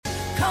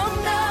Come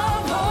down,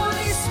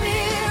 Holy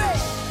Spirit.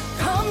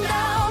 Come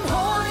down,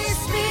 Holy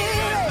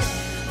Spirit.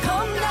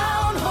 Come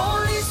down,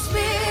 Holy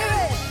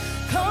Spirit.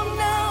 Come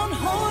down,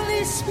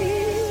 Holy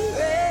Spirit.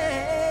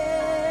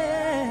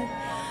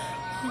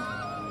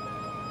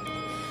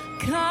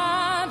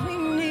 God, we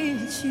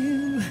need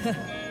you.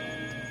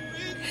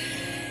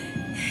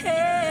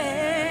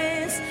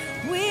 Yes,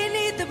 we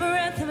need the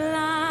breath of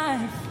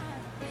life.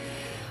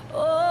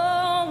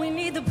 Oh, we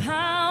need the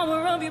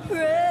power of your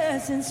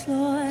presence,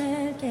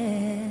 Lord.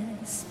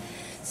 Yes.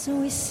 So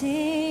we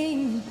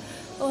sing,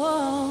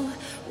 oh,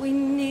 we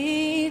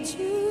need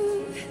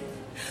you.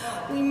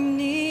 We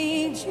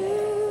need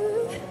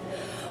you.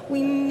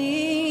 We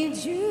need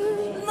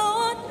you.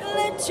 Lord,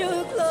 let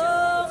your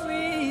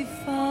glory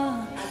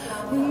fall.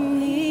 We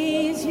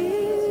need you.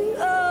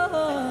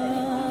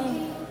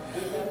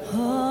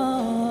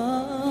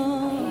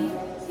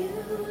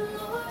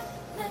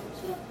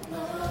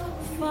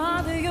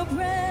 Father, your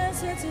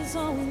presence is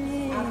all we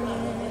need.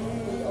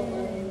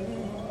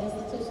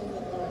 Institutions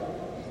of God.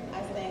 I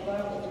stand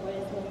guard with the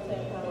greatest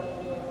military power in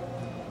the world.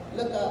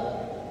 Look up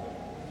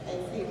and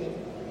see me.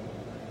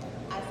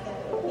 I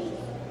stand for peace.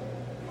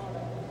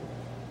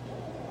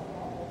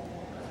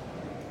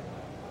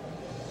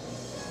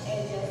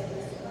 And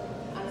justice.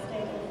 I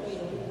stand for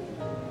freedom.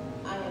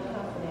 I am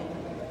confident.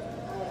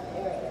 I am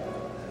arrogant.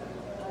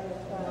 I am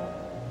proud.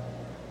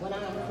 When I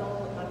am alone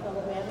with my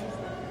fellow members,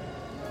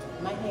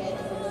 my head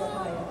is a little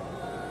higher.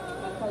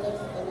 My colors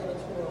a little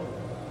truer.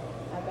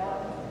 I bow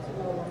to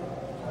no one.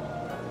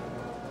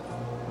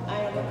 I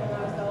am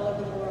recognized all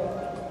over the world.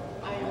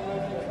 I am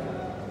worshiped.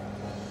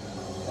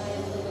 I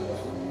am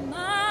delivered.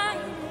 I am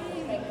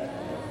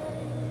revered.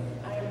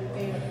 I am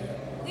blessed.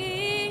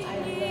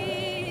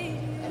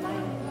 And I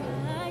am free.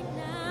 Right I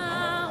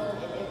now, am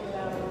in every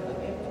valley of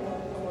every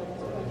one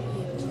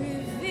to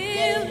years.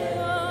 reveal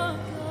your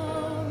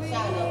glory.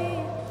 Shiloh.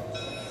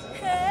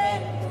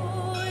 And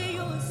pour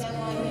your San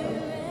Juan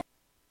Hill.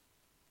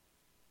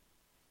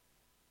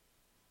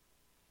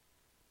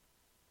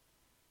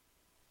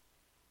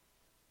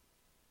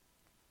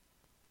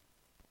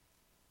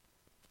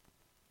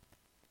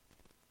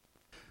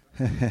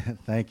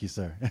 Thank you,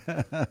 sir.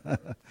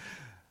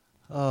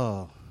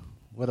 Oh,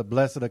 what a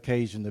blessed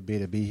occasion to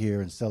be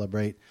here and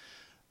celebrate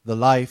the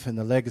life and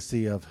the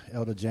legacy of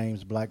Elder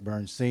James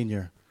Blackburn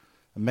Sr.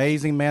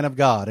 Amazing man of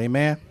God,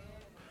 amen?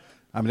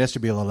 I mean, that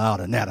should be a little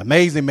louder than that.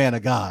 Amazing man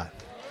of God.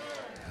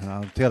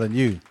 I'm telling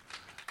you.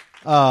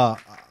 I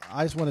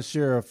just want to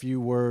share a few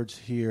words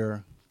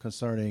here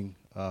concerning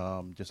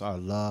just our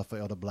love for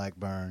Elder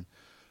Blackburn.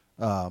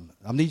 I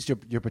need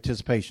your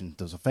participation.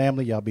 There's a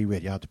family. Y'all be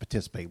ready. Y'all have to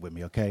participate with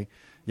me, okay?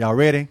 Y'all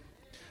ready?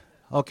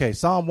 Okay,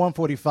 Psalm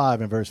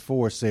 145 and verse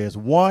 4 says,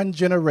 "One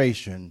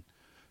generation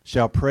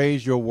shall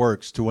praise your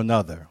works to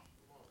another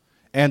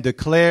and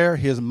declare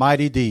his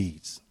mighty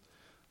deeds."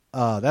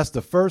 That's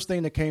the first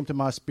thing that came to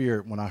my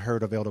spirit when I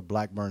heard of Elder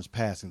Blackburn's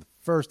passing. The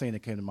first thing that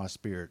came to my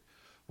spirit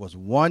was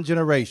one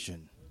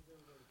generation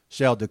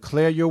shall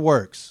declare your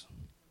works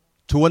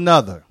to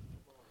another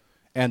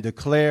and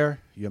declare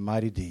your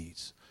mighty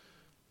deeds.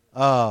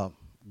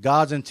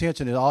 God's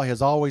intention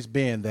has always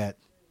been that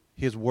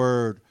his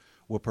word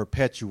will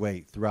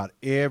perpetuate throughout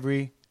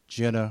every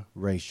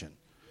generation.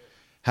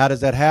 How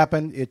does that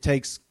happen? It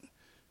takes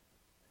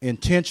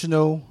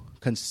intentional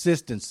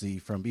consistency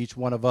from each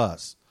one of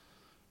us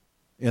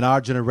in our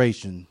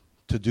generation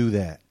to do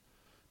that,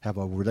 have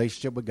a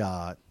relationship with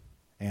God,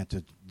 and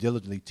to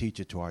diligently teach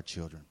it to our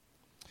children.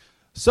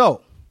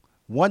 So,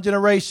 one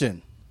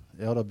generation,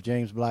 Elder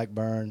James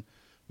Blackburn,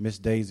 Miss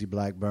Daisy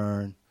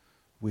Blackburn,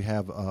 we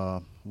have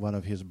one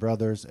of his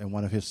brothers and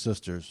one of his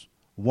sisters.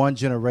 One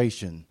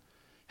generation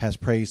has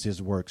praised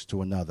his works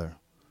to another.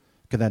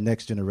 Can that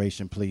next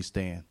generation please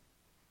stand?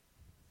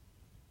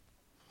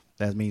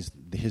 That means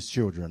his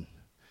children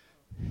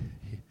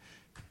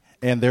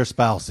and their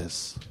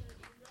spouses.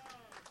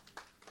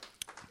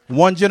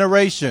 One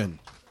generation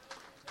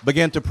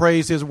began to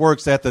praise his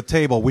works at the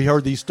table. We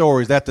heard these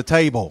stories at the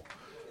table.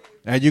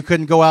 And you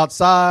couldn't go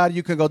outside.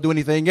 You couldn't go do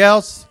anything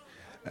else.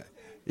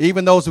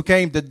 Even those who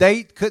came to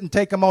date couldn't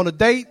take them on a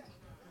date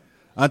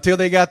until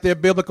they got their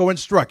biblical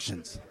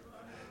instructions.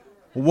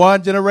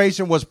 One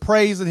generation was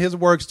praising his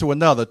works to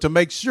another to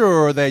make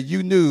sure that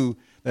you knew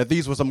that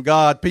these were some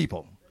God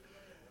people.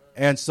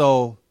 And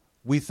so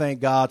we thank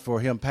God for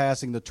him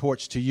passing the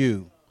torch to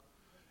you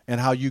and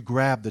how you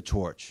grabbed the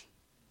torch.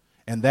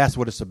 And that's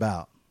what it's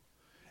about.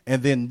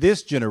 And then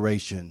this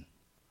generation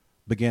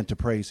began to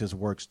praise his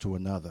works to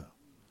another.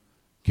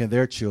 Can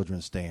their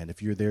children stand?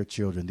 If you're their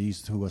children,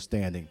 these who are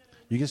standing,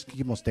 you just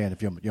keep on standing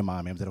if your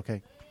mom, is that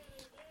okay?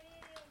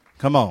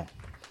 Come on.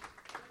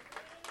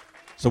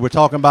 So we're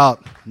talking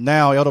about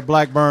now Elder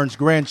Blackburn's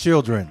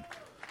grandchildren.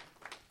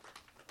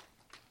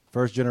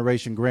 First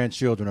generation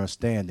grandchildren are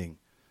standing.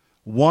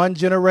 One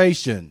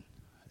generation,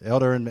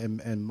 Elder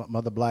and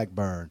Mother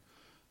Blackburn,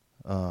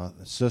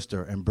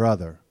 sister and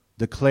brother,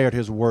 declared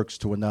his works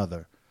to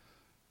another,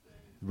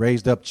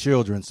 raised up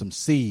children, some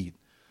seed,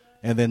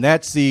 and then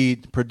that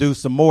seed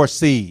produced some more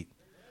seed.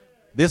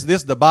 This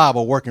is the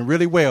Bible working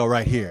really well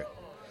right here.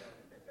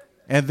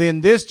 And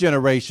then this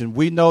generation,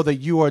 we know that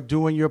you are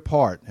doing your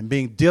part and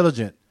being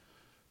diligent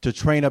to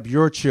train up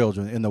your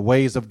children in the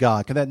ways of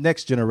God. Can that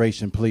next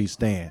generation please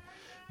stand?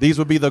 These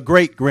will be the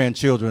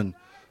great-grandchildren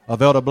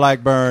of Elder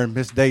Blackburn,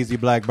 Miss Daisy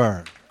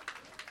Blackburn.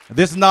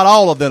 This is not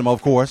all of them,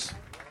 of course,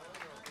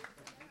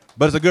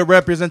 but it's a good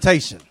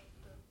representation.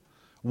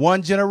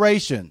 One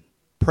generation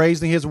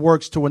praising his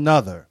works to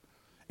another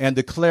and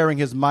declaring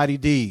his mighty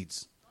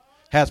deeds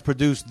has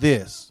produced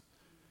this.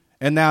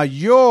 And now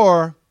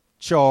your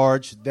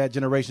charge, that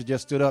generation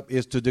just stood up,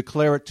 is to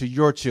declare it to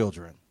your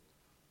children.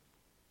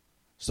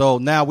 So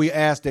now we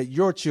ask that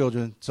your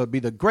children, so be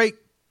the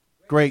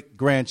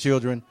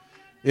great-grandchildren,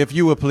 if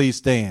you would please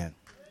stand.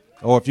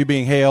 Or if you're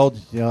being held,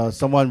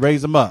 someone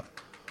raise them up.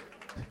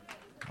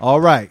 All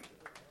right.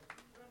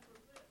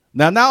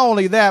 Now, not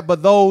only that,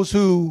 but those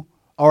who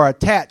are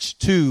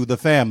attached to the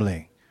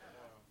family.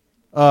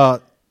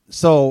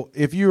 So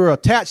if you're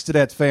attached to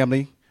that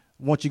family,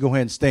 I want you to go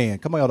ahead and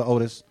stand. Come on, Elder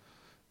Otis.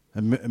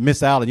 And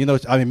Miss Allen,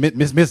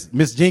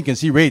 Miss Jenkins,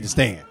 she ready to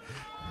stand.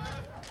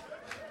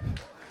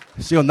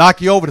 She'll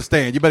knock you over the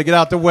stand. You better get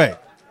out the way.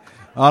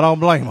 I don't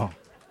blame her.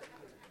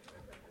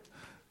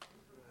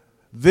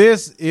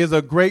 This is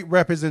a great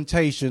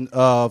representation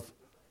of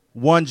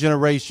one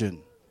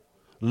generation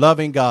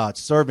loving God,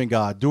 serving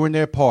God, doing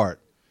their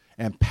part,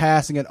 and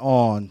passing it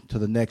on to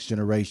the next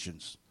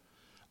generations.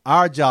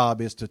 Our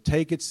job is to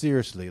take it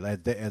seriously, as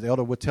the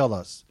elder would tell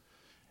us,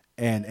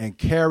 and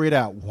carry it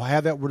out.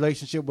 Have that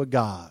relationship with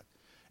God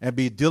and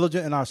be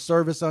diligent in our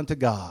service unto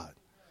God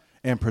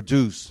and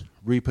produce,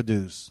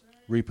 reproduce.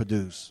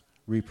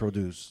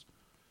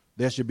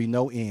 There should be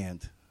no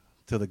end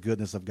to the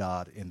goodness of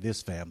God in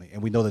this family.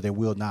 And we know that there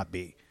will not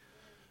be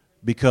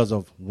because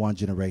of one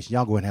generation.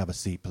 Y'all go ahead and have a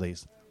seat,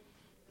 please.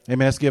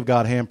 Amen. Let's give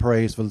God hand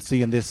praise for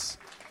seeing these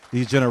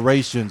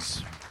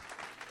generations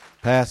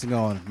passing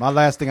on. My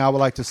last thing I would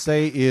like to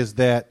say is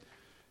that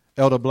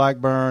Elder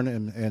Blackburn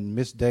and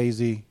Miss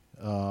Daisy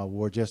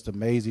were just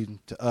amazing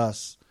to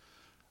us.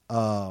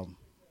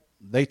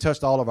 They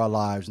touched all of our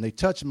lives, and they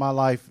touched my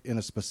life in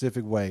a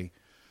specific way.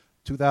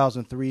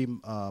 2003,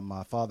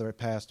 my father had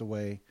passed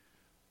away,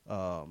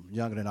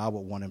 younger than I would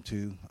want him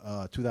to.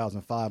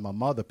 2005, my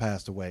mother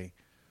passed away.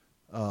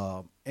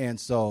 And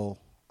so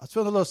I was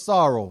feeling a little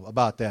sorrow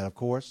about that, of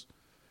course.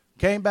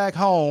 Came back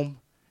home,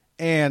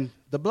 and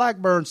the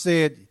Blackburn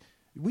said,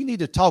 we need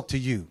to talk to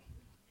you.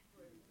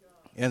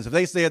 And so if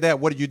they said that,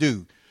 what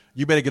do?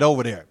 You better get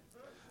over there.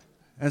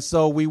 And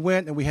so we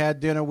went and we had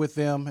dinner with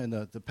them, and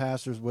the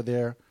pastors were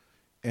there.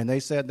 And they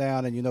sat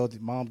down, and, the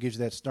mom gives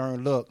you that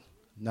stern look.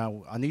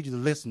 Now, I need you to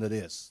listen to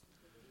this.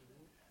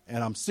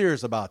 And I'm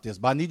serious about this,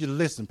 but I need you to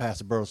listen,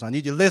 Pastor Burleson. I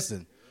need you to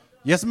listen.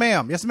 Yes,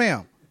 ma'am. Yes,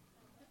 ma'am.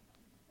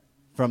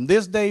 From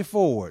this day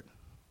forward,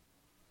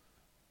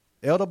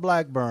 Elder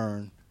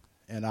Blackburn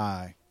and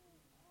I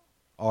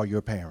are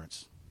your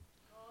parents.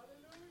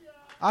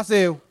 I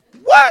said,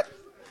 what?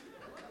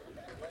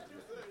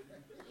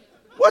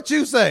 What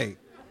you say?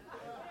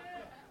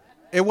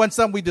 It wasn't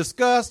something we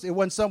discussed. It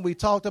wasn't something we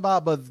talked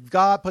about, but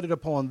God put it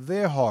upon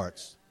their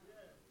hearts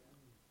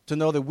to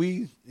know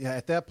that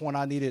at that point,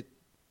 I needed,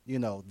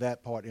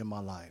 that part in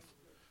my life.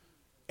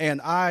 And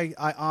I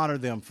honor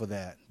them for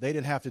that. They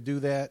didn't have to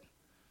do that.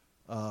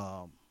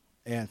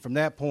 And from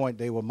that point,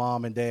 they were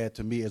mom and dad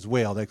to me as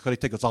well. They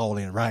take us all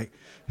in, right?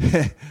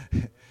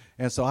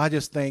 And so I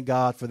just thank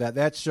God for that.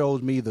 That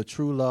shows me the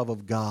true love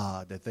of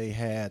God that they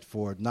had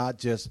for not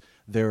just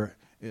their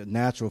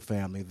natural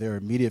family, their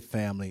immediate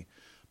family,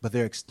 but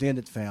their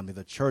extended family,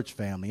 the church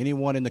family,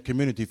 anyone in the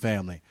community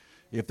family.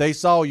 If they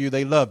saw you,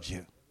 they loved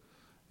you.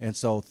 And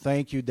so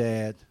thank you,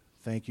 Dad.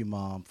 Thank you,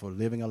 Mom, for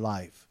living a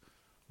life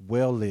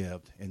well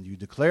lived. And you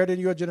declared it in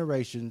your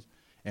generations,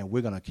 and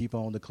we're going to keep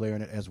on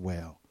declaring it as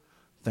well.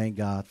 Thank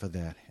God for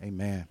that.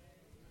 Amen.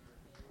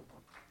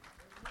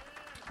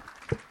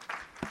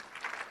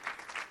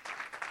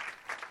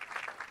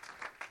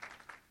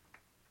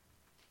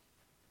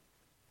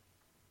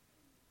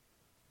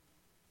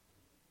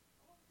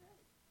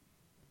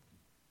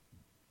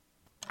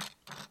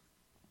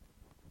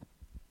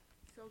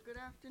 Good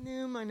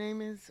afternoon. My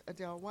name is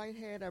Adele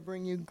Whitehead. I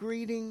bring you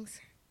greetings.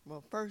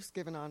 Well, first,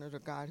 giving honor to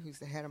God, who's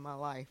the head of my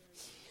life.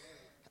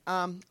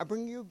 I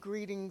bring you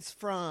greetings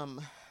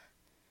from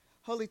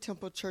Holy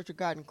Temple Church of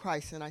God in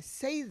Christ. And I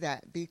say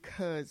that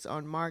because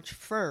on March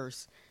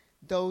 1st,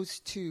 those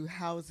two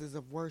houses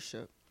of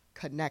worship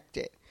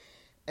connected.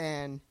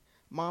 And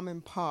Mom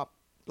and Pop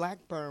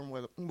Blackburn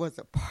was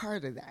a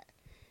part of that.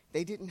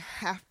 They didn't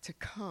have to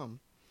come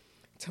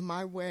to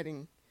my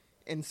wedding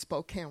in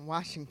Spokane,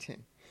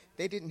 Washington.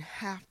 They didn't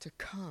have to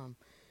come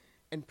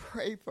and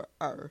pray for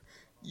our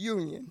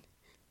union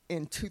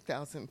in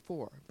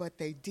 2004, but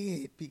they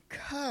did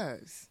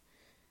because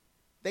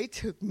they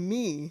took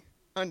me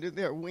under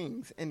their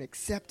wings and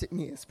accepted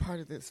me as part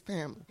of this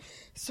family.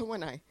 So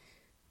when I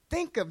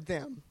think of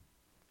them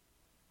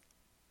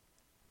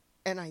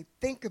and I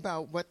think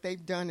about what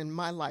they've done in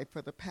my life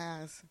for the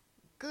past,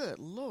 good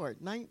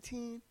Lord,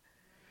 19,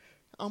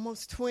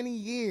 almost 20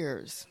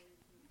 years,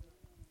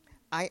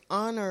 I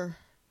honor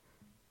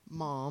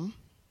Mom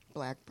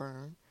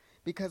Blackburn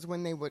because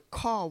when we would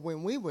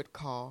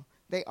call,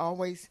 they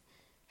always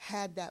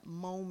had that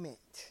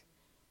moment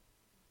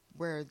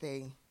where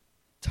they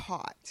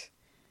taught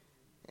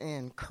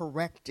and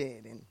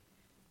corrected and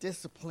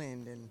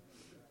disciplined, and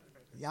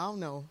y'all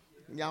know,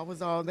 y'all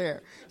was all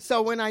there.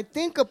 So when I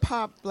think of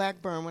Pop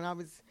Blackburn, when I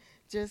was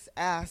just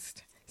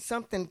asked,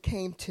 something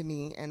came to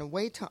me, and a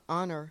way to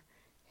honor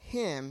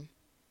him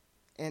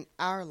in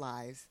our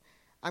lives,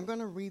 I'm going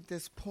to read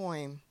this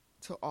poem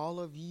to all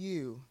of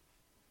you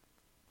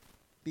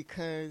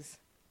because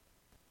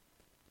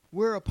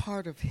we're a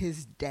part of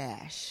his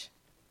dash.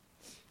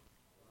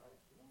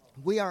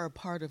 We are a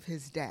part of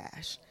his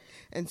dash.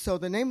 And so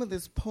the name of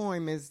this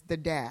poem is The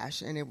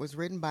Dash, and it was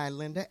written by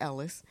Linda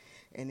Ellis,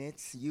 and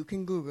you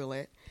can Google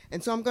it.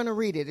 And so I'm going to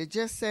read it. It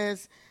just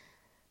says,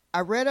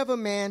 I read of a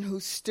man who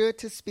stood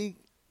to speak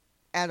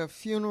at a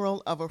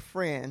funeral of a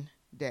friend,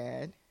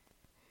 Dad.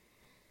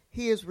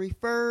 He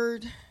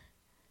referred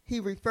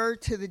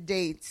to the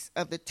dates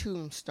of the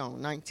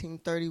tombstone,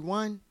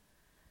 1931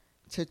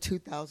 to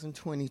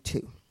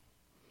 2022,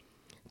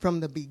 from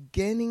the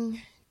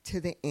beginning to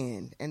the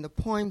end. And the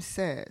poem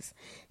says,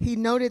 he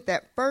noted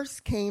that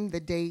first came the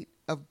date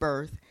of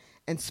birth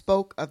and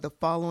spoke of the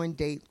following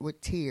date with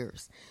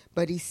tears.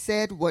 But he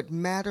said what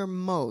mattered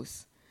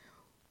most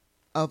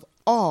of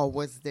all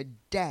was the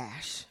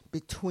dash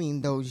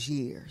between those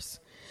years.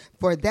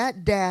 For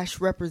that dash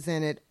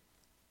represented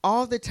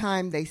all the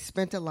time they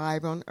spent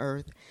alive on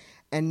earth,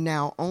 and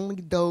now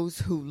only those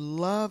who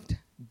loved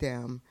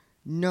them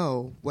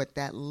know what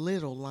that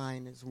little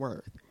line is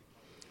worth.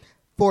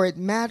 For it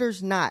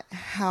matters not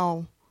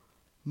how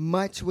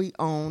much we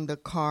own, the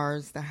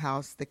cars, the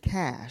house, the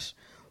cash.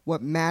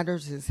 What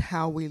matters is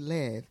how we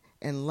live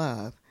and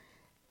love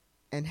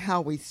and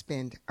how we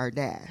spend our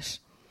dash.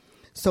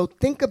 So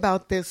think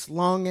about this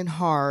long and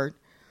hard.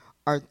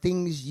 Are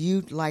things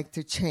you'd like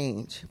to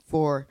change?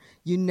 For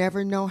you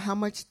never know how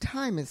much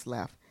time is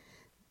left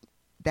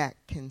that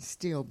can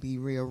still be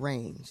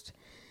rearranged.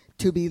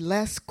 To be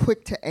less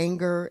quick to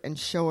anger and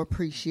show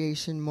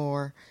appreciation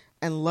more,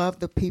 and love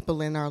the people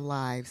in our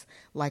lives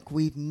like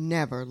we've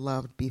never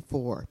loved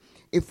before.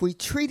 If we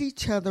treat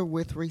each other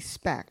with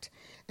respect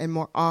and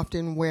more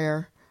often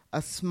wear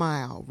a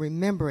smile,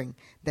 remembering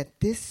that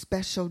this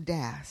special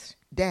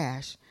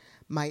dash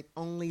might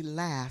only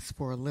last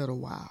for a little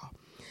while.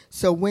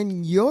 So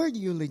when your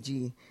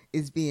eulogy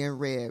is being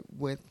read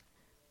with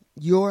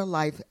your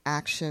life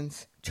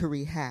actions to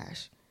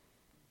rehash,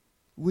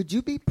 would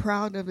you be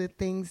proud of the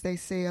things they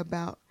say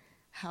about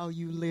how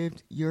you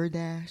lived your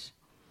dash?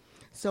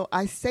 So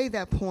I say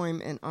that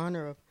poem in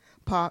honor of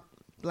Pop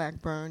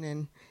Blackburn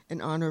and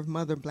in honor of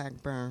Mother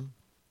Blackburn,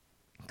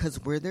 because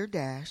we're their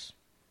dash.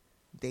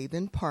 They've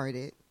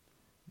imparted,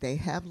 they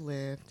have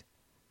lived,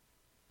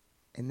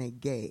 and they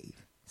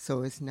gave.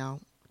 So it's now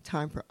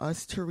time for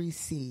us to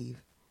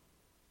receive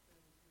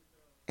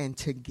and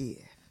to give.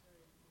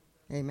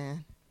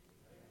 Amen.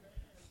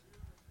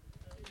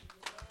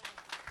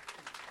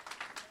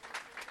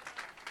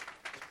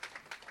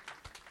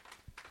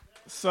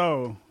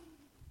 So,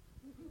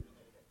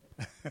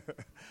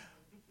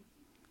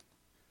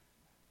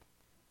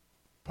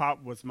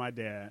 Pop was my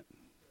dad.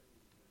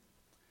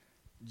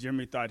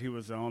 Jimmy thought he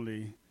was the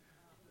only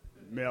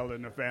male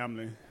in the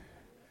family.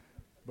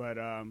 But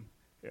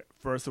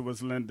first it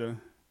was Linda.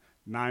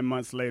 9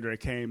 months later, it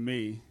came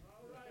me.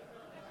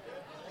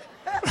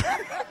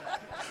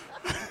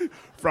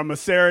 From a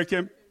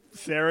Saracen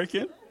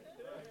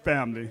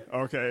family,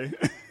 okay.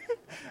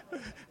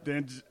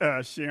 Then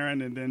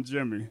Sharon and then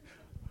Jimmy.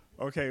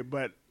 Okay,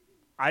 but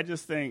I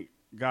just thank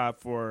God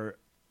for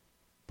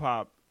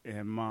Pop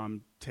and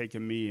Mom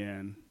taking me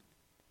in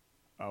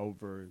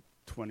over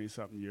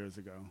 20-something years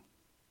ago.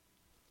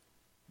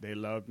 They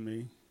loved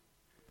me.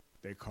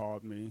 They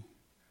called me.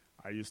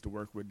 I used to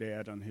work with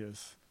Dad on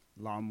his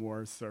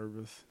lawnmower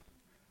service.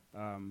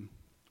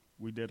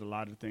 We did a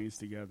lot of things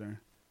together.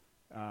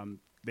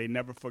 They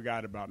never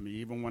forgot about me.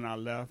 Even when I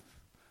left,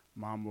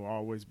 Mom will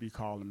always be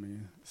calling me,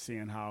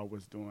 seeing how I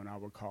was doing. I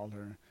would call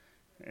her.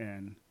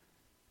 And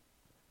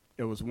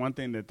it was one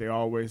thing that they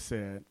always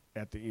said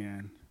at the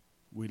end,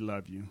 we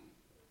love you.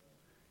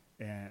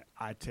 And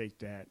I take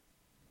that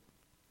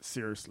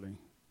seriously.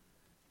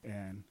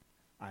 And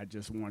I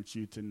just want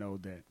you to know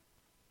that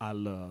I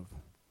love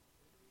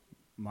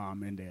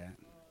Mom and Dad.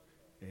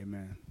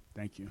 Amen.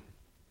 Thank you.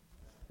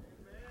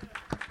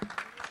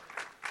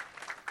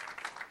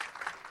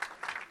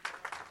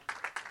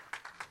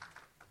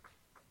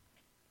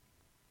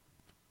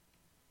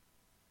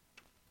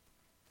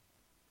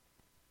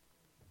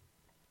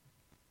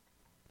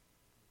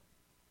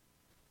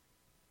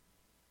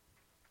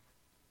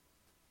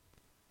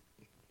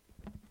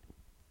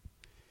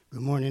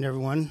 Good morning,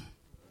 everyone.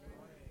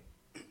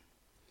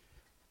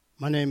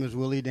 My name is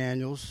Willie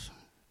Daniels,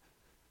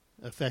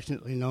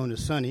 affectionately known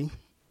as Sonny.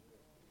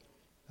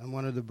 I'm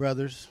one of the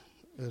brothers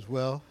as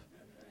well.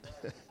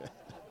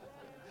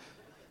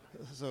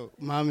 So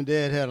Mom and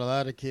Dad had a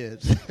lot of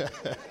kids.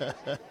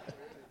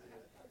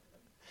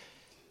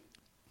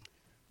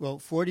 Well,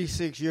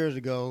 46 years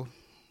ago,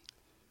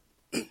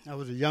 I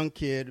was a young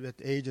kid at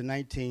the age of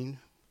 19,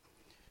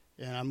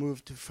 and I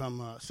moved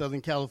from Southern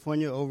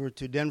California over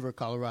to Denver,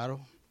 Colorado.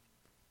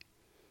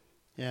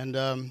 And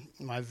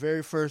my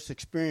very first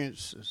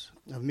experiences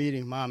of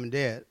meeting Mom and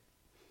Dad,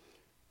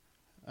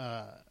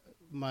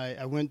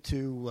 I went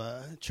to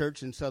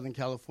church in Southern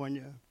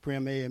California,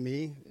 Prim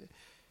AME,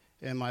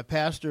 and my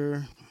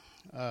pastor,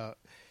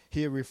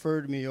 he had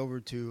referred me over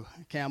to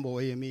Campbell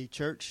AME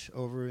Church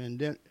over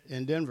in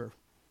Denver.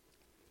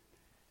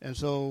 And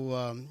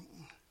so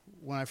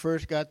when I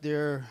first got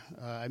there,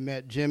 I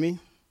met Jimmy,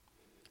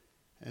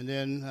 and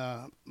then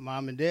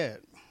Mom and Dad.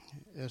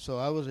 And so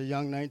I was a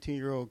young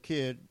 19-year-old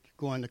kid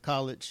going to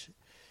college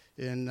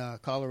in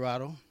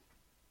Colorado.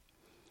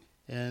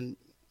 And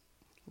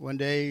one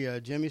day,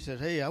 Jimmy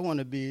said, "Hey, I want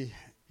to be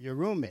your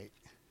roommate."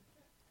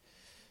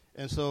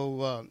 And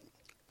so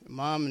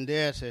Mom and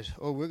Dad says,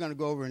 "Oh, we're going to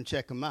go over and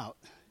check him out."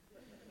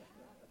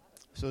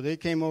 So they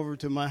came over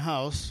to my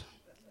house,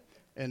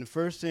 and the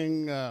first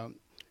thing,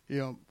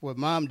 what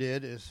Mom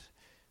did is,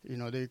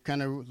 they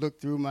kind of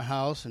looked through my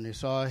house, and they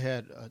saw I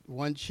had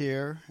one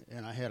chair,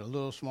 and I had a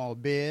little small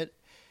bed,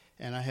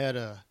 and I had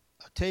a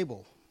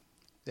table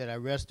that I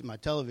rested my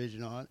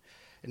television on,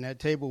 and that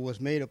table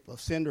was made up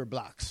of cinder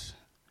blocks.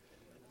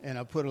 And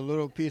I put a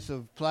little piece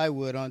of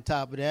plywood on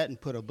top of that and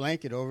put a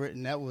blanket over it,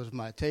 and that was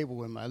my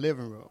table in my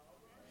living room.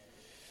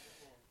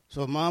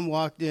 So Mom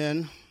walked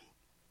in,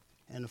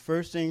 and the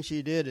first thing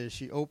she did is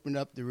she opened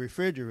up the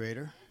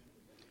refrigerator,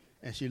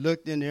 and she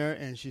looked in there,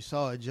 and she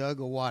saw a jug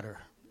of water.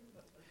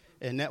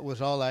 And that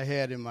was all I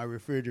had in my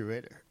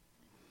refrigerator.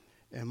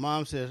 And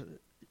Mom says,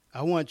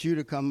 "I want you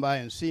to come by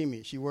and see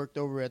me." She worked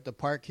over at the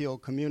Park Hill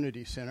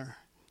Community Center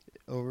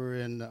over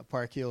in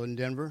Park Hill in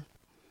Denver.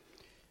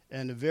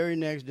 And the very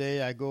next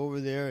day, I go over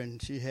there,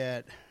 and she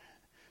had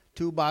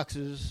 2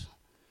 boxes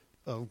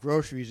of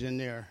groceries in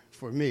there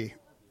for me.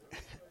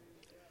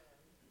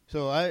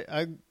 So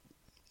I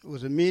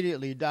was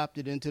immediately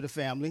adopted into the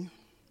family.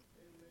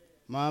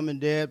 Mom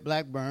and Dad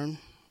Blackburn,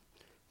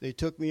 they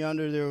took me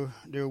under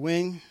their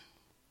wing.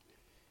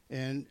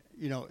 And,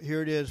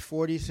 here it is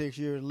 46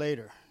 years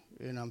later,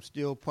 and I'm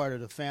still part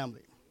of the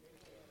family.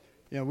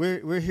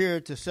 We're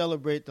here to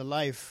celebrate the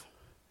life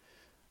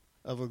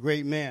of a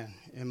great man,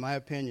 in my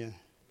opinion.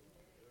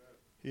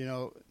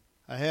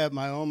 I have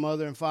my own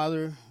mother and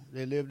father.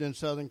 They lived in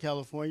Southern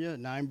California,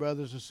 9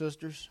 brothers and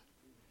sisters.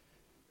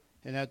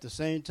 And at the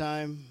same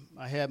time,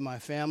 I had my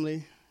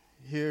family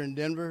here in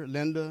Denver,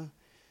 Linda,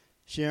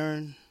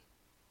 Sharon,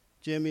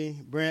 Jimmy,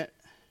 Brent,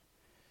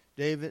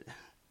 David,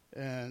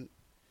 and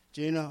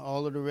Gina.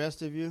 All of the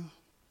rest of you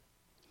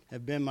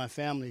have been my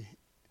family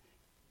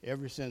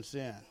ever since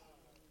then.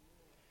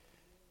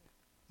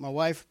 My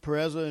wife,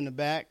 Pereza, in the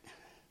back,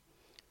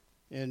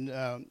 and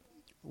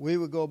we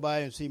would go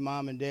by and see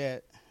Mom and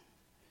Dad.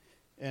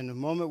 And the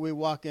moment we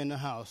walk in the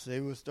house, they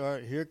would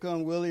start, "Here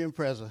come Willie and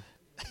Pereza."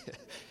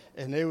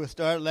 And they would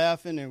start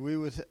laughing, and we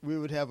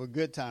would have a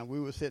good time.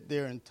 We would sit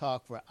there and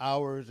talk for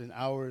hours and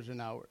hours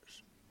and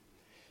hours.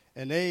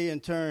 And they, in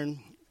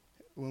turn,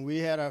 when we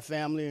had our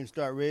family and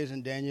start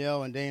raising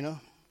Danielle and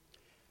Dana,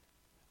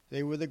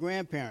 they were the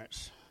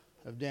grandparents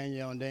of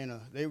Danielle and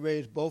Dana. They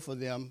raised both of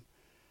them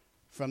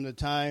from the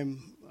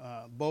time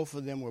both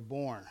of them were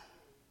born.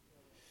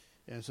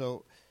 And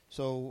so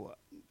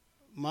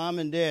Mom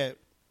and Dad,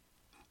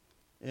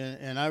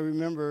 and I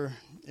remember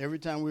every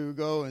time we would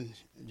go and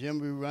Jim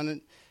would be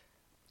running,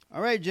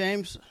 "All right,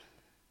 James,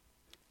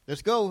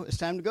 let's go. It's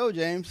time to go,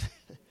 James."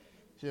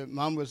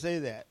 Mom would say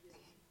that.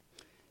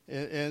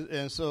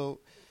 And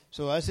so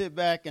I sit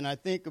back and I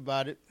think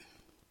about it,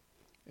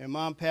 and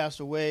Mom passed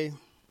away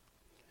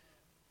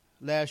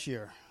last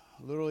year,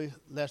 literally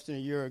less than a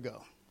year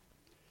ago.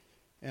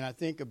 And I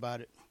think about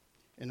it,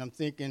 and I'm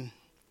thinking,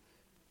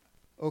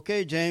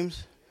 "Okay,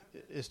 James,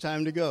 it's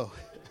time to go."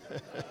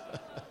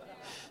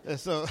 And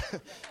so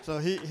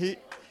he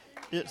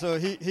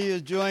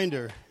has joined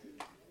her.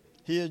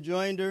 He has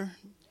joined her,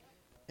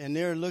 and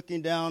they're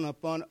looking down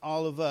upon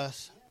all of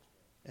us,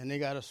 and they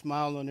got a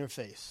smile on their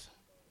face.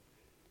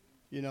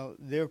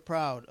 They're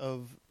proud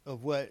of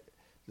what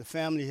the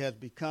family has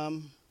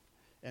become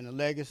and the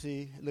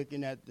legacy,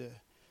 looking at the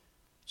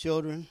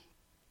children,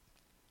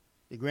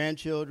 the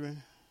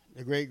grandchildren,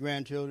 the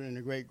great-grandchildren, and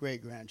the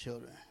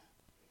great-great-grandchildren.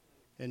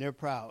 And they're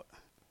proud.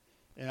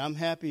 And I'm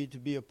happy to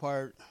be a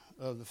part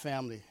of the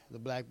family, the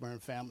Blackburn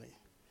family,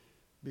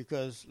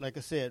 because, like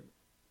I said,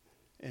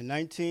 in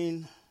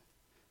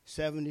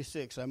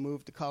 1976, I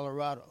moved to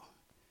Colorado.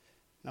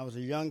 And I was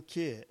a young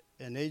kid,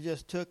 and they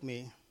just took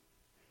me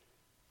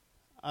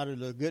out of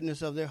the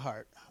goodness of their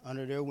heart,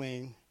 under their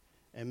wing,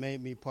 and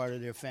made me part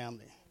of their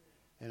family.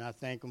 And I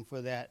thank them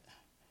for that.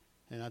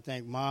 And I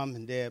thank Mom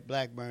and Dad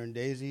Blackburn,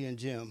 Daisy and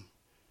Jim,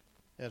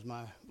 as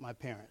my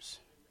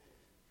parents.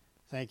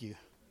 Thank you.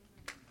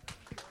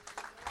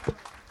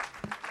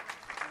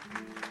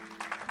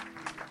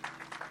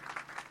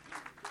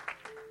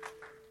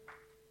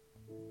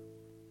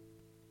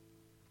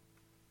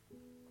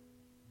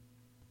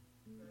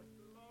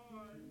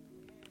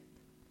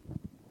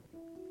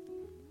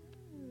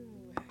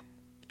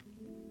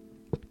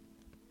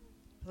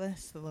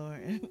 Bless the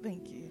Lord.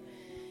 Thank you.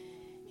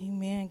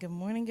 Amen. Good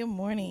morning. Good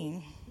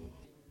morning.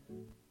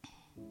 I'm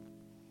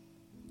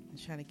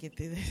trying to get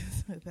through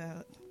this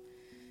without.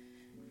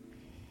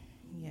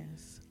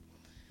 Yes.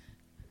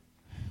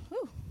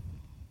 Whew.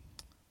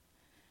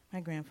 My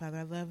grandfather.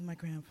 I love my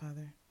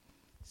grandfather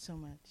so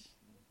much.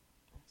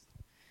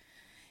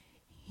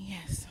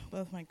 Yes,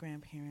 both my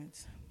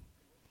grandparents.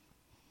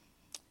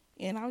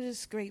 And I was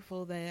just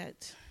grateful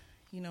that,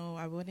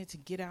 I wanted to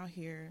get out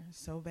here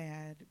so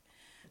bad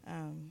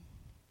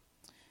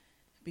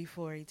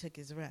before he took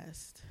his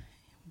rest.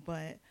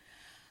 But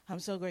I'm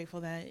so grateful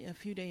that a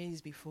few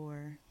days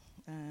before,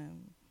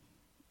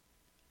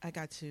 I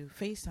got to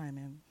FaceTime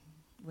him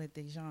with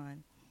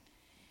Dejan.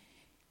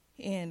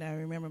 And I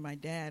remember my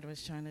dad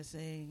was trying to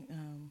say,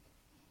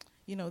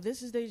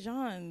 this is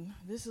Dejan,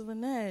 this is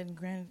Lynette. And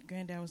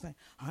Granddad was like,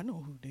 I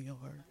know who they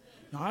are.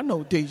 I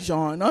know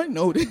Dejan, I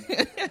know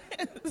that.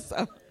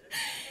 So,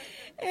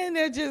 and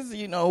it just,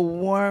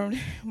 warmed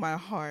my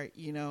heart,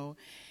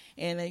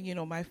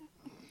 And, my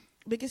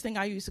biggest thing,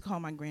 I used to call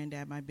my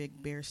granddad my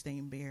big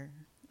bear-stained bear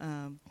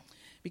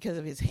because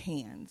of his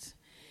hands.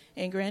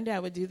 And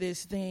Granddad would do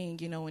this thing,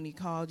 when he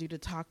called you to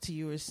talk to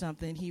you or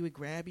something, he would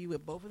grab you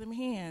with both of them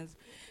hands,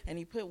 and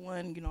he put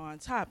one, on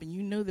top. And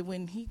you know that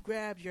when he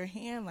grabs your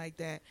hand like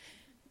that,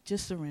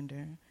 just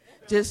surrender.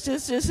 Just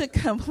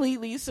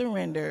completely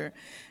surrender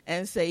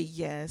and say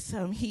yes.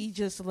 He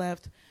just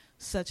left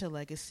such a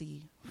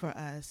legacy for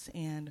us.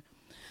 And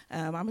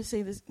I'm going to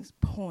say this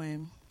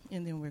poem,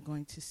 and then we're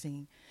going to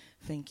sing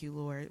Thank You,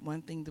 Lord.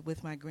 One thing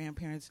with my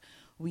grandparents,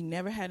 we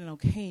never had an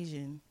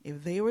occasion.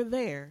 If they were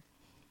there,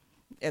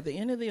 at the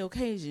end of the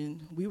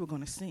occasion, we were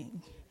going to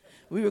sing.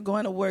 We were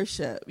going to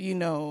worship,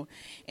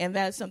 And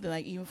that's something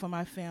like even for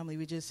my family,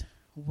 we just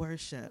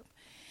worship.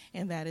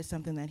 And that is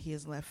something that he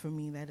has left for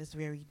me that is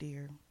very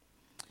dear.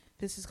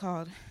 This is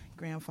called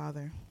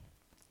Grandfather.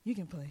 You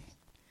can play.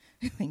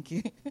 Thank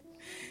you.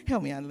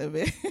 Help me out a little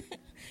bit.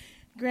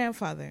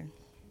 Grandfather.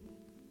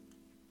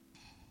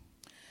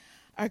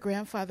 Our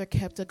grandfather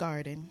kept a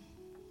garden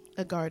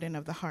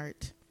of the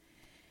heart.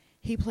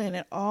 He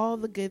planted all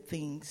the good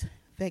things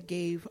that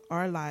gave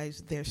our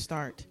lives their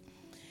start.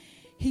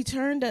 He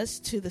turned us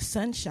to the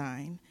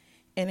sunshine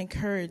and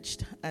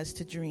encouraged us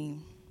to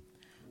dream,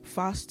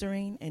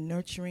 fostering and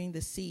nurturing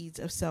the seeds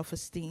of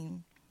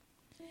self-esteem.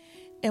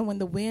 And when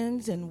the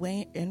winds and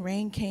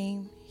rain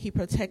came, he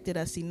protected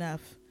us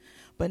enough,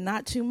 but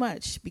not too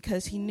much,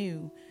 because he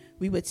knew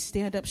we would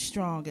stand up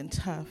strong and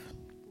tough.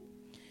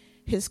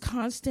 His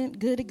constant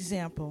good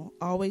example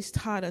always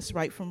taught us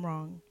right from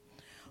wrong,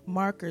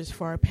 markers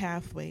for our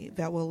pathway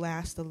that will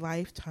last a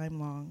lifetime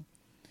long.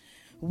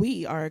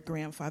 We are a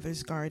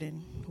grandfather's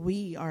garden.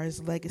 We are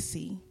his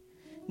legacy.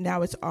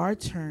 Now it's our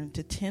turn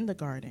to tend the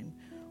garden.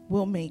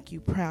 We'll make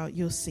you proud,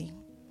 you'll see.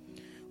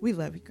 We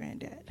love you,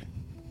 Granddad.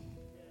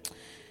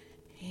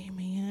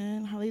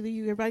 Amen.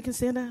 Hallelujah. Everybody can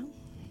stand up.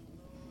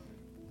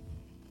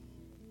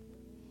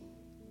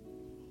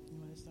 You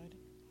want to start it?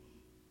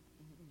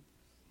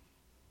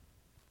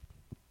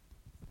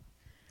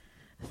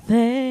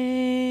 Thank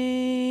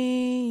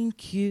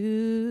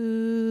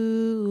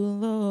you,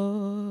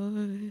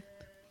 Lord.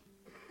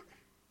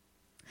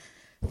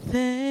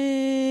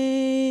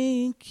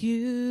 Thank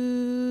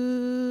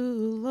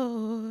you,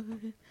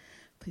 Lord.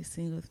 Please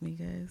sing with me,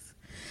 guys.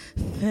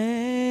 Thank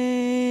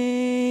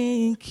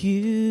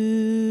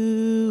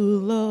you,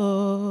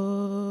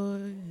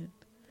 Lord.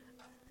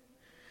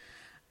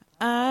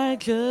 I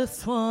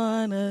just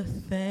want to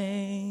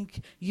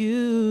thank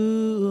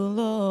you,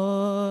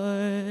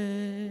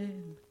 Lord.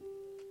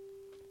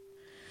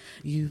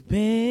 You've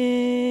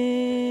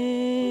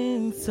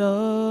been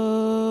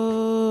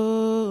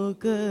so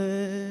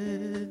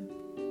good.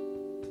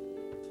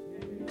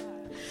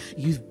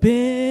 You've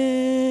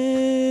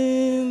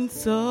been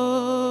so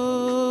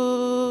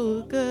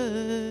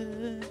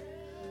good.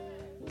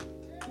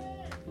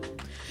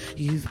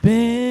 You've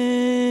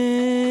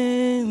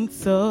been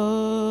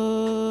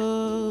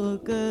so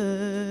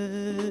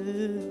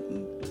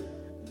good.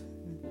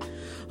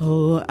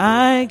 Oh,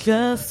 I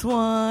just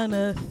want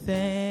to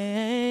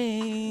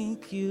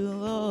thank you,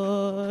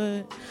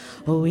 Lord.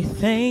 Oh, we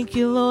thank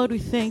you, Lord. We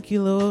thank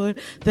you, Lord.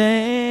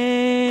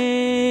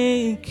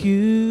 Thank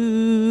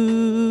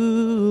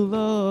you,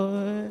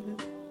 Lord.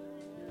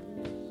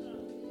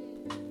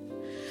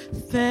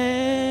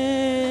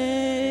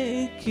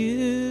 Thank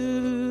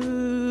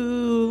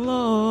you,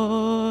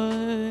 Lord.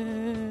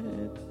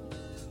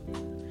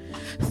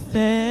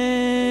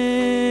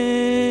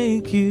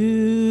 Thank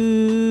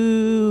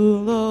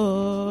you, Lord.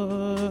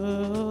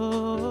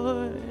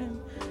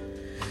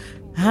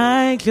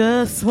 I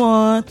just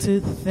want to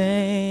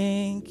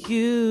thank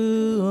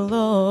you,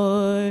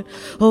 Lord.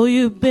 Oh,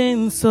 you've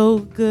been so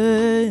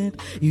good.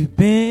 You've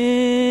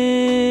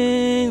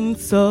been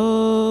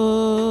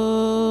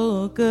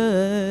so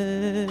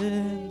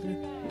good.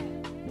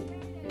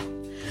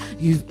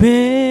 You've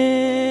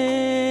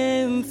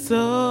been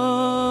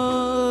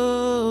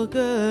so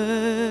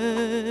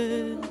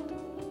good.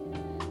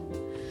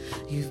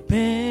 You've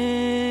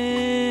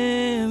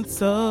been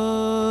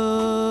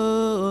so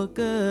so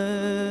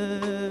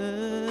good.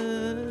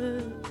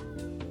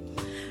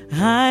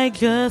 I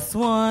just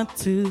want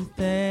to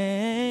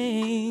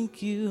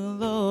thank you,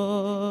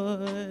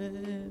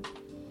 Lord.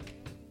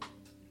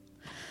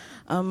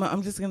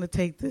 I'm just going to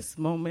take this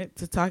moment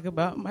to talk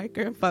about my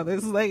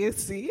grandfather's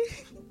legacy.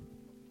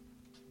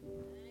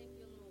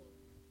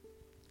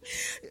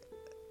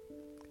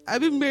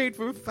 I've been married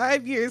for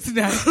 5 years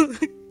now,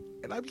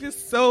 and I'm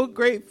just so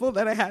grateful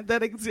that I had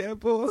that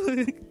example.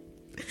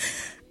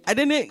 I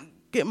didn't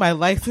get my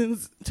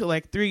license till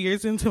like 3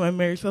 years into my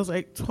marriage. I was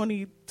like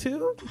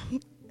 22.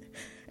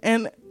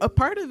 And a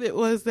part of it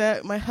was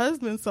that my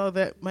husband saw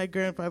that my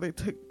grandfather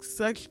took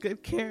such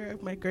good care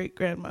of my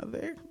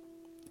great-grandmother.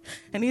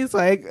 And he's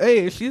like,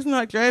 hey, if she's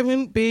not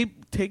driving,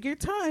 babe, take your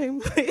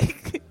time.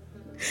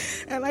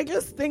 And I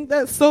just think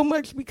that so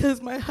much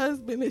because my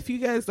husband, if you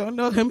guys don't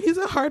know him, he's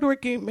a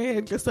hardworking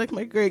man, just like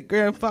my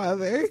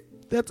great-grandfather.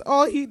 That's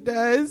all he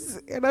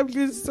does. And I'm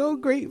just so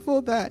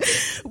grateful that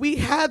we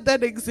had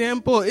that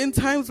example in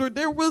times where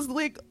there was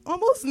like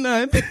almost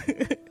none.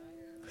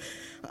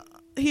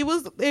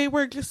 They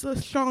were just a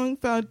strong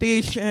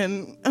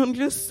foundation. I'm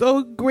just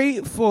so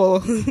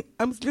grateful.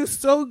 I'm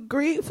just so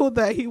grateful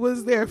that he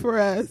was there for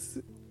us.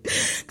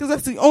 Because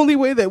that's the only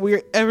way that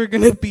we're ever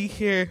going to be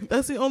here.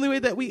 That's the only way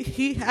that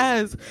he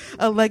has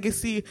a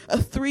legacy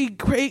of 3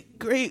 great,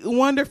 great,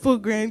 wonderful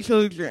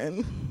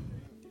grandchildren.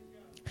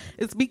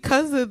 It's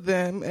because of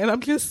them. And I'm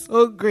just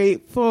so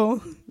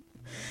grateful.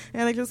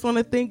 And I just want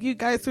to thank you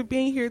guys for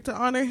being here to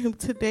honor him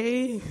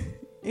today.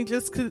 And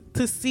just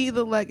to see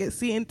the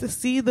legacy and to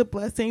see the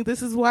blessing.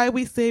 This is why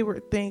we say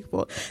we're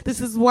thankful. This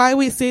is why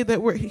we say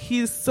that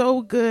he's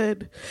so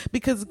good.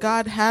 Because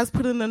God has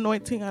put an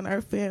anointing on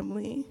our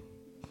family.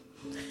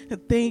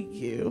 And thank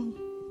you.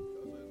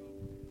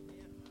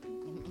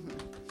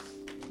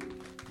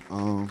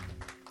 I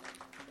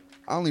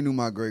only knew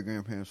my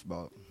great-grandparents for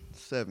about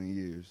 7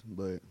 years.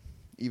 But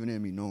even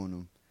in me knowing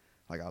them,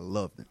 like I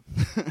loved them.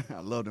 I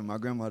loved them. My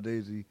grandma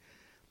Daisy,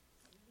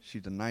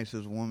 she's the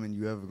nicest woman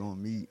you ever gonna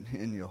meet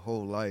in your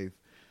whole life.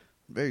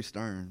 Very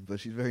stern, but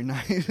she's very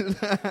nice.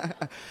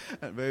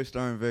 Very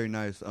stern, very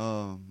nice.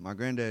 My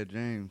granddad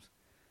James,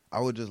 I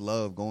would just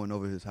love going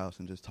over his house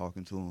and just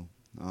talking to him.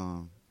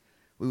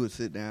 We would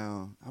sit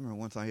down. I remember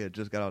one time he had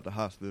just got out the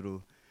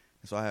hospital,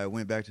 and so I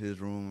went back to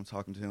his room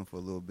talking to him for a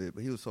little bit.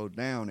 But he was so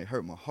down, it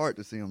hurt my heart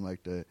to see him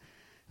like that.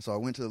 And so I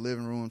went to the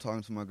living room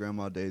talking to my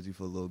grandma Daisy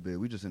for a little bit.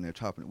 We just in there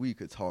chopping. We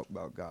could talk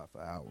about God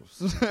for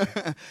hours.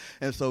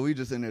 And so we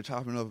just in there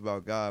chopping up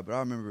about God. But I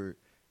remember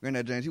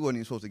Granddad James, he wasn't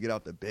even supposed to get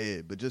out the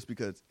bed. But just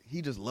because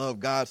he just loved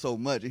God so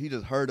much and he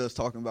just heard us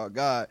talking about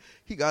God,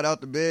 he got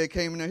out the bed,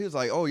 came in there. He was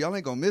like, oh, y'all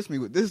ain't going to miss me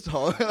with this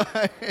talk.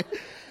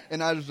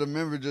 And I just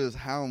remember just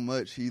how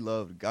much he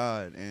loved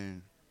God.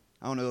 And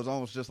I don't know, it was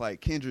almost just like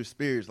kindred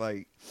spirits.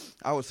 Like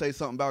I would say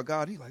something about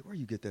God. He's like, where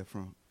you get that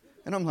from?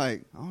 And I'm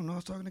like, I don't know, I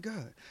was talking to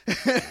God.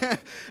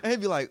 And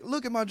he'd be like,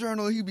 look at my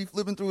journal. He'd be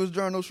flipping through his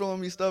journal, showing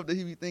me stuff that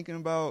he'd be thinking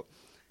about.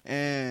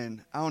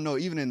 And I don't know,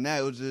 even in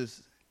that,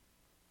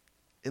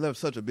 it left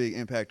such a big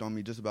impact on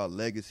me, just about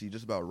legacy,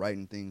 just about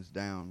writing things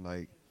down.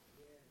 Like,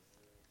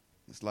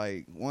 it's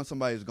like, once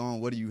somebody's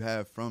gone, what do you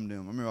have from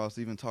them? I remember I was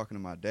even talking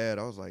to my dad.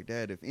 I was like,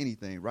 Dad, if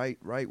anything,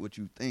 write what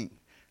you think.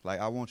 Like,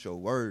 I want your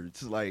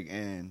words. Like,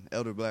 and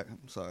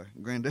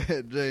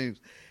Granddad James,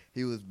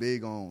 he was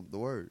big on the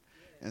word.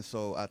 And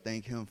so I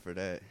thank him for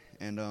that.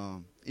 And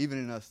even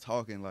in us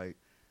talking, like,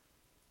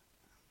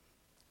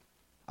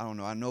 I don't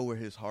know, I know where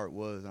his heart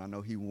was, and I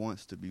know he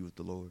wants to be with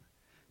the Lord.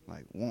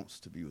 Like,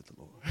 wants to be with the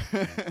Lord.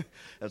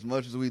 As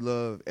much as we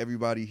love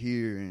everybody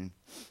here, and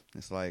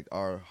it's like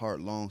our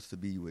heart longs to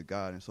be with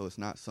God. And so it's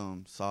not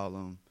some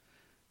solemn,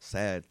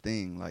 sad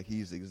thing. Like,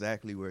 he's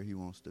exactly where he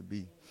wants to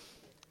be.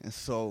 And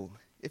so,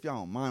 if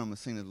y'all don't mind, I'm going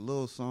to sing a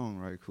little song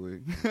right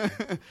quick.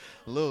 A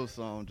little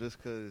song, just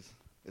because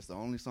it's the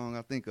only song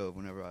I think of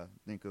whenever I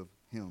think of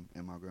him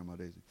and my grandma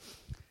Daisy.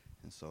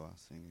 And so I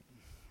sing it.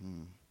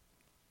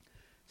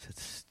 Sit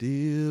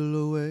still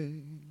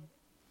away.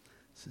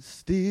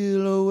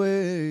 Steal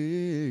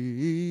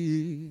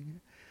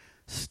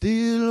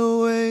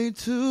away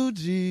to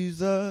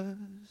Jesus,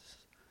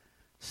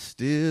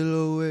 steal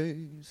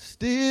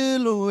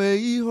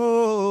away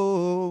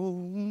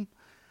home.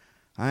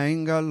 I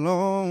ain't got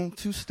long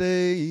to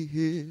stay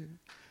here.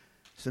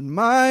 Said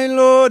my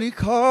Lord, he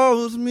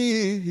calls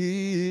me.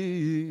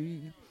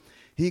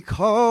 He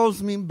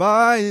calls me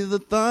by the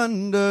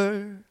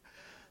thunder.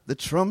 The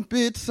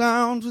trumpet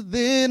sounds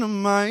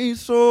within my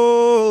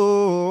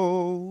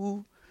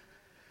soul.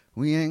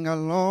 We ain't got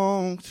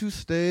long to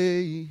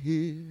stay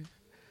here.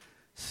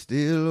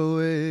 Steal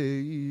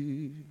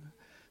away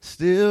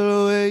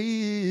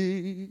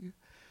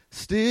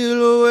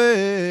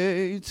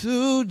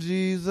to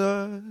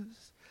Jesus.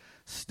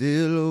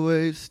 Steal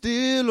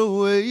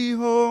away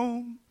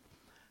home.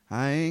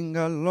 I ain't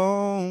got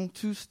long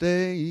to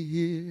stay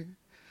here.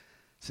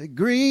 Say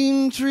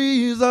green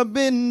trees are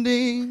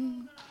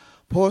bending,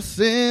 poor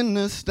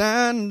sinners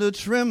stand a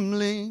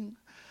trembling.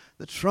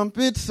 The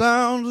trumpet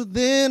sounds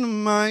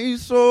within my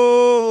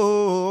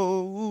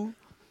soul.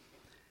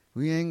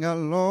 We ain't ain't got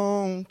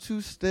long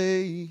to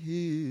stay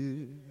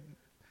here.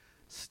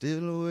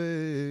 Still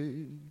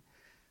away,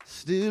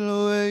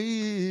 still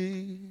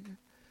away,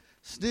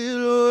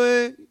 still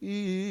away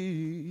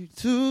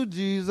to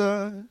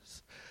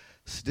Jesus.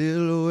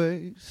 Still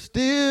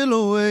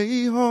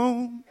away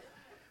home.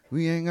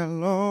 We ain't got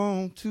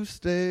long to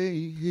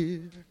stay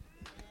here.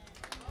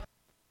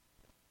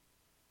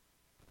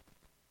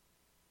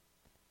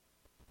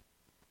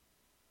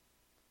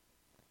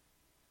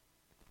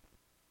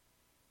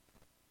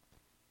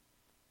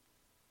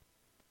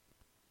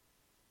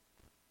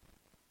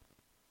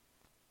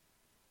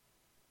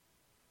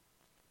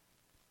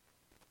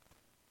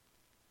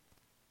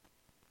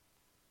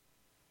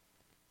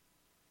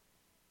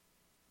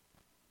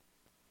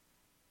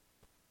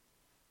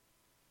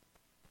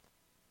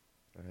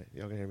 All right,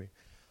 y'all can hear me.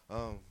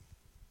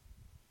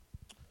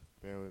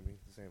 Bear with me,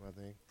 the same I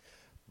think.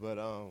 But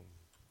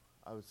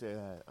I would say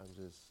that I'm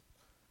just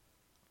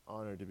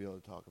honored to be able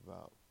to talk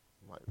about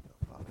my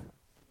father.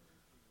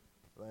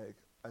 Like,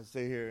 I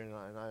stay here and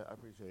I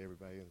appreciate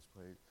everybody in this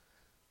place.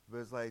 But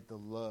it's like the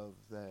love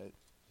that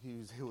he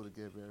was able to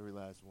give every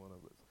last one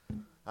of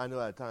us. I know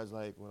at times,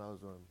 like, when I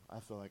was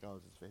I felt like I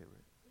was his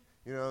favorite.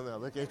 You know, and I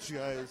look at you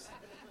guys.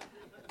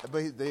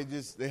 But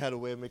they had a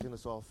way of making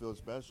us all feel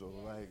special.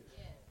 Like,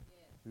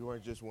 we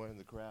weren't just one in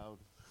the crowd.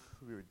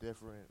 We were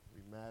different.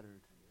 We mattered.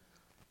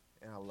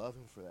 And I love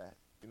him for that.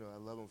 You know, I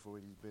love him for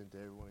what he's been to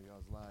every one of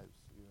y'all's lives.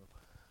 You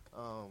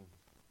know,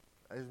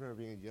 I just remember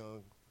being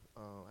young.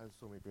 I had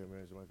so many great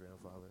memories with my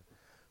grandfather.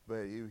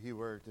 But he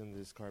worked in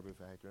this carpet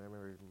factory. I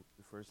remember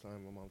the first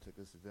time my mom took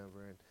us to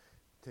Denver and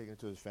taking us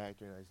to his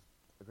factory. And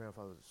my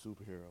grandfather was a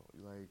superhero.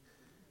 Like,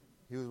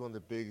 he was one of the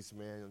biggest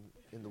men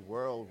in the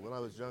world. When I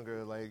was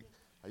younger, like,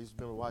 I used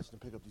to remember watching him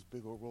pick up these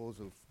big old rolls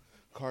of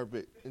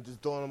carpet and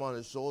just throwing them on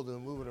his shoulder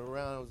and moving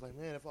around. I was like,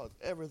 man, if I was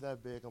ever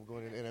that big, I'm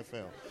going to the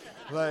NFL.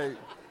 Like,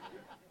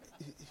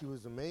 he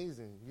was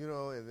amazing, you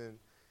know. And then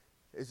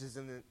it's just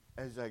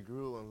as I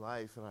grew in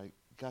life and I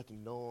got to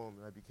know him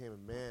and I became a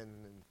man,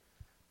 and then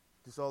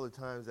just all the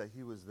times that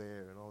he was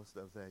there and all the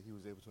stuff that he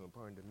was able to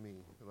impart into me,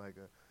 like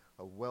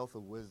a wealth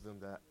of wisdom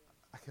that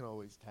I can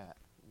always tap.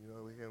 You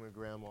know, with him and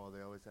Grandma,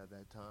 they always had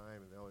that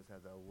time and they always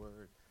had that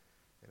word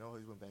and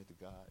always went back to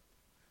God.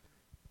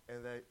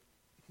 And that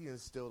he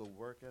instilled a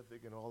work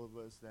ethic in all of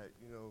us that,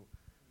 you know,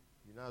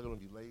 you're not going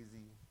to be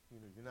lazy. You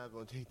know, you're not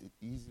going to take the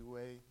easy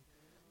way,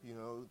 you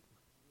know,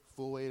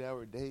 full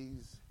 8-hour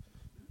days,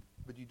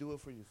 but you do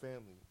it for your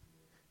family.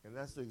 And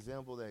that's the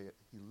example that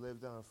he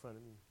lived out in front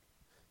of me.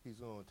 He's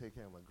going to take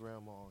care of my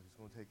grandma. He's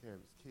going to take care of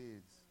his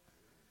kids.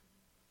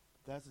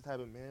 That's the type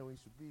of man we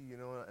should be, you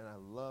know, and I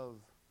love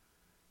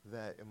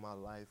that in my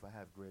life I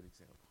have great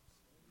examples.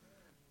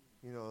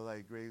 You know,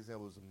 like great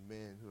examples of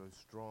men who are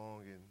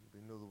strong and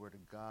they know the Word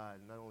of God.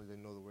 Not only they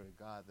know the Word of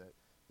God, that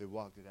they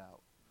walked it out.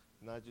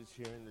 Not just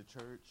here in the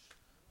church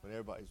when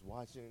everybody's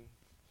watching,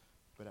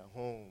 but at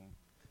home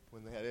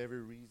when they had every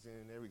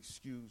reason, every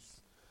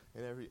excuse,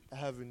 and every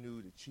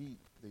avenue to cheat.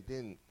 They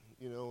didn't,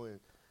 you know.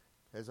 And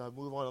as I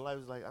move on in life,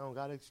 it's like I don't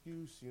got an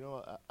excuse. You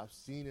know, I've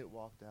seen it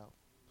walked out.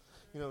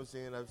 You know what I'm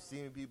saying? I've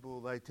seen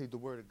people like take the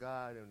Word of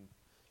God and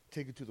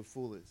take it to the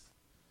fullest.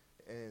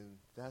 And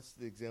that's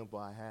the example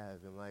I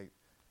have. And, like,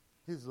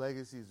 his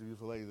legacy is a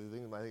beautiful legacy. The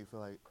thing I think feel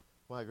like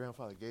my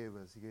grandfather gave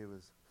us, he gave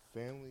us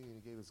family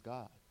and he gave us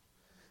God.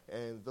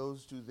 And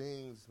those two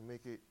things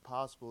make it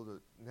possible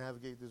to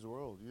navigate this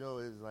world. You know,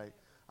 it's like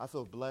I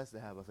feel blessed to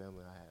have a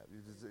family I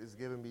have. It's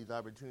given me the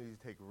opportunity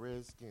to take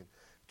risks and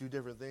do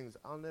different things.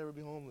 I'll never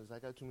be homeless. I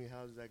got too many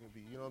houses I can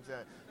be. You know what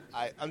I'm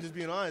saying? I'm just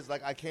being honest.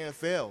 Like, I can't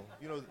fail.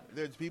 You know,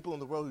 there's people in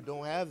the world who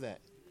don't have that.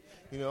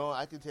 You know,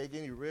 I can take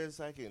any risks.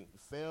 I can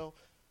fail.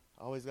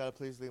 I always got a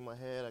place to lay my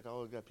head. Like, I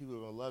always got people who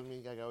are going to love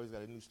me. I always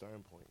got a new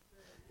starting point.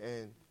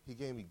 And he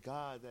gave me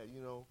God that,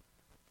 you know,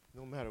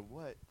 no matter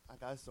what, I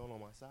got someone on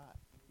my side.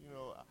 You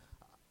know,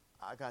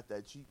 I got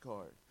that cheat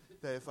card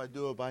that if I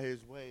do it by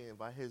his way and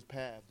by his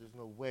path, there's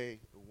no way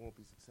it won't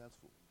be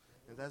successful.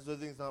 And that's the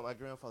things that my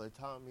grandfather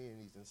taught me and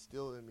he's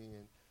instilled in me,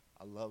 and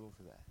I love him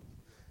for that.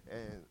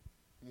 And,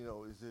 you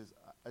know, it's just,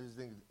 I just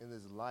think in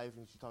his life,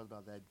 and she talked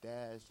about that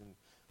dash, and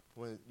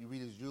when you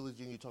read his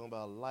eulogy and you're talking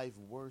about a life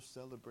worth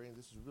celebrating,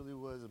 this really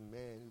was a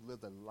man who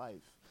lived a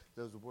life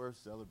that was worth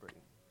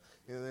celebrating.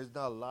 And there's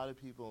not a lot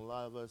of people, and a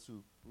lot of us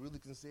who really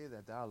can say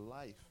that our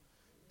life,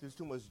 there's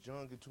too much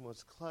junk and too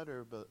much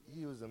clutter, but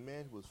he was a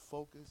man who was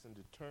focused and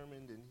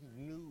determined, and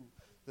he knew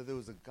that there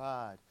was a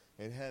God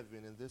in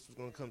heaven, and this was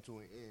going to come to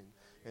an end.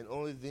 And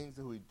only things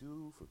that we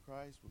do for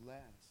Christ would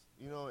last.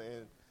 You know,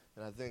 and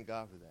I thank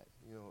God for that.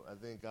 You know, I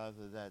thank God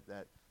for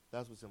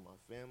that's what's in my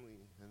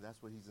family, and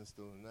that's what he's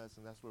instilled in us,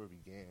 and that's where it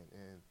began.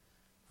 And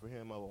for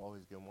him, I will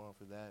always give him on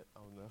for that. I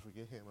will never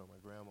forget him and my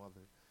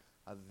grandmother.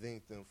 I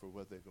thank them for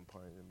what they've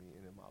imparted in me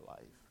and in my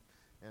life.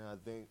 And I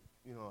think,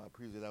 you know, I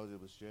appreciate that I was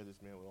able to share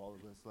this, man, with all of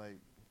us. Like,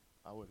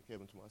 I would have kept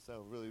them to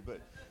myself, really.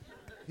 But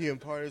he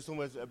imparted so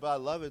much. But I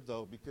love it,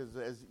 though, because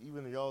as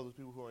even y'all, those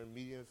people who are in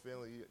media and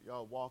family,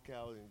 y'all walk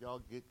out and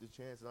y'all get the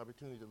chance and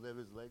opportunity to live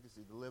his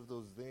legacy, to live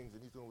those things,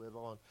 and he's going to live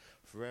on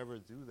forever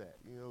through that.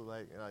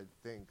 And I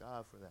thank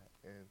God for that.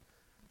 And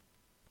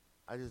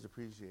I just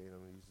appreciate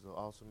him. He's an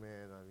awesome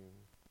man. I mean,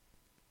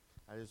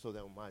 I just hope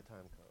that when my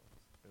time comes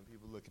and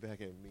people look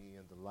back at me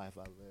and the life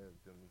I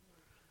lived and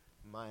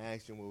my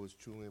action, what was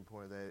truly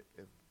important, that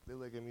if they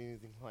look at me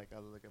anything like I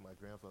look at my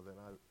grandfather, then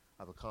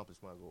I've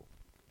accomplished my goal.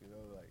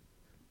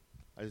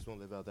 I just want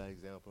to live out that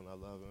example, and I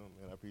love him,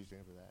 and I appreciate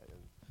him for that. And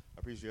I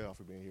appreciate y'all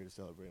for being here to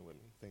celebrate with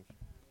me. Thank you.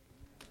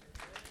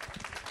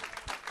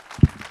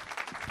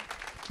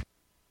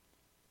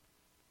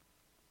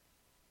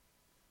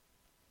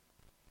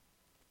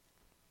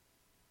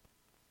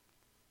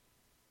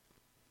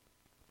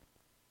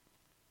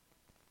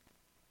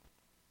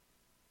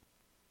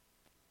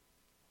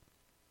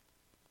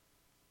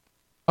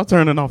 I'm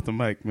turning off the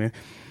mic, man.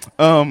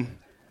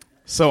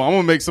 So I'm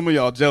going to make some of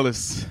y'all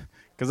jealous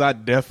because I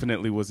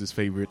definitely was his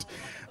favorite.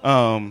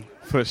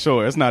 For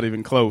sure. It's not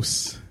even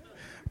close.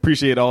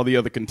 Appreciate all the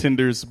other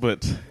contenders,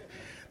 but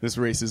this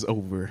race is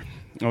over.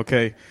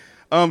 Okay.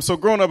 So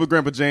growing up with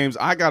Grandpa James,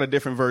 I got a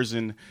different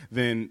version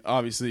than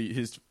obviously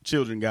his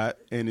children got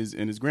and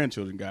his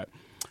grandchildren got.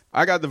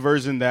 I got the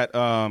version that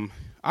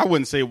I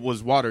wouldn't say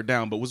was watered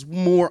down, but was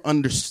more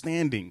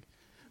understanding.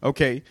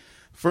 Okay.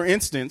 For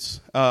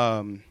instance,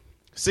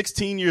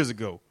 16 years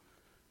ago,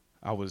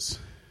 I was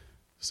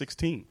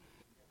 16.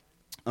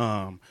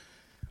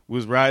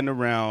 Was riding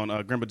around.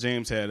 Grandpa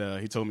James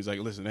he told me, he's like,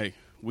 listen, hey,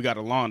 we got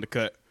a lawn to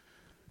cut.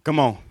 Come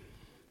on.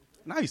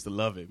 And I used to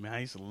love it, man. I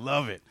used to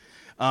love it.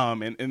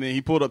 And then he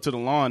pulled up to the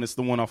lawn. It's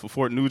the one off of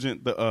Fort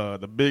Nugent,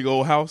 the big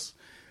old house,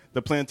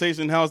 the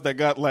plantation house that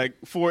got like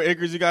 4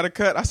 acres you got to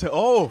cut. I said,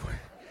 oh,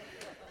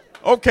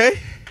 okay.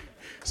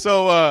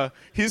 So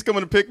he's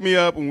coming to pick me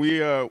up, and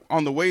we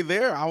on the way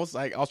there, I was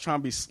trying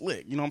to be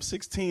slick. I'm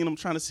 16. I'm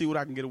trying to see what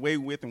I can get away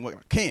with and what I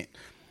can't.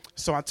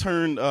 So I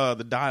turned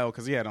the dial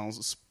because he had on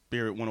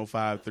Spirit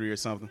 105.3 or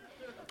something.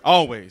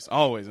 Always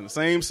in the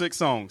same 6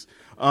 songs,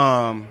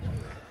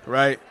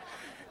 right?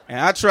 And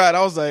I tried.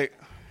 I was like,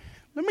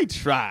 let me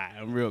try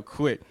real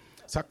quick.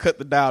 So I cut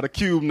the dial to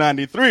Cube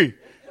 93.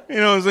 You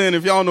know what I'm saying?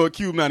 If y'all know what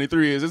Cube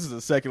 93 is, this is a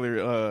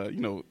secular,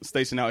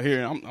 station out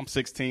here. I'm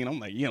 16. I'm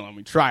like, let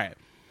me try it.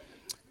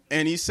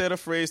 And he said a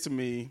phrase to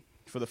me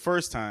for the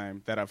first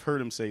time that I've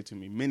heard him say to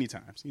me many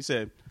times. He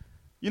said,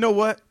 you know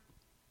what?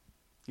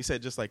 He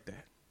said just like that.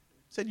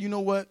 He said, you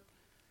know what?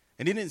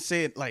 And he didn't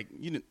say it like,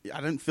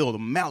 I didn't feel the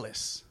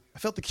malice. I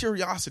felt the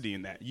curiosity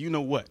in that. You know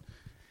what?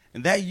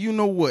 And that you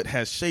know what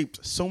has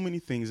shaped so many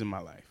things in my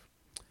life.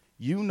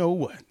 You know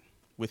what?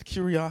 With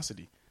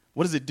curiosity.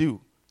 What does it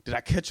do? Did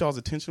I catch y'all's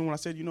attention when I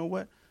said you know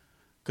what?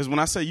 Because when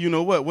I say you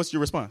know what, what's your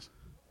response?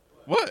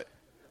 What?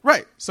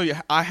 Right. So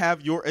I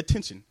have your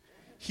attention.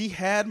 He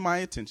had my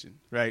attention,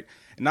 right?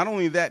 And not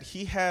only that,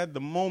 he had the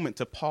moment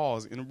to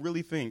pause and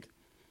really think,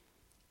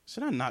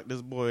 should I knock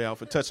this boy out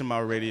for touching my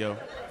radio?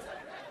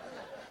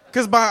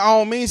 Because by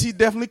all means, he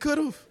definitely could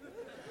have.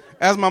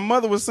 As my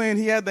mother was saying,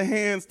 he had the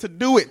hands to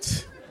do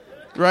it,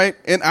 right?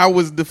 And I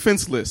was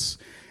defenseless.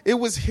 It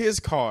was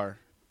his car.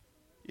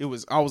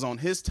 I was on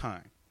his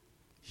time.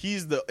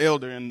 He's the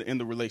elder in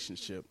the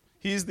relationship.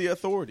 He's the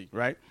authority,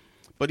 right?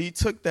 But he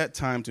took that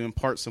time to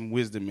impart some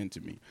wisdom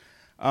into me.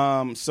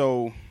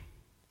 So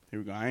here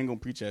we go. I ain't going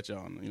to preach at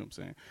y'all, you know what I'm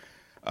saying?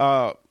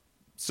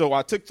 So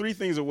I took 3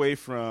 things away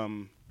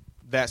from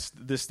this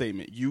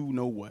statement. You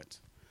know what?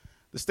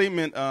 The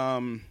statement,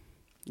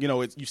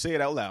 you say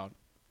it out loud.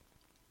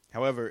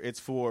 However, it's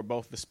for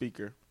both the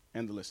speaker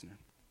and the listener.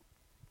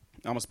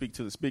 I'm going to speak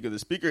to the speaker. The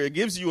speaker, it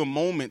gives you a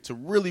moment to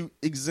really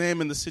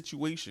examine the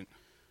situation.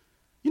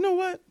 You know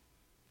what?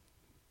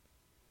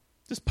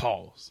 Just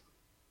pause.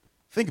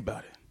 Think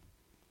about it.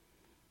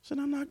 Should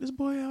I knock this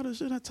boy out or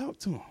should I talk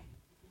to him?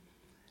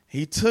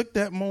 He took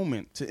that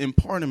moment to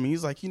impart on me.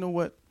 He's like, you know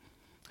what?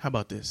 How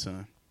about this,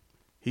 son?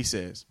 He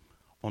says,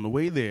 on the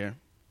way there,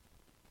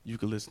 you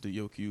can listen to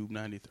Yo Cube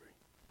 93.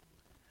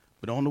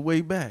 But on the way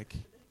back,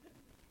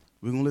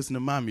 we're going to listen to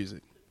my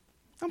music.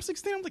 I'm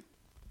 16. I'm like,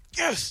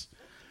 yes,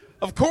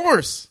 of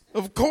course.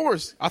 Of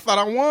course. I thought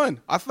I won.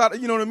 I thought,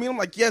 you know what I mean? I'm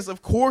like, yes,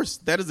 of course.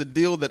 That is a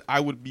deal that I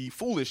would be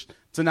foolish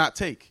to not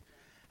take.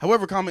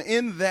 However,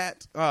 in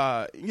that,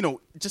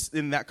 just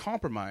in that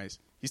compromise,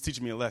 he's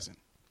teaching me a lesson,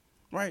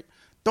 right?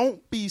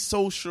 Don't be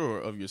so sure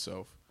of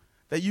yourself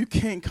that you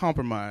can't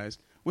compromise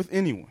with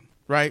anyone,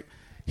 right?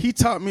 He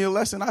taught me a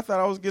lesson. I thought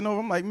I was getting over.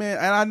 I'm like, man,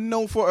 and I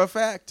know for a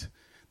fact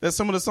that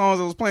some of the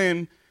songs I was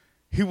playing,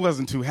 he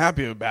wasn't too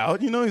happy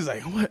about. He's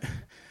like, what?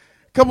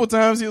 A couple of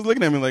times he was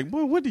looking at me like,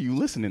 boy, what are you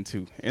listening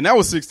to? And that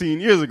was 16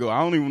 years ago.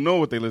 I don't even know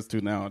what they listen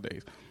to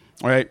nowadays,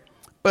 right?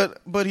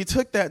 But he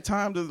took that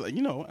time to,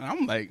 and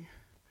I'm like,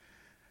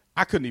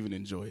 I couldn't even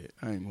enjoy it.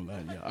 I ain't gonna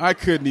lie to y'all. I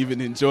couldn't even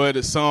enjoy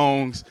the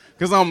songs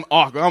because I'm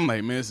awkward. I'm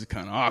like, man, this is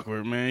kind of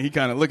awkward, man. He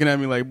kind of looking at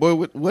me like, boy,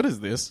 what is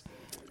this,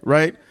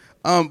 right?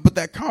 But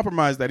that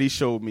compromise that he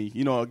showed me,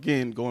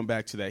 again, going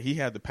back to that, he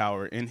had the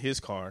power in his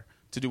car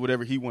to do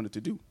whatever he wanted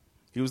to do.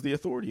 He was the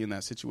authority in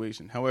that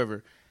situation.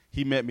 However,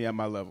 he met me at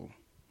my level,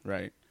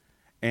 right?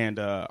 And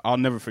I'll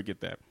never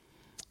forget that.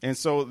 And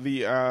so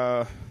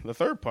the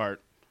third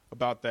part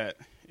about that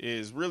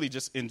is really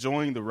just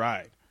enjoying the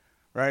ride,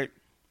 right?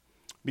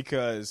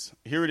 Because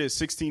here it is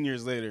 16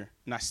 years later,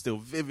 and I still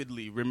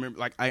vividly remember,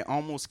 like I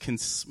almost can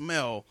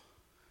smell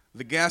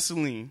the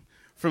gasoline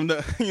from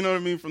the, you know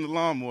what I mean, from the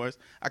lawnmowers.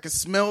 I can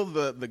smell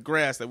the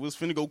grass that was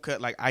finna go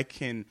cut. Like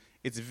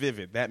it's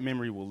vivid. That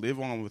memory will live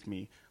on with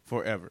me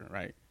forever,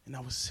 right? And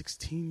that was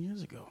 16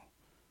 years ago.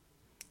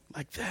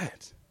 Like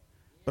that.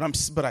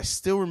 But I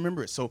still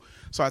remember it. So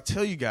I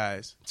tell you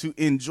guys to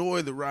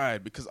enjoy the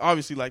ride, because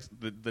obviously, like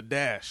the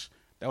dash,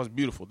 that was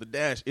beautiful. The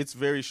dash, it's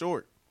very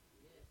short.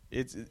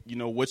 It's, you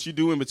know, what you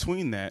do in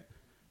between that,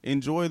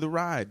 enjoy the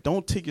ride.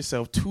 Don't take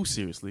yourself too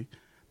seriously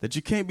that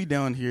you can't be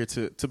down here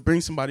to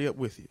bring somebody up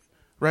with you,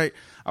 right?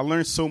 I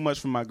learned so much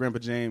from my Grandpa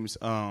James.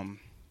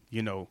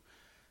 You know,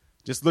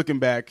 just looking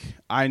back,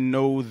 I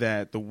know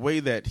that the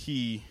way that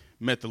he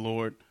met the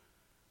Lord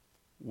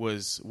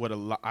was what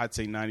I'd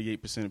say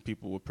 98% of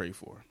people would pray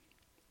for.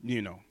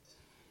 You know,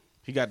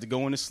 he got to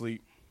go into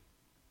sleep,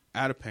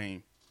 out of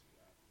pain.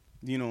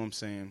 You know what I'm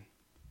saying?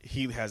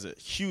 He has a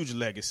huge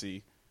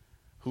legacy,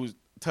 who's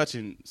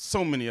touching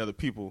so many other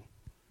people.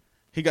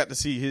 He got to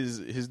see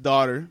his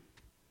daughter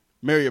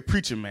marry a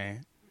preacher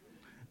man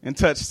and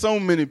touch so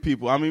many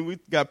people. I mean, we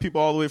got people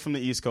all the way from the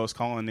East Coast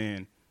calling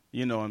in.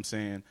 You know what I'm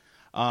saying?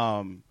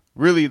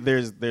 Really,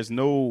 there's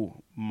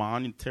no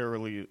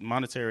monetary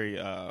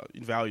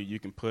value you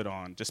can put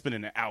on just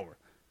spending an hour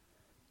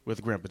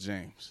with Grandpa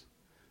James.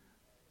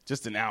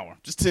 Just an hour,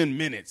 just 10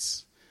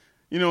 minutes.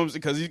 You know what I'm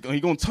saying? Because he's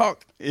going to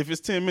talk. If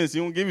it's 10 minutes,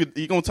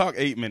 he's going to talk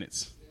 8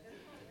 minutes.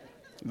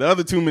 The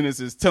other 2 minutes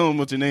is tell him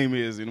what your name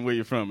is and where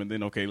you're from, and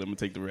then, okay, let me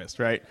take the rest,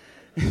 right?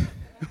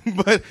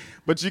 but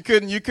you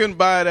couldn't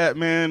buy that,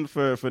 man,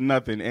 for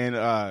nothing.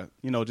 And,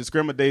 you know, just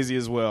Grandma Daisy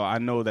as well. I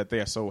know that they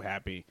are so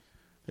happy.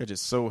 They're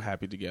just so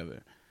happy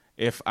together.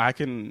 If I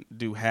can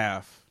do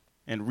half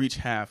and reach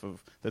half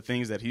of the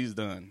things that he's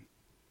done,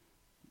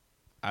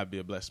 I'd be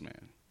a blessed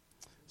man.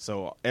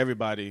 So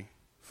everybody,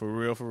 for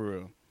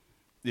real,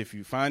 if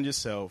you find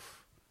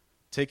yourself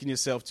taking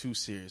yourself too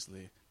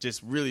seriously,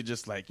 just really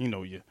just like, you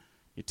know, you're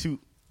too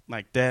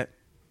like that,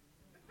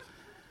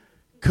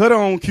 cut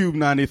on Cube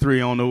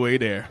 93 on the way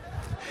there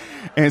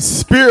and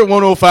Spirit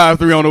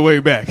 105.3 on the way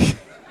back.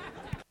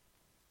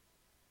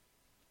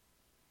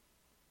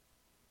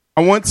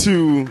 I want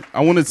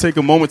to take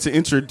a moment to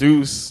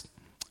introduce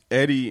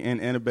Eddie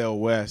and Annabelle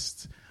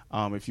West.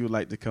 If you would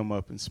like to come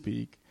up and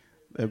speak,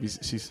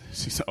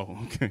 she's oh,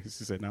 okay.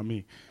 She said, not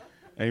me.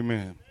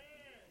 Amen.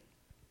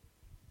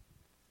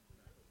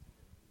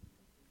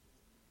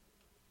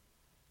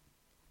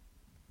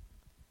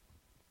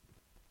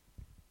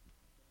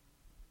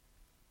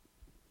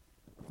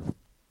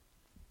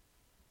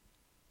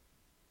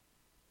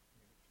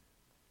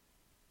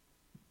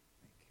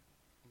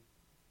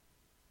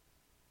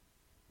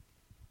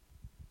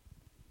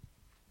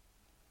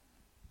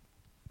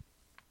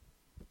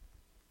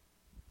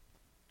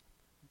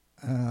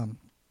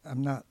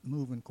 I'm not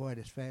moving quite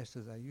as fast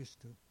as I used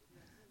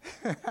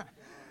to.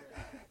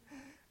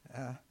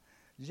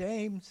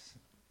 James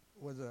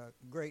was a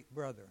great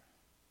brother,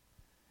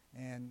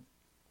 and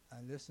I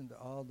listened to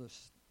all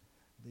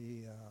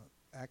the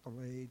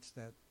accolades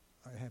that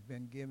have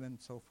been given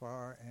so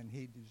far, and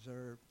he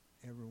deserved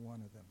every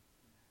one of them.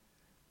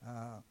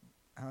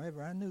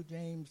 However, I knew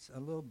James a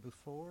little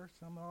before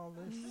some of all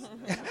this.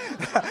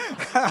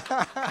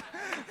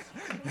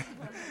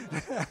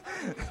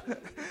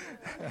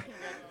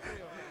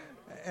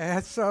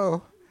 And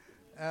so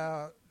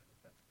I'd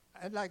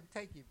like to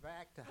take you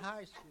back to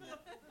high school.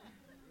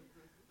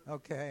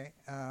 Okay.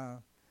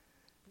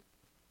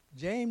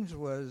 James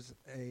was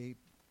an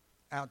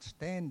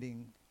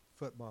outstanding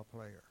football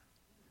player.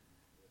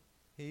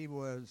 He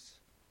was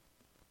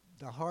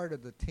the heart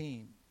of the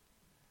team.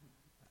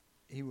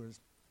 He was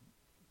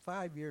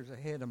 5 years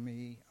ahead of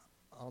me,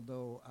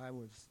 although I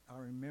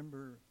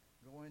remember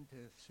going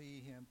to see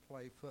him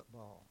play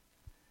football.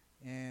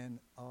 And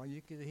all you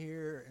could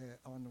hear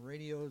on the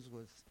radios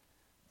was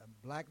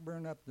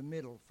Blackburn up the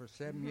middle for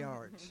 7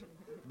 yards.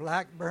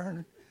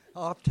 Blackburn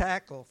off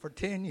tackle for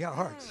 10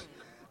 yards.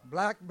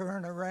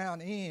 Blackburn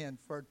around in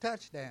for a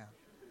touchdown.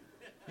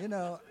 You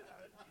know,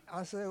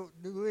 I said,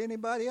 do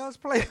anybody else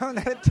play on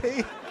that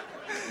team?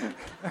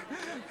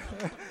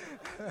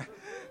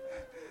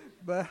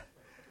 But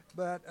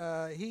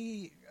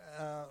he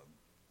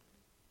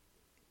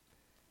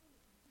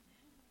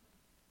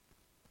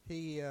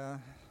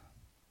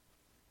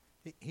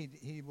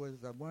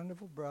was a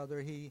wonderful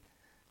brother. He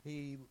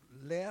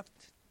left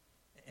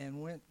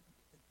and went.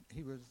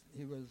 He was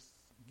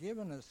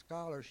given a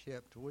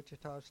scholarship to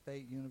Wichita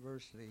State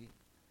University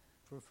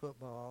for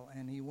football,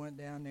 and he went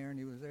down there and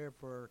he was there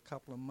for a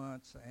couple of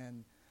months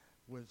and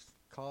was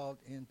called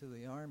into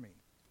the Army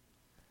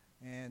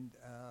and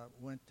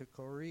went to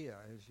Korea,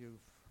 as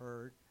you've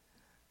heard.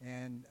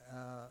 And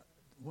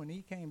when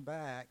he came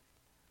back,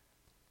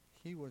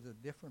 he was a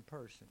different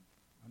person.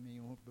 I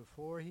mean,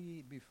 before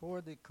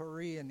the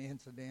Korean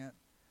incident,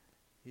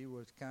 he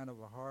was kind of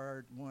a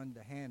hard one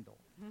to handle.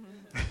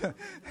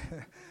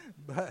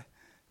 But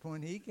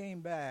when he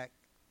came back,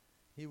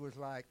 he was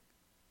like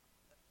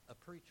a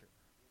preacher.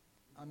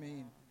 I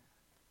mean,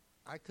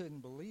 I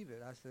couldn't believe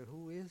it. I said,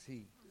 "Who is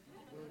he?"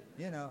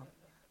 You know.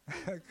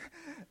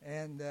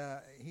 And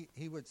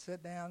he would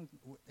sit down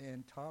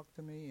and talk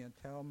to me and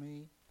tell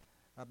me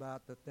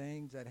about the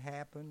things that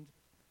happened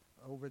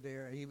over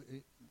there.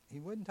 He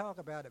wouldn't talk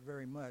about it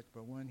very much,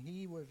 but when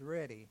he was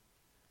ready,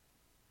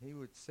 he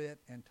would sit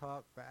and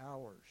talk for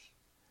hours,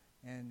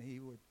 and he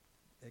would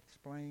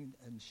explain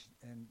and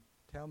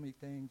tell me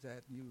things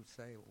that you would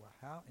say, "Well,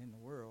 how in the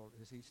world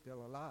is he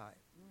still alive?"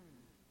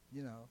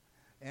 You know,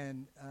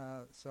 and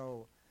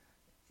so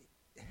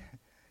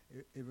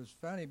it was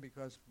funny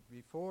because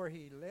before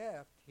he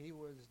left, he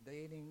was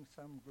dating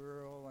some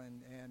girl,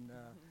 and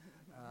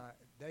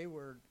they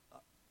were.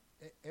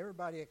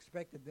 Everybody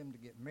expected them to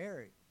get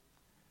married,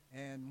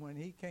 and when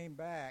he came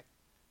back,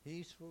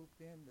 he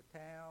swooped into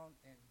town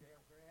and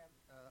grabbed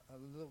a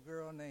little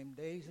girl named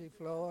Daisy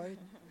Floyd,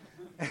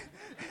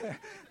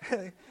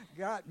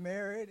 got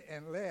married,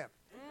 and left.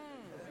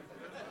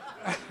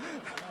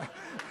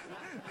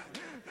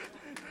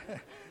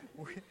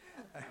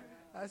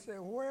 I said,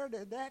 "Where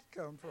did that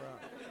come from?"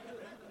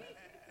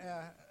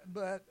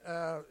 But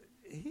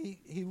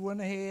he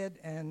went ahead,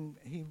 and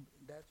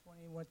that's when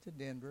he went to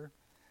Denver.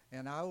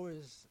 And I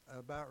was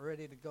about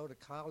ready to go to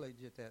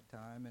college at that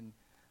time, and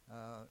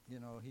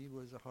he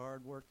was a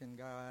hard-working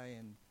guy,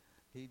 and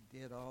he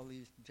did all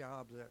these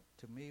jobs that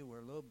to me were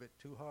a little bit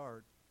too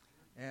hard.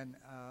 And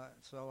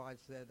so I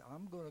said,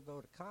 "I'm going to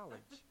go to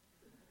college."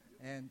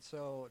 And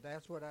so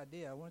that's what I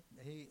did. I went.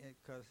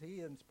 Because he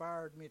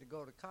inspired me to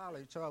go to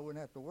college, so I wouldn't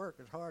have to work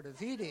as hard as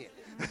he did.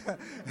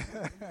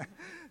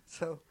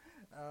 So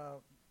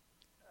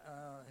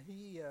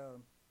he. I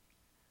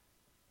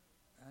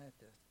have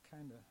to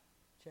kind of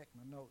check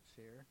my notes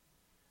here.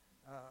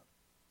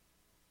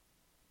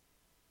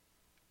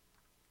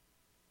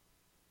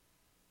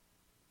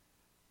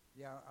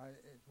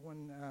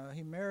 When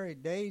he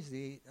married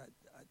Daisy,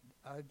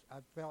 I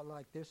felt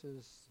like this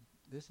is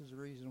the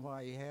reason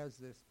why he has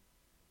this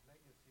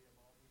legacy of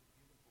all these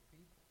beautiful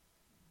people,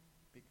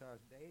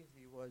 because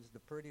Daisy was the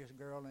prettiest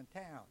girl in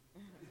town,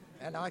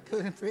 and I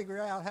couldn't figure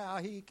out how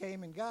he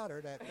came and got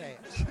her that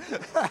fast.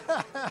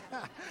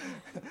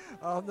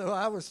 Although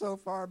I was so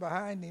far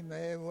behind him,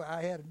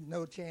 I had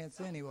no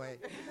chance anyway.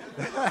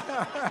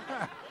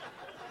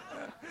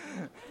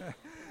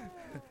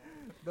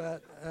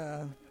 But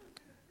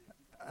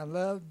I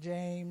loved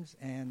James,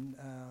 and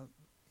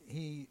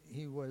he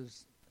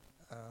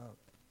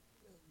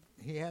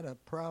had a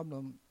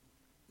problem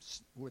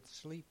with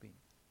sleeping.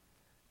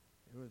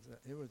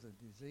 It was a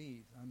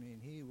disease. I mean,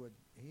 he would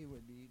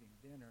be eating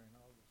dinner, and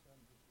all of a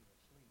sudden he'd be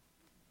asleep.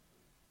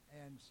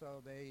 And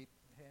so they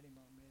had him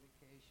on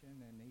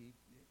medication, and he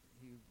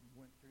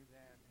went through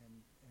that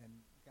and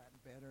got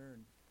better.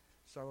 And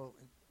so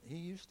he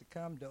used to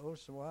come to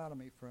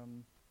Osawatomie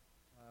from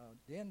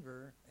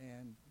Denver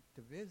and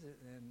to visit.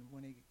 And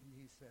when he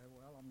said,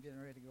 "Well, I'm getting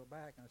ready to go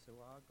back," and I said,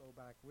 "Well, I'll go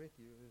back with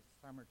you. It's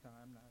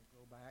summertime, and I'll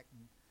go back."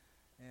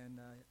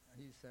 And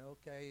he said,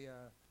 "Okay."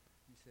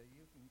 He said,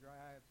 "You can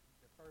drive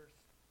the first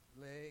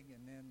leg,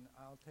 and then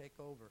I'll take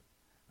over."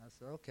 I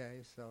said,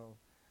 "Okay." So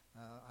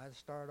I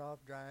started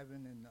off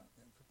driving, and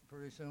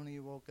pretty soon he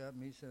woke up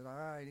and he said, "All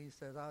right." He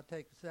said, "I'll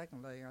take the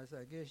second leg." I said,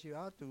 "I guess you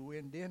ought to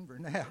win Denver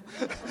now."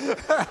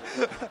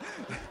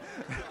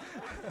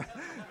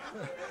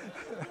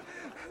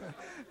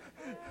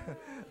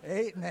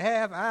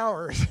 8.5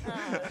 hours.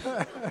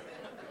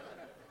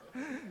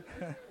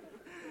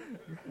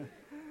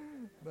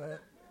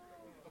 But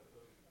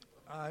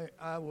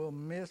I will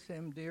miss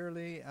him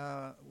dearly.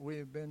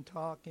 We've been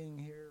talking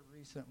here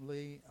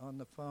recently on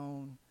the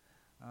phone.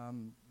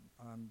 I'm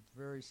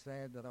very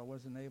sad that I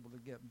wasn't able to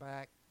get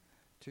back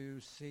to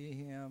see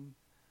him,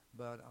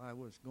 but I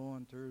was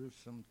going through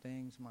some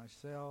things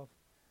myself.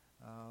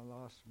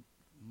 Lost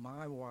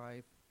my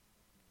wife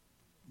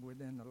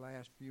within the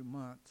last few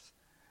months,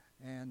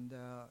 and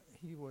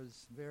he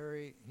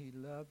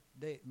loved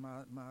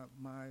my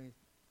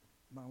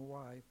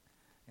wife,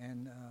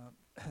 and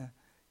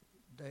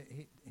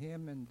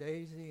him and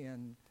Daisy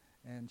and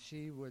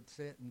she would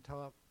sit and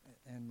talk,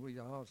 and we'd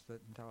all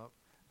sit and talk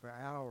for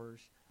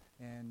hours,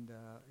 and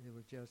it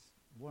was just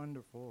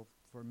wonderful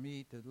for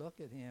me to look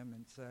at him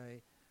and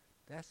say,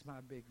 "That's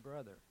my big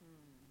brother."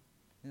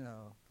 You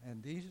know,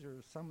 and these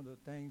are some of the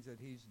things that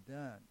he's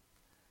done,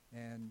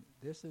 and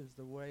this is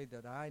the way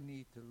that I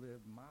need to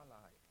live my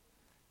life.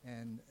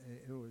 And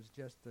it was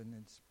just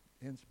an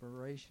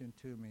inspiration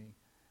to me,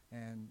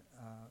 and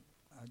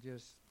I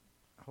just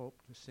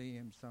hope to see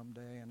him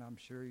someday, and I'm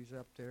sure he's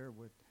up there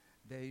with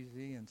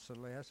Daisy and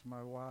Celeste,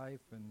 my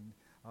wife, and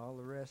all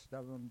the rest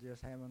of them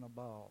just having a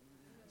ball.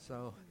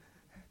 So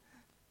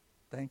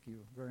thank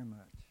you very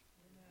much.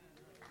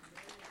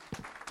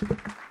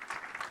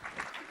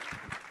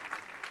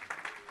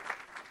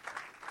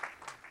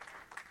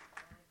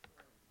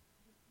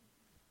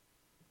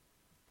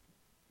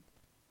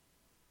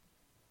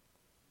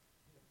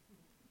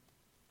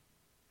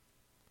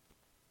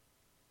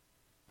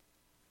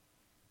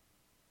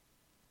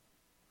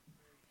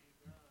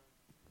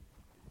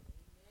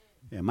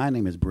 Yeah, my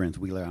name is Brent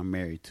Wheeler. I'm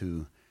married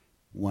to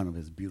one of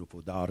his beautiful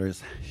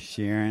daughters,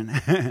 Sharon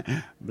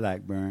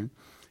Blackburn,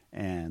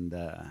 and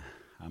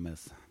I'm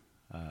his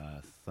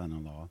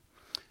son-in-law.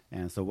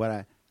 And so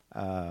what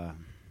I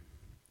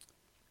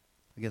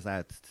guess I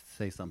had to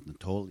say something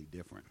totally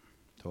different,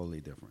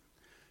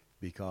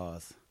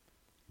 because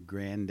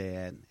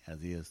Granddad,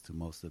 as he is to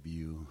most of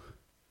you,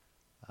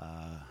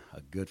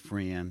 a good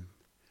friend,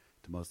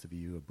 to most of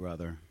you, a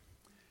brother.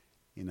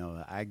 You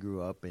know, I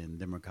grew up in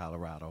Denver,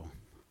 Colorado,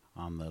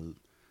 on the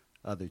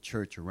other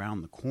church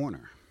around the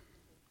corner.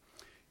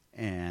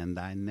 And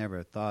I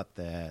never thought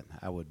that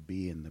I would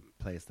be in the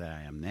place that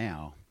I am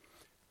now,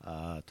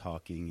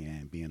 talking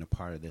and being a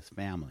part of this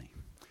family.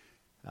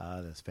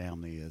 This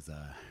family is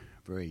a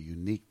very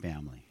unique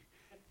family.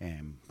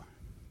 And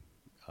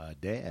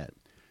Dad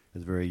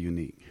is very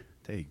unique.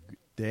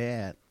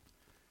 Dad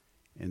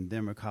in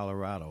Denver,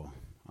 Colorado,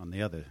 on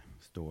the other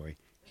story,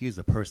 he's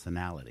a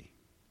personality.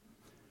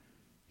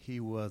 He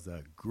was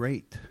a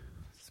great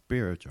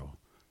spiritual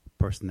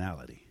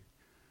personality.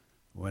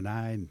 When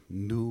I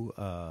knew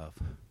of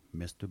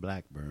Mr.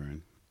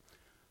 Blackburn,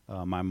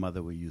 my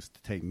mother would used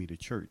to take me to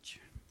church,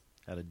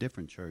 at a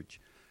different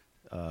church,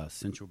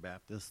 Central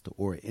Baptist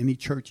or any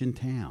church in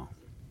town.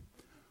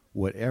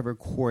 Whatever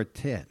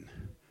quartet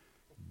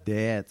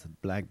Dad's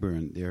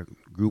Blackburn, their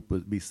group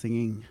would be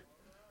singing,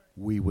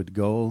 we would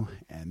go,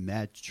 and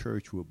that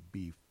church would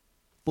be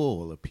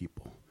full of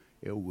people.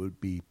 It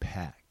would be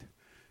packed.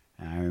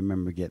 And I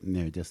remember getting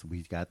there,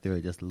 we got there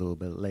just a little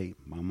bit late.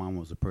 My mom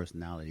was a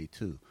personality,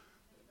 too.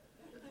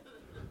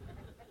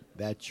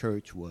 That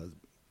church was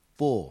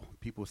full,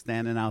 people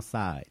standing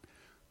outside.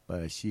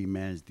 But she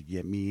managed to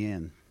get me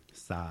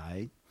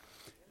inside,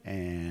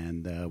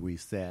 and we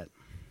sat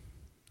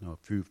a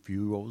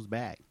few rows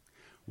back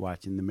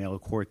watching the male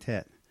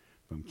quartet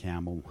from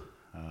Campbell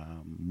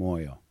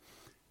Moyle.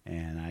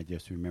 And I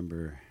just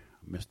remember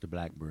Mr.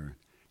 Blackburn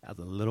as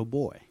a little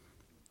boy.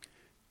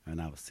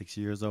 And I was 6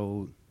 years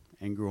old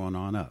and growing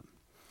on up.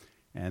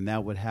 And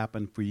that would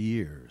happen for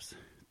years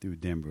through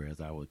Denver as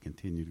I would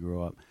continue to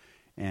grow up.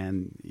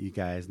 And you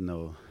guys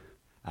know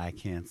I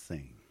can't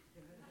sing.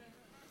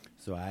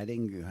 So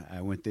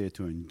I went there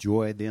to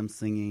enjoy them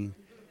singing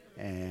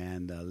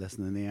and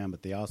listen to them,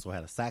 but they also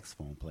had a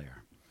saxophone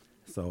player.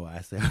 So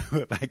I said,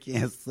 if I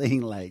can't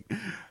sing like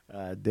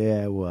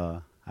Dad,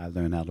 well, I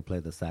learned how to play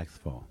the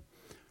saxophone.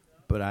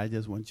 But I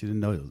just want you to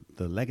know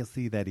the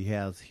legacy that he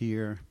has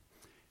here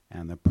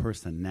and the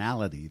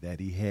personality that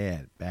he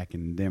had back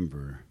in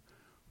Denver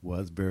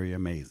was very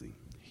amazing.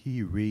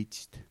 He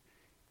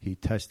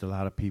touched a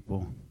lot of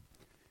people.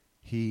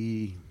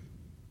 He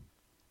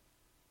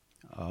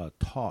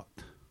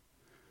taught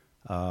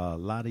a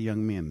lot of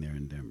young men there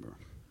in Denver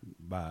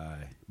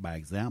by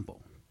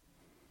example.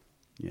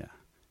 Yeah.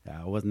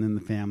 I wasn't in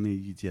the family.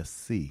 You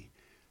just see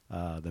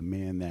the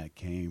men that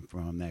came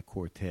from that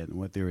quartet and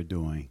what they were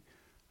doing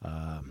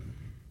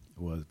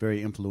was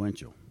very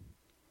influential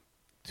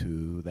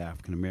to the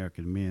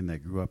African-American men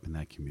that grew up in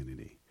that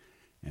community.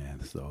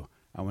 And so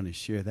I want to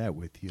share that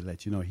with you,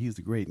 let you know he's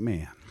a great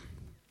man.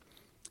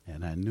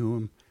 And I knew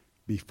him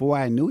before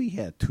I knew he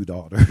had 2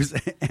 daughters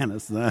and a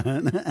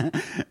son.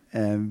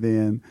 And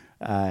then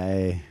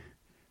I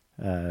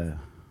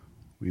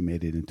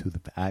made it into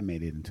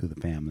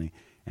the family,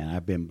 and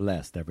I've been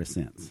blessed ever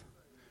since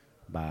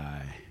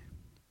by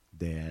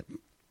Dad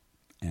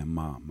and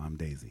Mom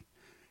Daisy.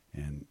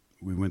 And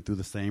we went through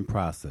the same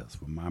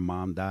process. When my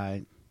mom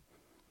died,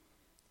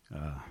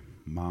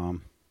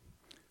 Mom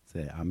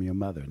said, "I'm your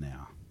mother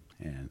now,"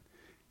 and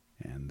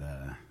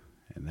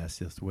that's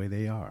just the way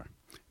they are.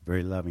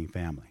 Very loving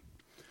family.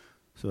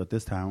 So at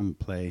this time, I'm going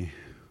to play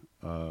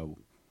a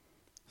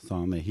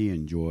song that he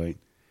enjoyed,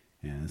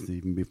 and it's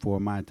even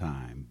before my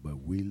time,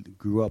 but we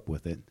grew up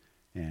with it,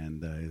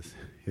 and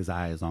his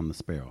Eye is on the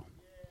Sparrow.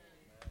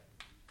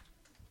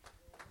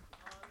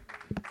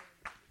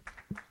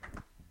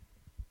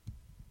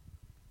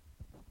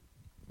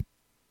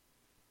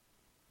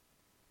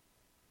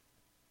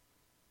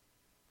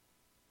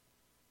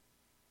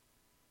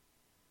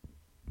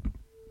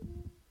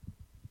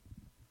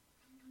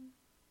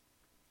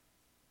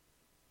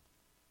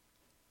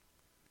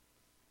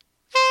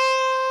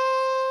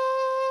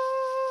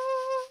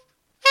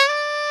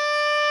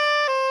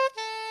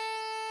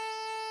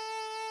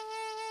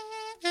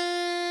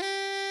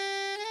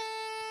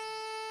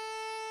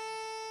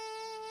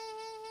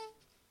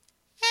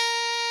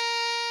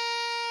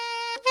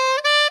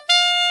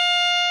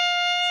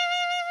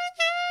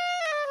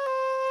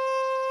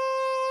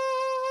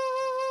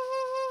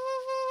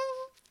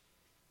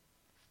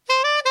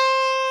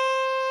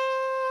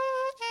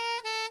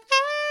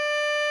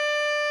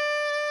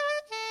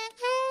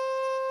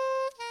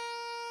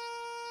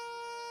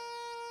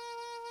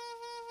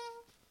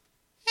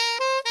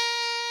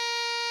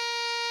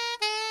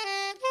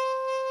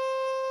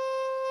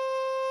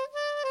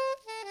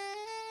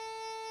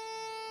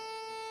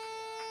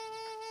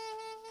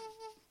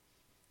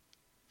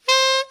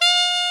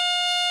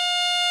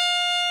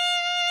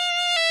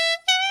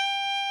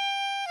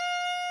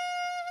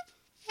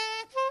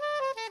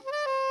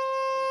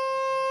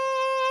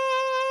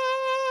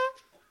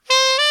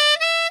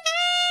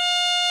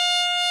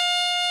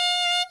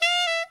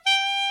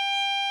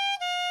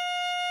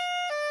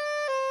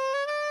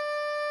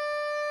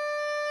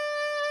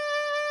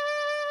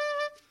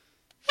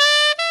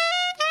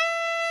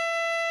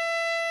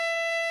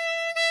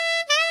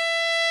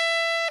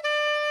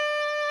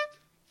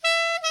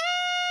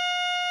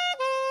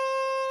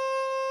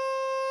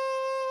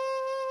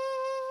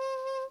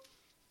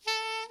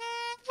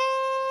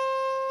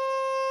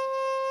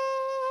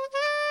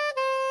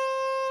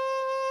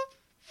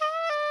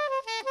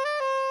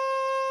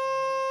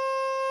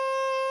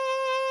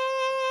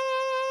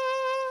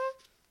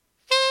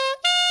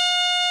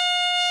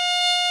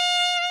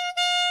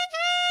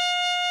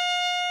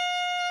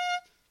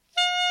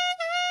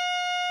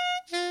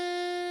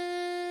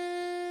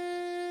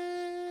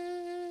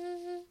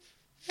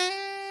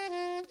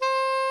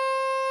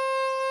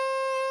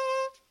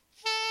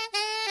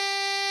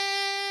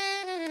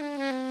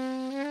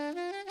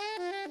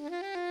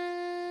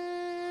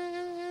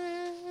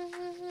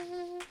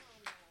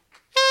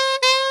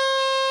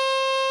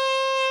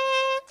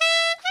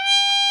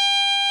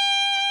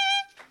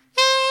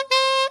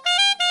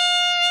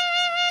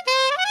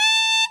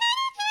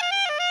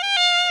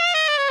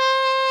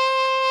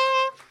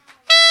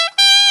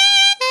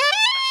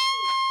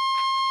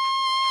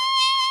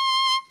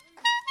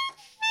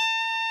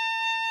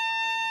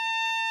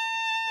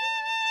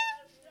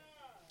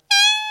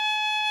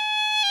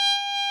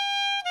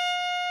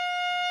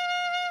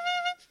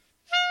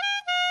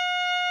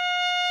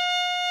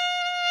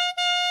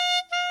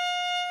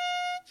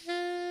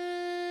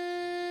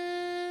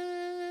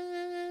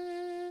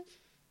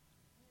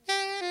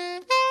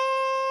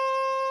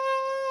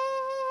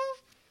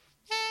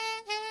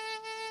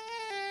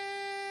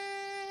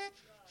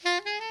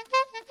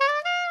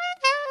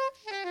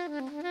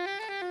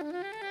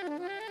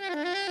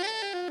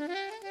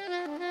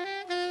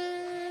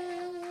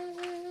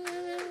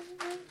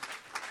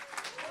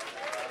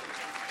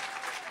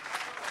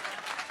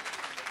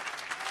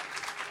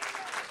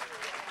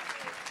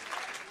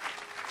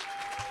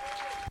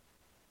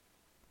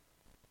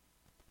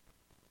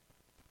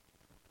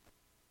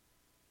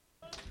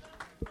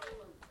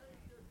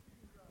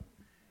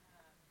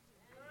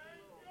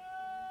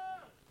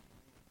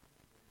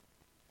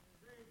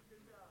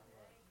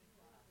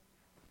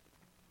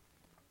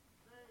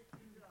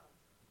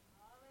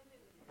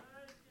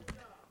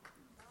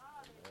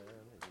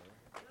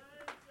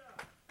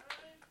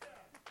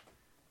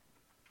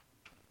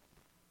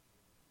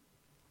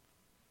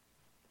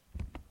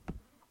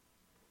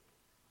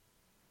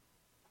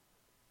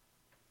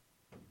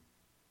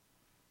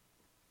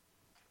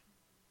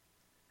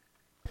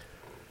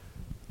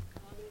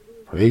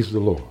 Praise the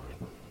Lord.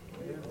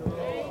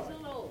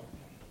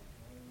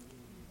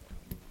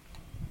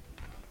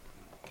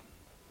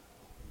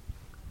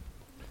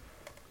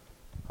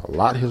 A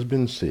lot has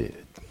been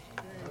said.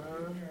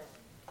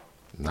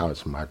 Now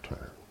it's my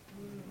turn.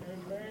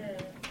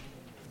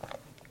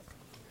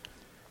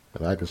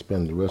 And I could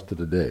spend the rest of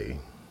the day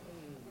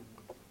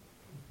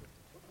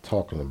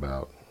talking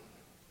about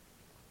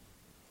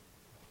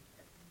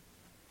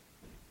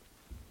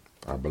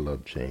our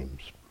beloved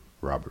James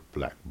Robert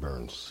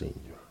Blackburn Sr.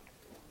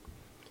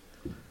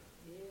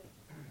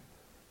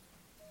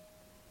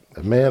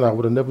 A man I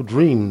would have never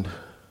dreamed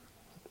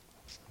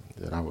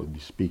that I would be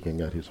speaking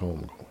at his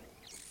homegoing.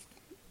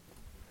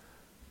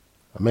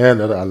 A man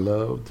that I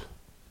loved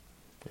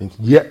and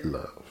yet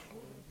love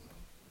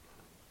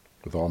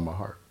with all my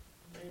heart.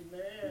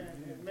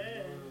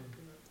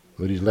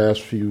 For these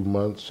last few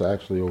months,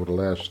 actually over the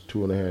last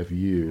 2.5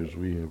 years,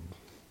 we have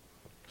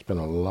spent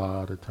a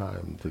lot of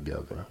time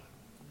together.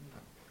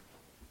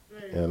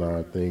 And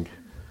I think,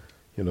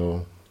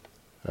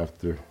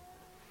 after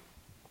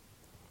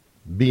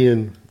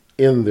being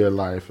in their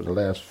life for the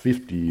last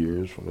 50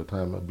 years, from the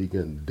time I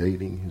began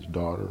dating his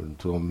daughter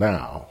until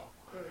now,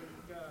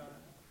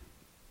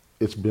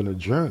 it's been a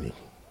journey.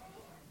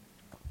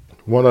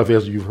 One of,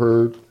 as you've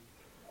heard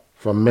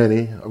from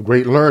many, of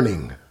great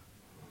learning.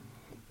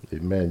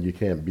 Man, you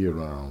can't be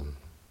around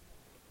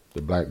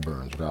the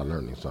Blackburns without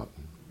learning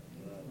something.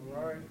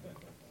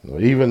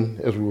 Even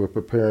as we were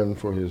preparing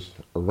for his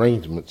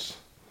arrangements,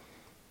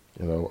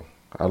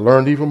 I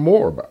learned even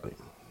more about him.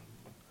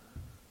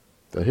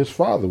 That his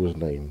father was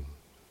named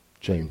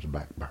James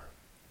Blackburn.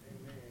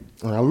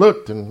 And I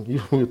looked, and we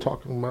were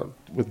talking about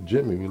with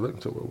Jimmy. We looked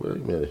and said, well,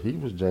 wait a minute, he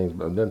was James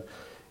Blackburn. Then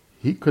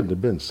he couldn't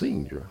have been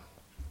senior,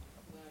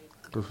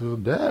 because his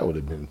dad would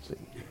have been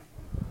senior.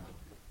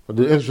 But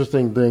the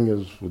interesting thing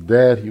is, with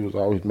Dad, he was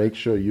always make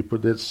sure you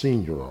put that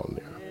senior on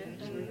there.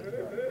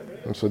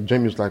 And so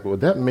Jimmy's like, well,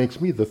 that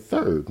makes me the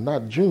third,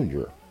 not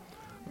junior.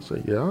 I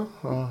said, yeah,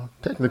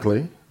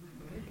 technically,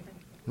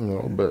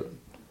 but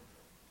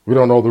we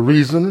don't know the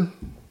reason,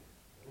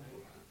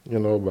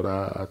 but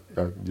I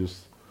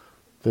just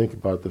think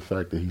about the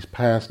fact that he's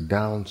passed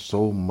down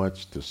so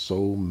much to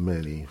so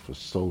many for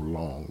so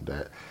long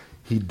that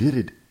he did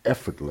it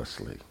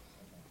effortlessly.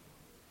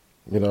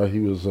 He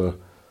was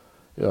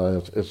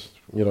as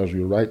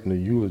you're writing the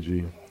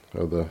eulogy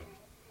or the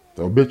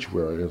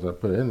obituary, as I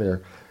put it in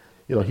there,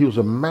 he was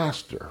a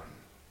master,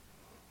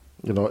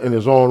 in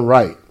his own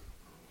right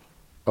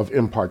of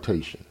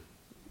impartation.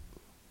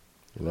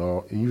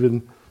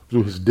 Even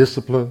through his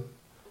discipline,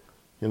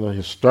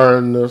 his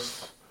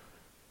sternness,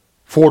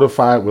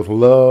 fortified with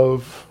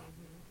love,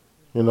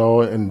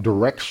 and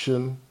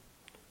direction.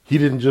 He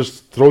didn't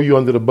just throw you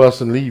under the bus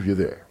and leave you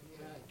there,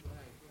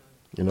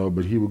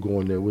 but he would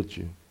go in there with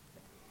you.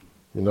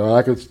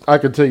 I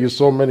could tell you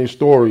so many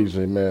stories,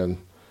 amen,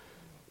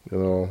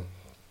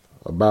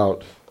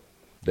 about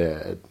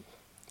Dad,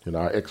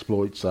 our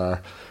exploits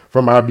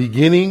from our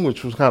beginning,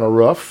 which was kind of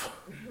rough.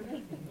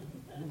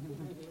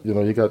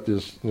 You got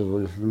this,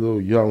 this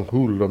little young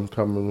hoodlum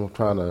coming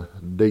trying to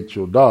date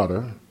your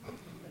daughter.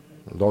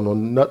 Don't know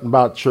nothing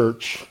about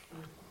church,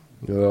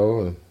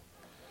 and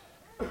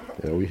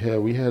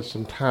we had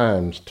some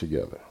times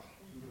together.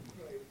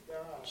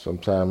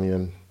 Sometime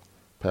in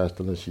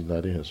Pastor Lynn, she's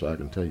not in here, so I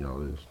can tell you all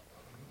this.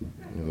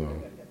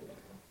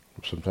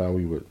 Sometimes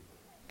we would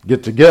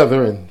get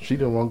together, and she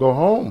didn't want to go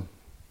home.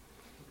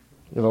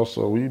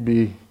 So we'd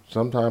be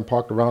sometime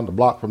parked around the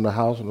block from the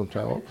house, and I'm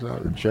trying,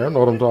 Sharon, know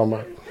what I'm talking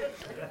about.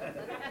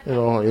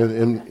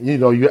 And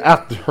you're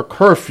after her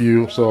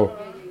curfew, so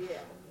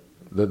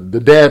the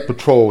dad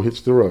patrol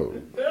hits the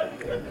road.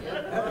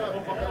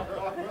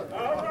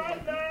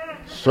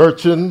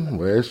 Searching,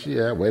 where's she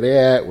at, where they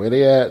at,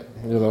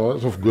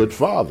 it's a good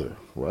father,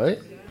 right?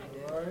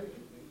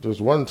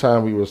 There's one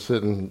time we were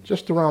sitting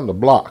just around the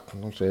block,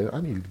 and I'm saying,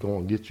 I need to go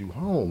and get you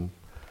home.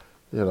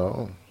 She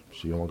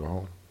don't go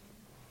home.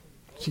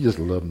 She just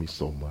loved me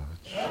so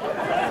much.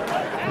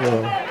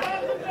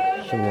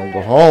 She won't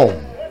go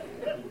home.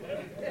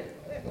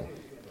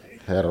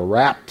 Had her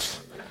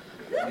wrapped.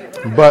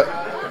 But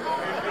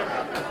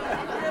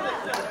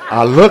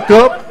I look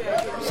up.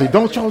 See,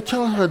 don't y'all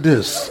tell her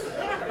this.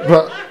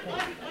 But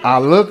I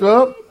look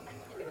up,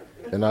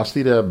 and I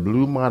see that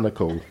blue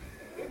Monaco.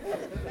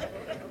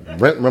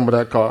 Brent, remember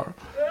that car?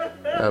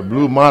 That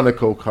blue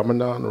Monaco coming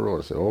down the road.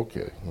 I said,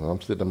 okay. Well,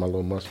 I'm sitting in my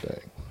little Mustang.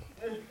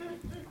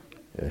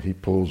 And he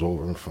pulls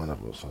over in front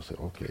of us. I said,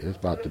 okay, it's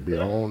about to be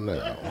on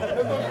now.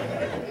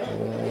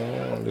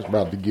 It's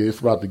about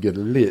to get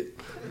lit.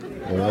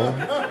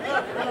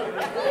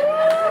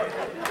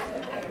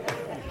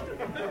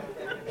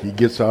 He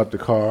gets out the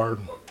car,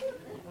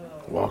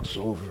 walks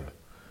over,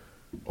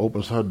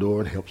 opens her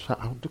door and helps her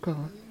out the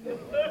car.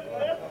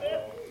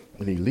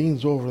 And he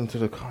leans over into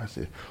the car and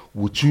says,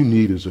 what you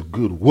need is a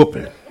good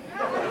whooping.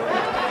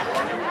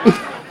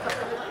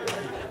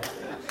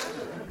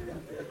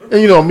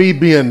 And me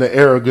being the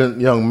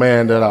arrogant young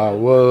man that I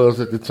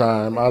was at the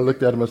time, I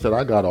looked at him and said,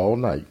 I got all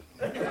night.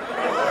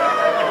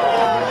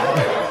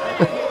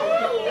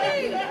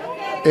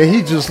 And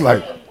he just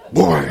like,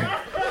 boy,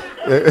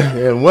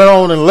 and went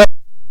on and left.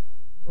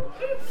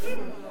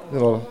 You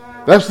know,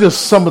 that's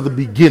just some of the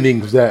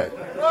beginnings that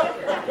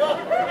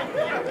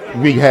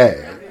we had.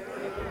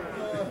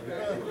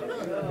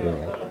 You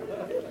know.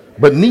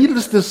 But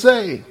needless to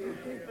say,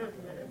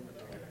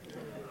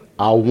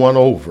 I won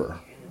over.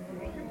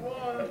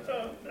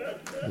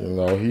 You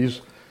know,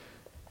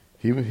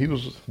 he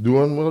was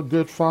doing what a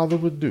good father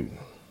would do.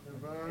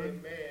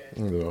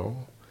 You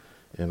know,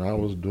 and I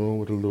was doing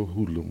what a little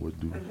hoodlum would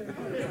do.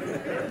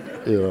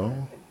 You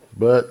know,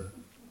 but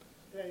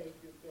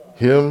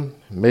him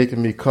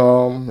making me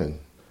come and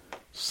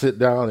sit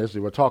down, as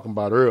we were talking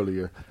about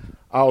earlier,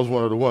 I was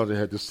one of the ones that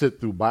had to sit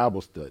through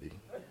Bible study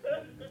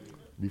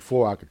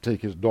before I could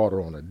take his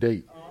daughter on a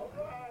date.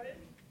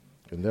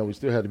 And then we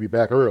still had to be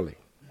back early.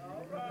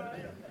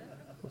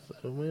 I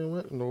said, man,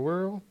 what in the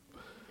world?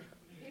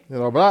 You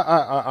know, but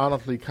I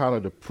honestly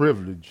counted a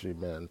privilege,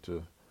 man,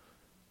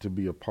 to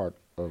be a part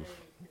of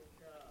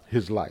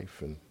his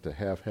life and to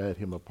have had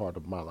him a part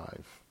of my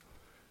life.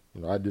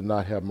 You know, I did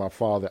not have my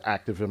father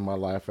active in my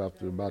life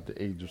after about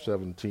the age of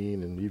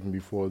 17, and even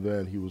before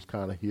then, he was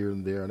kind of here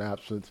and there in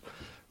absence,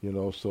 you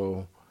know.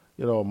 So,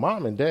 you know,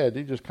 mom and dad,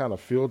 they just kind of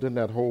filled in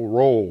that whole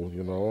role,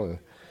 you know,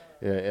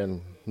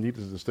 and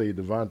needless to say,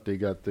 Devontae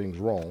got things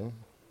wrong.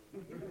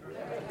 You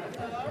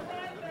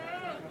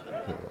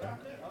know,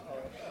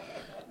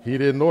 he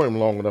didn't know him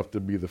long enough to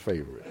be the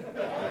favorite.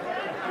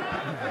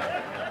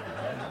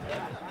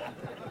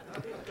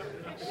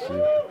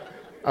 See,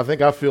 I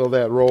think I filled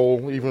that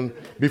role even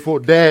before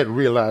Dad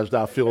realized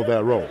I filled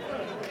that role.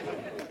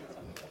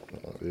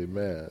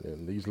 Amen.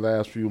 And these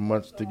last few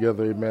months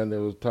together, amen,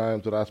 there was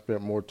times that I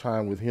spent more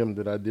time with him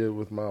than I did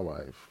with my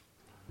wife.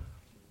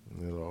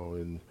 You know,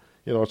 and,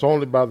 you know, it's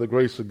only by the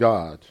grace of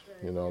God,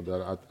 you know,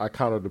 that I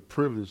count it a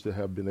privilege to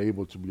have been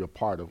able to be a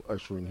part of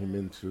ushering him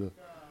into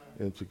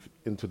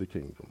the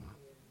kingdom.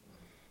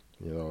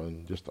 You know,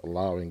 and just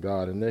allowing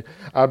God. And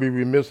I'd be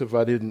remiss if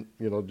I didn't,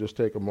 you know, just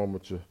take a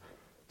moment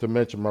to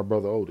mention my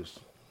brother Otis.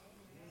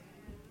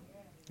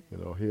 You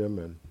know, him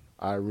and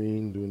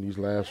Irene during these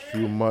last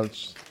few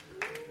months,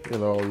 you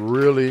know,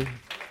 really,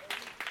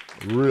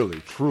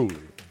 truly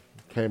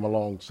came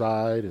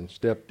alongside and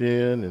stepped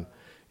in and,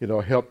 you know,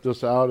 helped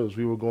us out as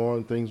we were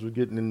going. Things were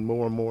getting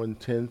more and more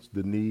intense,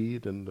 the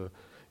need and,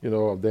 you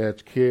know, of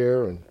Dad's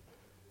care. And,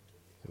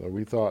 you know,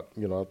 we thought,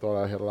 you know, I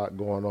thought I had a lot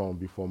going on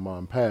before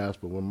Mom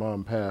passed. But when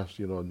Mom passed,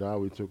 you know, now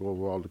we took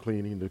over all the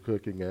cleaning, the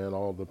cooking, and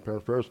all the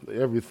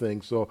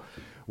everything. So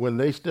when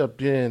they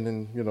stepped in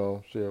and, you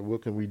know, said,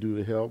 what can we do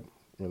to help?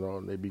 You know,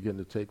 and they began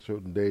to take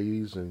certain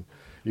days. And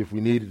if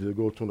we needed to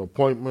go to an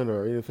appointment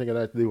or anything of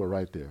that, they were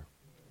right there.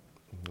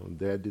 You know,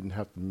 Dad didn't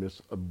have to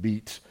miss a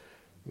beat.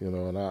 You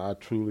know, and I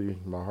truly,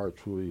 my heart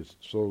truly is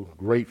so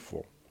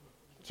grateful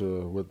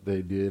to what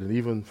they did. And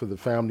even for the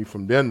family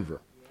from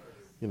Denver,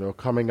 you know,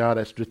 coming out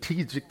at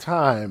strategic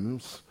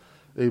times,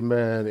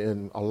 amen,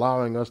 and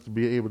allowing us to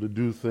be able to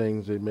do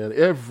things, amen.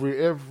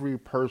 Every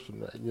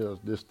person that, you know,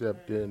 just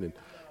stepped in, and,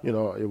 you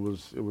know, it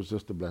was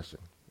just a blessing.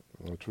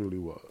 It truly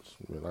was.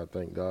 And I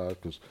thank God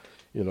because,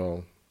 you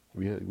know,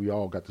 we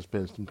all got to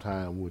spend some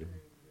time with him,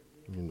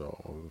 you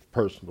know,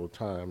 personal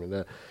time, and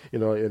that, you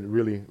know, it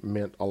really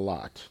meant a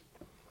lot.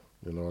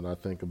 You know, and I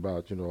think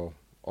about, you know,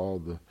 all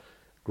the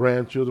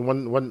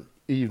grandchildren. One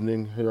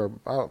evening here,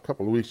 about a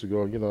couple of weeks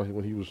ago, you know,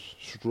 when he was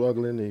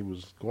struggling, he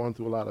was going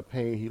through a lot of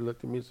pain, he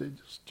looked at me and said,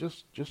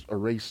 just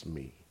erase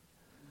me.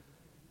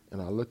 And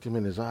I looked him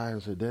in his eye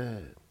and said,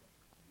 Dad,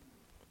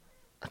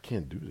 I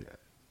can't do that.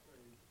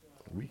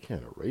 We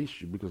can't erase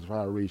you, because if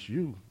I erase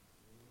you,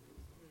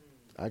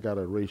 I got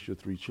to erase your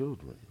 3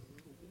 children.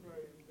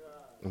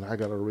 And I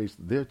got to erase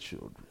their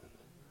children.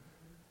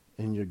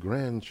 And your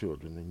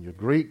grandchildren, and your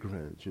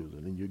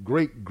great-grandchildren, and your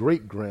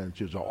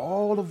great-great-grandchildren.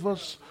 All of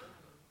us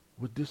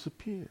would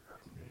disappear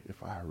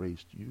if I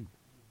erased you.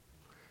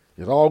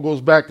 It all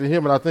goes back to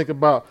him, and I think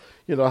about,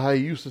 you know, how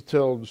he used to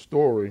tell the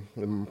story,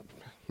 and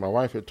my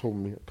wife had told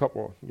me a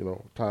couple, you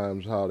know,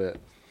 times how that,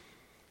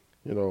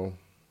 you know,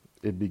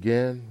 it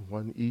began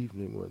one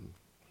evening when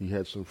he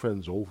had some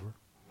friends over,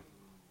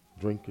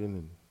 drinking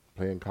and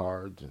playing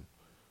cards, and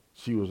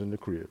she was in the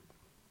crib.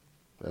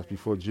 That's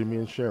before Jimmy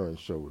and Sharon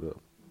showed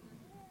up.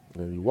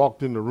 And he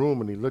walked in the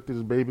room and he looked at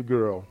his baby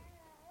girl.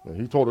 And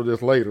he told her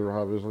this later,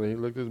 obviously. He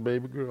looked at his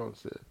baby girl and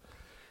said,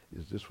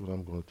 is this what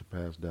I'm going to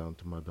pass down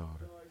to my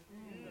daughter?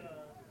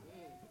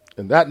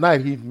 And that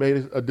night he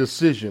made a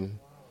decision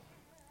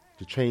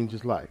to change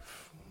his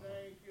life.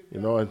 You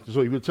know, and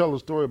so he would tell a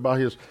story about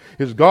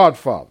his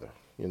godfather.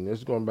 And this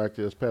is going back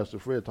to, as Pastor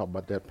Fred talked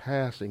about, that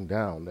passing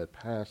down.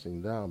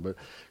 But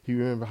he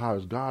remembered how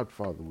his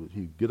godfather would,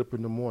 he'd get up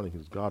in the morning,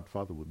 his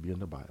godfather would be in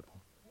the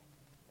Bible.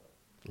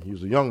 And he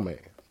was a young man.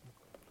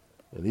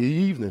 In the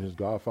evening, his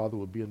godfather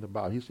would be in the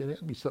Bible. He said,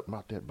 there'd be something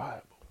about that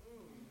Bible.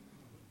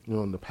 You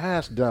know, and the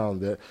pass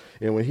down that.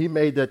 And when he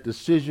made that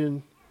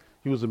decision,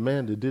 he was a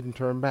man that didn't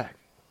turn back.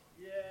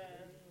 Yeah.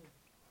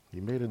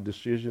 He made a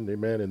decision,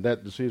 amen, and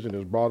that decision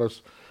has brought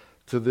us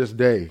to this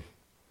day,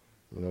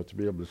 you know, to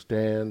be able to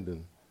stand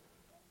and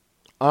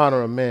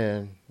honor a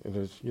man, and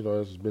as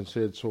has been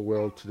said so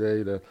well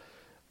today, that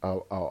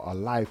a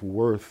life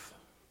worth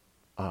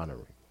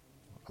honoring,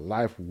 a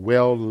life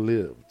well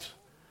lived,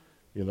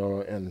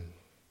 and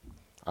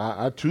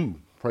I too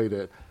pray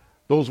that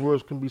those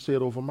words can be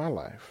said over my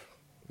life.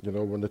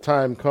 When the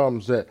time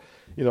comes that,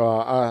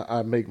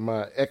 I make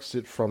my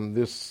exit from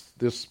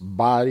this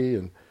body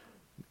and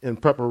in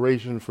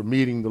preparation for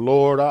meeting the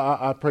Lord,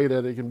 I pray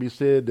that it can be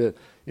said that,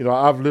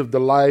 I've lived a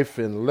life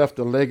and left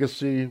a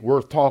legacy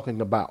worth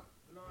talking about,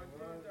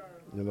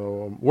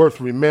 worth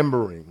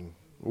remembering,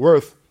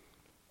 worth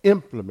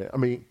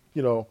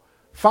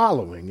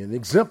following and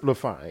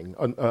exemplifying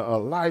a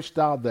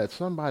lifestyle that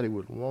somebody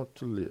would want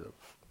to live.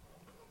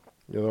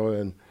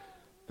 And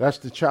that's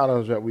the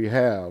challenge that we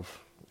have,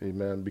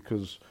 amen,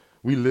 because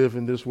we live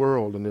in this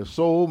world and there's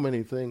so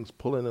many things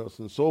pulling us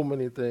and so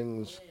many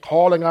things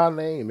calling our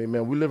name,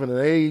 amen. We live in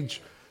an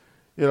age,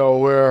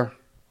 where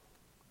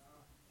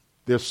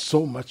there's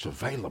so much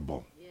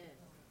available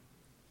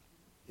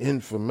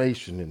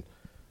information and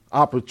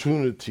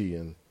opportunity,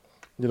 and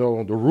the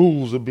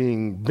rules are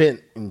being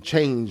bent and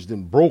changed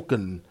and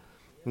broken,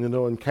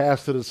 and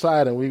cast to the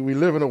side. And we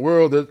live in a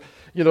world that,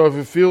 if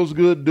it feels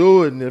good,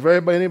 do it. And if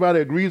anybody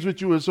agrees with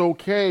you, it's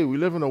okay. We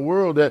live in a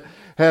world that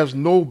has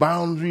no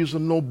boundaries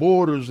and no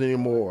borders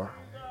anymore.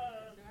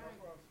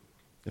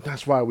 And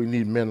that's why we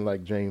need men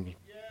like James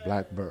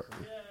Blackburn.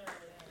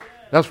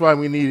 That's why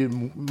we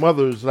needed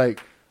mothers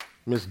like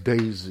Miss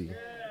Daisy,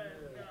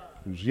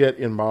 who's yet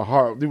in my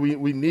heart.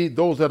 We need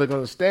those that are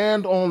going to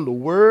stand on the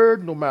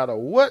word no matter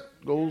what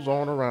goes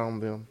on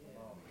around them.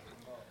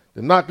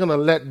 They're not going to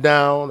let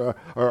down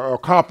or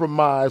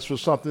compromise for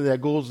something that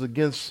goes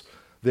against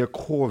their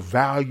core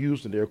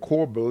values and their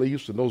core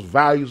beliefs. And those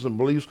values and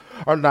beliefs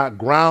are not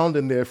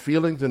grounded in their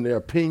feelings and their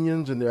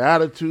opinions and their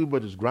attitude,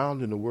 but it's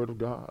grounded in the Word of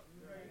God.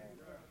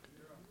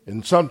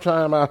 And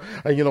sometime,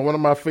 one of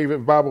my favorite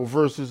Bible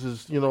verses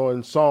is,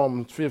 in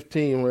Psalm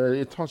 15, where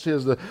it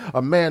says that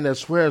a man that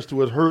swears to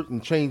his hurt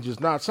and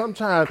changes not.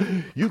 Sometimes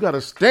you got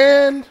to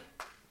stand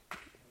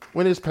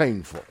when it's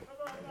painful.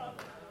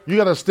 You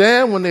got to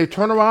stand when they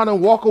turn around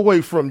and walk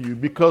away from you,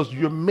 because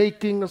you're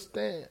making a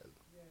stand.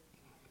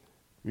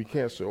 We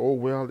can't say, oh,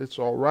 well, it's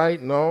all right.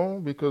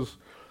 No, because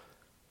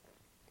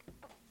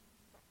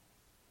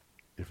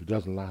if it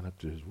doesn't line up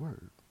to his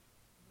word,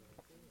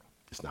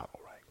 it's not all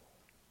right.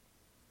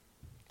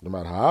 No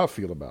matter how I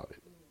feel about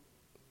it.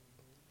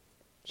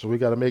 So we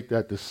got to make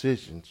that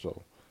decision.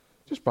 So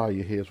just bow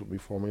your heads with me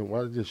for me. I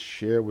want to just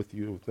share with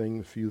you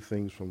a few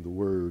things from the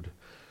word.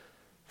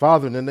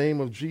 Father, in the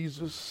name of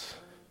Jesus,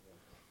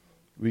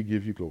 we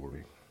give you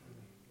glory.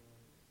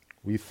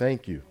 We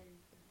thank you.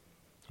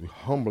 We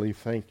humbly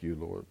thank you,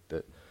 Lord,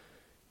 that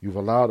you've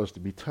allowed us to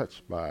be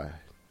touched by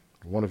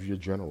one of your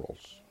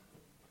generals.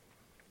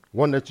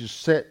 One that you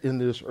set in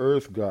this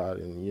earth, God,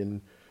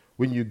 and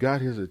when you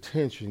got his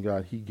attention,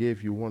 God, he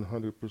gave you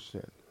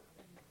 100%.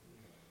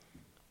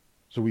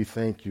 So we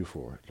thank you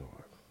for it,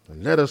 Lord.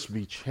 And let us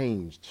be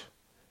changed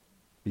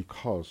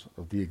because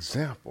of the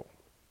example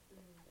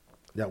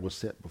that was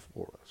set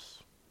before us.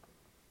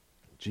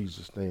 In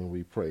Jesus' name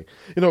we pray.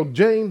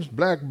 James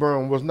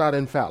Blackburn was not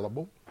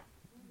infallible.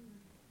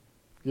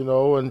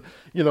 And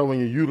when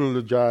you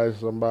eulogize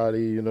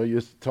somebody,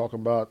 you talk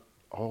about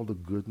all the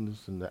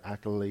goodness and the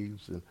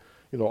accolades and,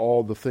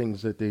 all the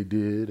things that they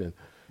did. And,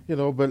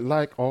 but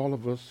like all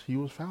of us, he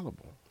was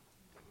fallible.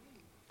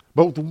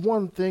 But the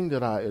one thing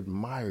that I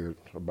admired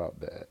about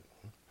that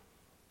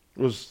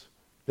was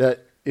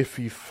that if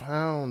he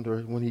found, or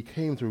when he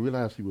came to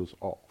realize he was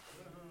off,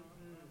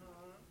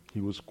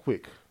 he was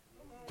quick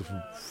to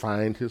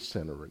find his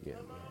center again.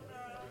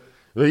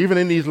 Even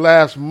in these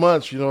last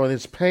months, in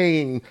his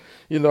pain,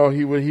 he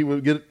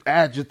would get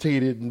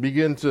agitated and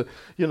begin to,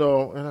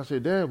 and I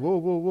said, Dad, whoa,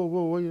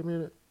 wait a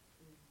minute.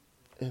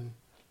 And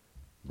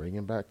bring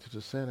him back to the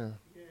center.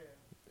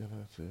 And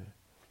I said,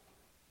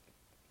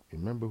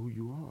 remember who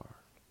you are.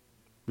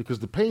 Because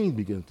the pain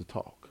begins to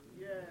talk.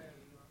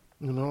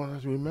 And I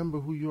said, remember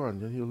who you are.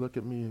 And then he'll look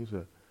at me and he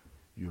said,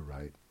 you're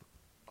right.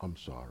 I'm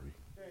sorry.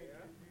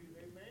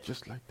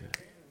 Just like that.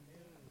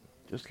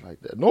 Just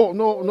like that. No.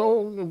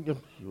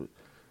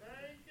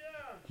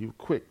 You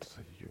quick to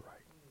say, you're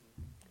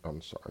right.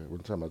 I'm sorry. One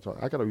time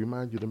I got to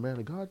remind you, the man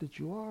of God, that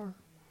you are.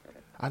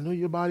 I know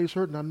your body's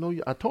hurting.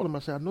 I told him, I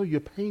said, I know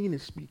your pain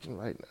is speaking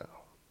right now.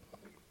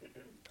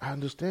 I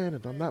understand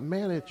it. I'm not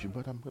mad at you,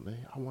 but I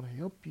want to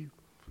help you.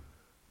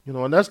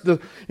 And that's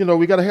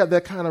we got to have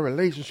that kind of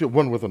relationship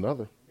one with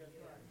another.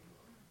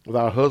 With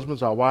our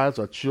husbands, our wives,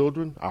 our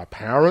children, our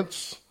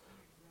parents.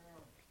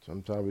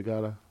 Sometimes we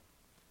got to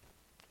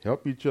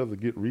help each other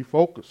get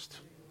refocused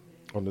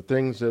on the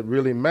things that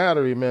really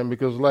matter, amen,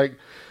 because like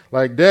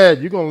Dad,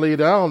 you're going to lay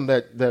down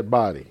that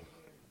body.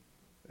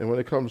 And when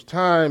it comes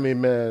time,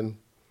 amen,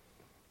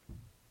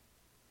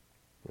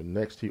 when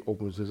next he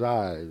opens his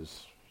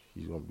eyes,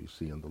 he's going to be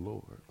seeing the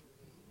Lord.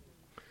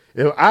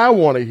 And I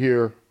want to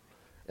hear,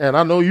 and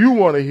I know you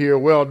want to hear,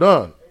 well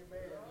done.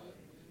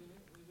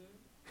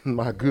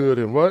 My good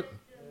and what?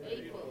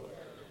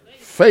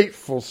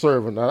 faithful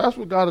servant. Now, that's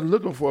what God is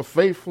looking for,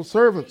 faithful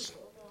servants.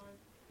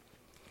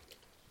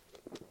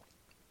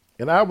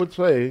 And I would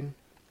say,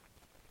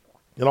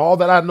 and all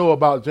that I know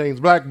about James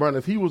Blackburn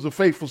is he was a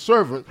faithful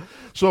servant.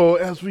 So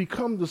as we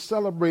come to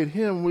celebrate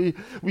him,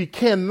 we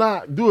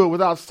cannot do it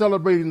without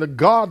celebrating the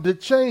God that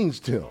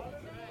changed him.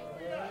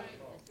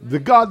 The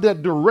God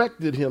that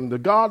directed him, the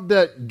God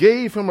that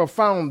gave him a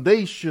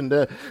foundation,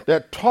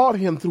 that taught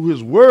him through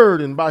his word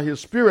and by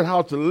his spirit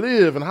how to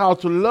live and how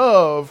to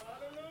love,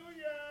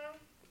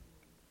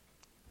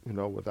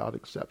 without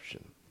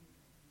exception.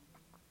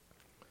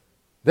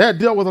 That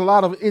dealt with a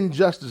lot of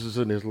injustices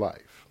in his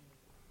life.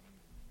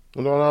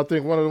 And I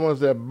think one of the ones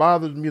that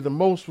bothered me the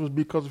most was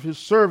because of his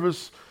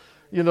service,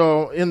 in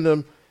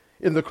the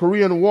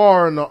Korean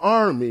War in the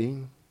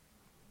army.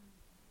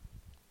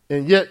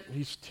 And yet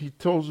he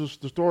tells us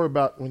the story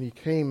about when he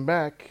came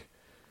back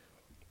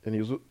and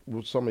he was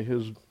with some of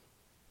his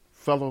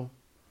fellow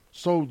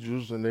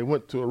soldiers and they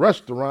went to a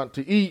restaurant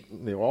to eat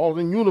and they were all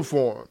in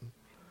uniform.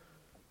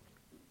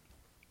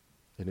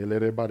 And they let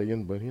everybody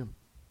in but him.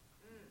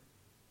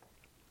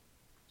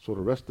 So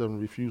the rest of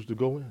them refused to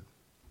go in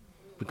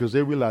because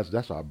they realized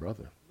that's our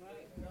brother.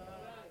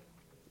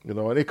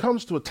 And it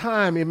comes to a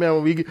time,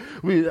 amen, when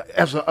we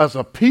as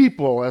a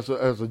people, as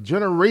a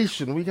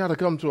generation, we got to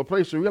come to a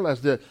place to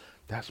realize that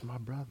that's my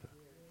brother.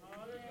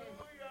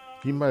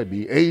 He might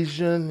be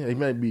Asian, he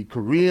might be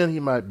Korean, he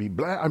might be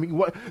black. I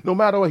mean, no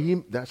matter what,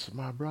 that's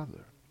my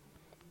brother.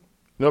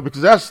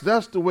 Because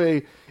that's the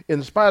way,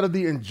 in spite of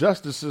the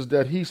injustices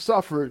that he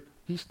suffered,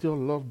 he still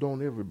loved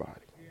on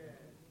everybody.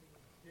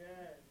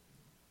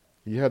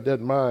 He had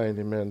that mind,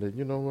 amen, that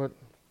you know what?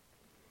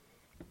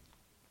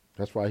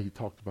 That's why he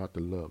talked about the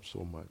love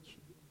so much.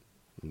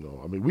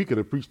 We could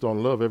have preached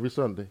on love every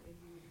Sunday,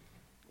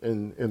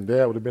 and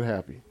Dad would have been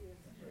happy.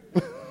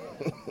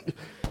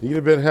 He'd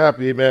have been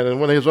happy, amen. And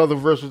one of his other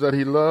verses that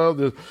he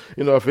loved is,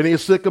 if any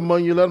is sick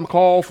among you, let him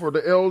call for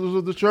the elders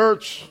of the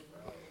church.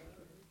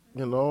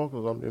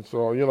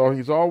 So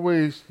he's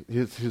always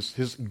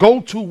his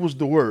go-to was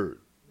the word.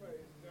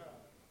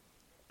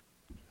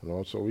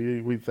 So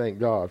we thank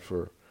God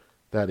for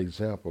that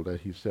example that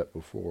he set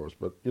before us.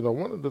 But,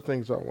 one of the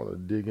things I want to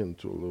dig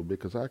into a little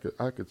bit, because I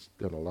could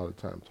spend a lot of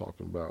time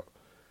talking about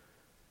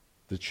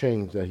the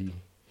change that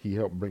he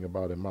helped bring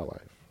about in my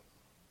life.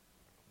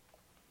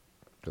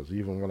 Because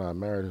even when I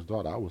married his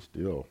daughter, I was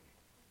still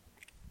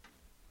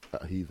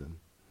a heathen.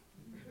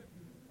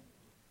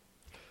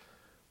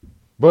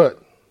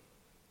 But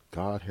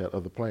God had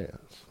other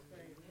plans.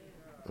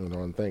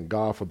 And thank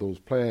God for those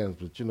plans.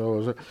 But,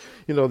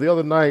 the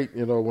other night,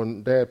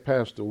 when Dad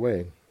passed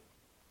away,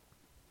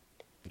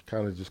 it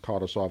kind of just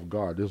caught us off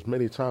guard. There's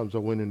many times I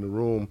went in the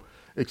room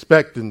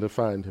expecting to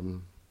find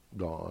him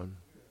gone.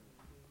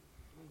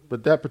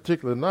 But that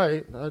particular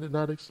night, I did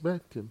not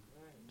expect him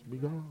to be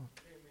gone.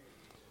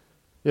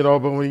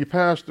 But when he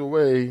passed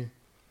away,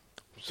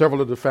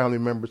 several of the family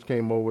members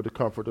came over to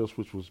comfort us,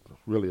 which was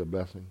really a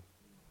blessing.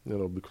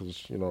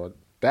 Because, at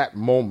that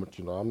moment,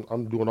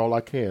 I'm doing all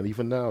I can,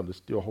 even now, to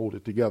still hold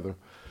it together.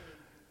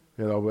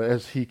 But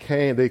as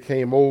they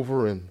came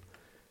over, and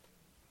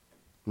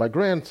my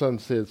grandson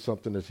said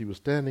something as he was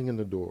standing in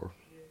the door,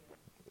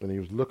 and he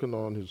was looking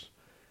on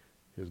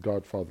his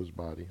grandfather's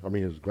body.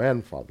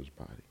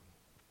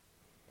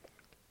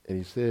 And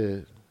he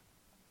said,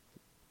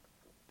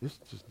 this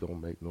just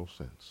don't make no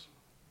sense.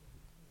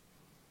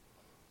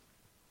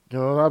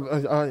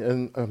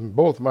 And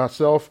both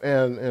myself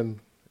and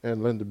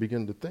Linda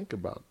began to think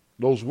about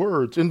those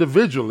words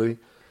individually.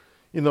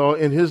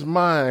 In his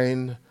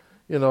mind,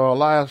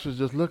 Elias was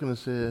just looking and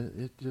said,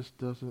 it just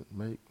doesn't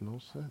make no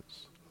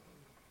sense.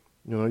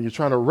 You're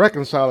trying to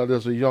reconcile it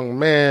as a young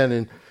man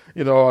and,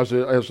 as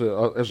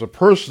a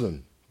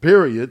person,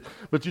 period.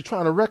 But you're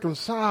trying to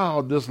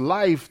reconcile this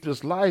life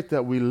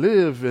that we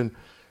live and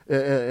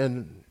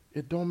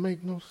it don't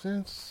make no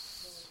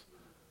sense.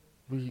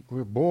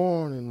 We're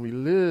born and we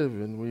live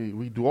and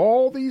we do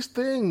all these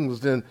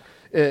things and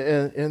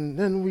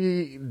then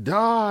we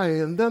die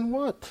and then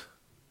what?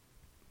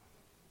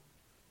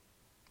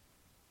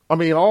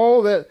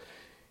 All that.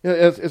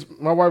 As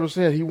my wife was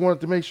saying, he wanted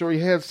to make sure he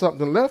had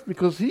something left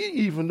because he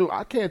even knew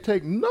I can't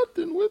take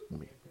nothing with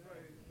me.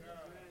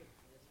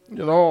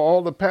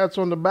 All the pats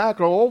on the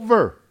back are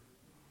over.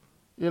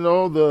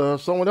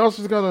 Someone else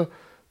is going to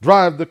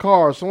drive the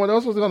car. Someone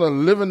else is going to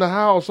live in the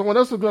house. Someone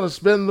else is going to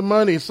spend the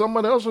money.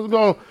 Someone else is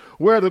going to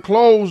wear the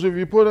clothes if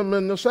you put them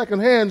in the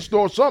secondhand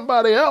store.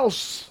 Somebody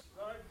else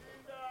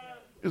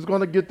is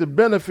going to get the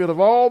benefit of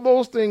all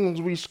those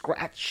things we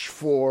scratch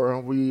for.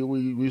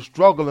 We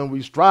struggle and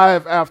we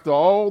strive after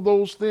all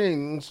those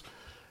things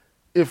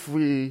if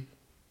we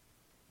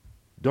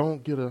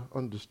don't get an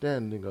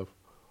understanding of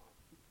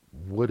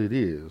what it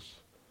is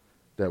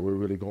that we're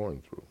really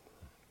going through.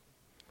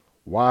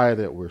 Why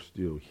that we're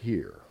still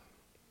here.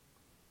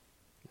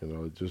 It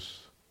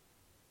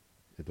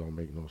don't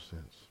make no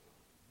sense.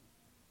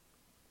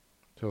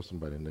 Tell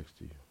somebody next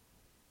to you.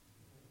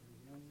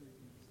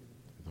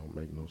 It don't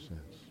make no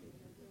sense.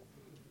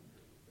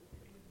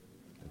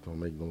 It Don't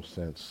make no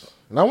sense.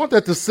 And I want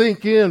that to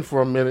sink in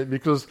for a minute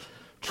because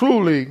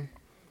truly,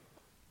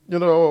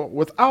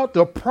 without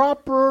the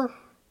proper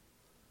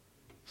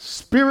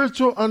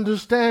spiritual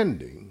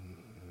understanding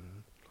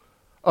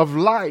of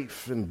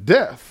life and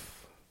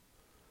death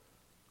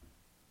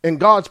and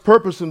God's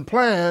purpose and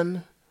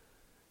plan,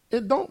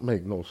 it don't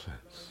make no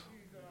sense.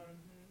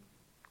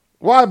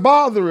 Why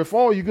bother if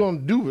all you're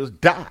going to do is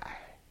die?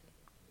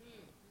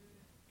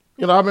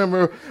 I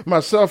remember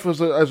myself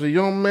as a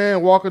young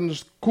man walking to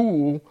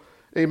school,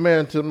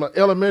 amen, to my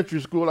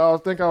elementary school. I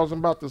think I was in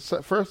about the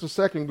first or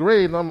second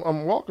grade, and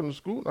I'm walking to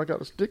school, and I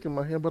got a stick in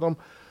my hand, but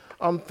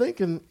I'm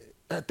thinking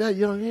at that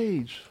young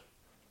age,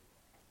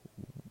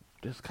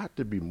 there's got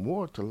to be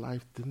more to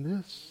life than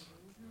this.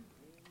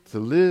 To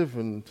live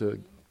and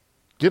to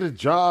get a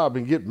job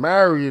and get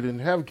married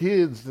and have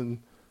kids and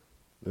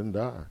then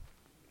die.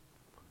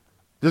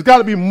 There's got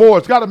to be more.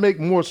 It's got to make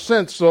more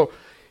sense. So,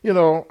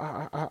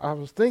 I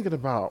was thinking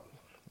about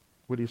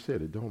what he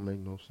said. It don't make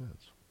no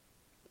sense.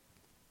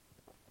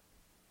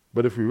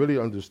 But if we really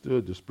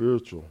understood the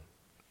spiritual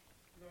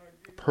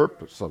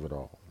purpose of it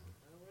all,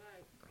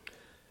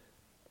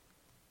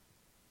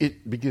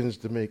 it begins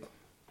to make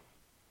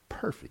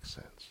perfect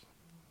sense.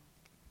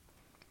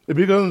 It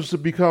begins to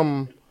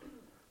become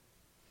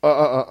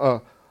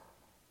a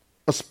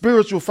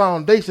spiritual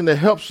foundation that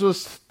helps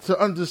us to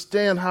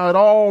understand how it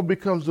all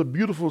becomes a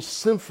beautiful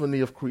symphony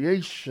of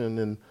creation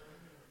and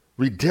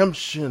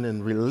redemption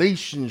and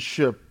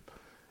relationship.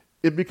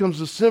 It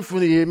becomes a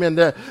symphony, amen,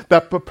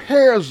 that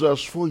prepares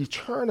us for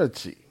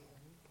eternity.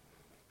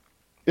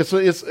 It's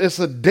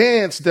a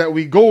dance that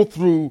we go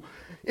through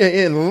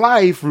in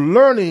life,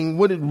 learning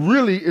what it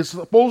really is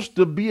supposed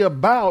to be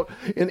about.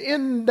 And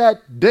in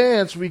that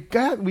dance, we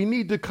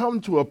need to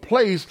come to a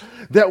place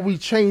that we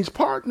change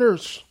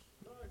partners.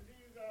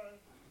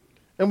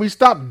 And we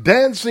stop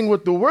dancing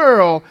with the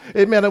world,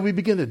 amen, and we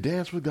begin to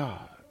dance with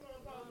God.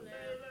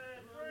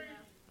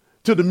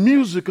 To the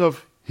music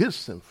of his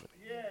symphony.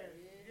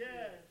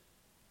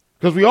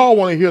 Because we all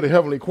want to hear the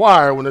heavenly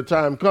choir when the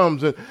time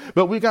comes.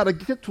 But we got to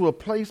get to a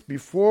place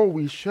before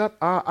we shut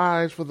our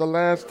eyes for the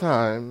last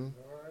time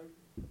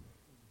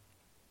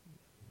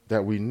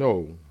that we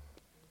know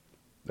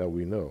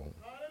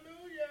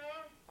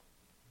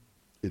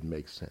it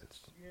makes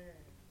sense.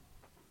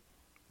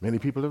 Many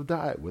people have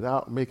died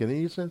without making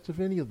any sense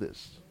of any of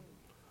this.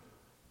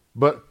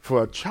 But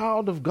for a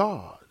child of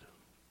God,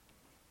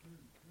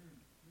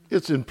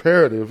 it's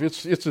imperative.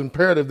 It's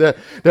imperative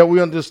that we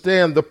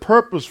understand the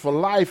purpose for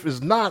life is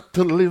not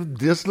to live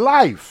this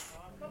life.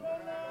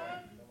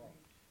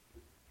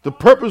 The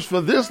purpose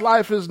for this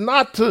life is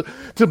not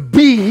to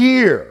be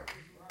here.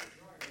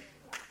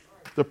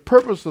 The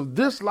purpose of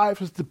this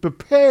life is to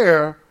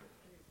prepare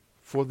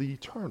for the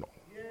eternal.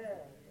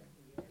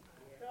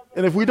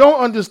 And if we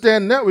don't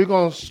understand that, we're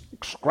going to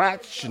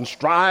scratch and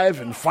strive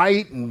and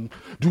fight and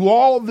do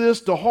all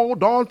this to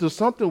hold on to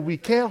something we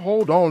can't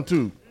hold on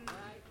to.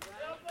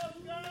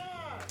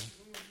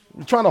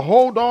 We're trying to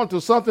hold on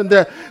to something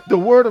that the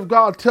Word of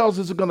God tells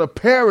us is going to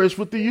perish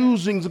with the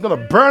usings, it's going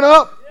to burn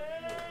up.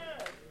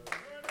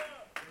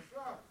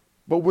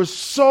 But we're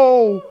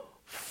so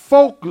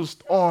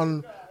focused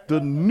on the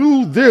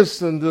new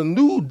this and the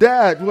new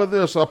that,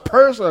 whether it's a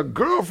person, a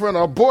girlfriend,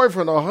 a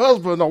boyfriend, a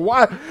husband, a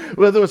wife,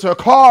 whether it's a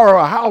car or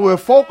a house, we're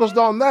focused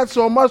on that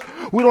so much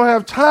we don't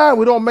have time,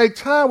 we don't make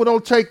time, we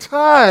don't take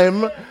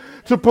time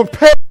to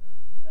prepare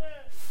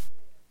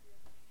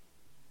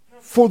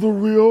for the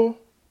real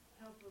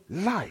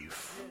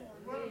life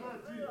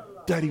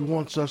that he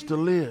wants us to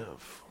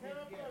live.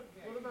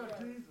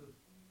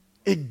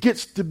 It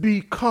gets to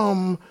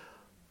become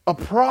a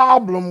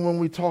problem when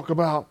we talk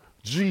about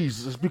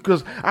Jesus,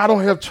 because I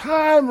don't have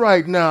time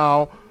right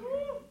now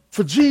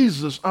for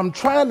Jesus. I'm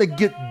trying to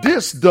get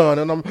this done,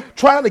 and I'm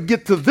trying to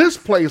get to this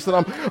place,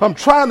 and I'm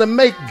trying to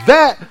make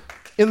that,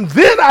 and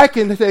then I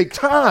can take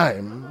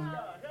time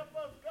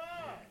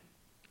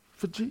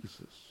for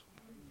Jesus.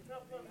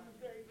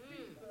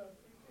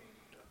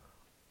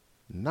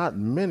 Not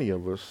many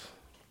of us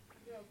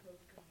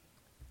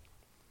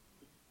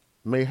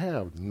may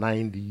have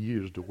 90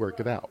 years to work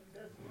it out.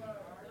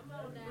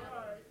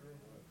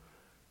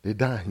 They're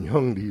dying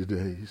young these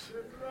days.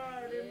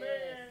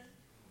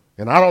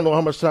 And I don't know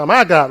how much time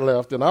I got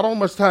left, and I don't know how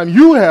much time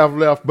you have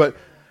left, but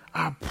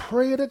I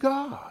pray to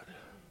God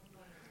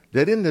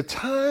that in the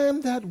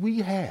time that we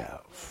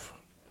have,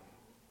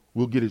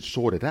 we'll get it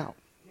sorted out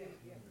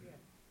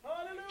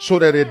so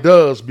that it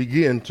does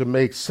begin to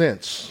make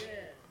sense.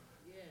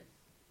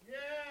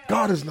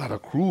 God is not a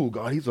cruel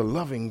God. He's a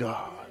loving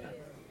God.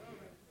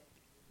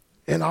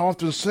 And I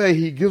often say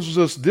he gives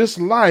us this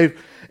life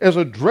as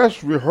a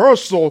dress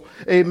rehearsal,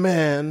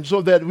 amen,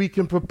 so that we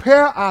can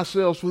prepare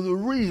ourselves for the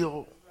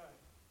real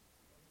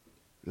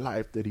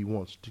life that he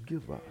wants to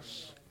give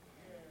us.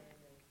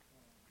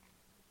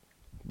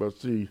 But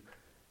see,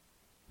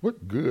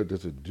 what good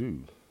does it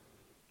do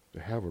to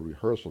have a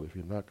rehearsal if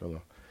you're not going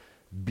to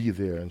be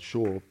there and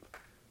show up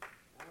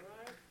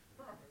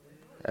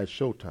at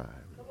showtime?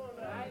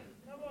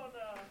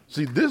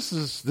 See, this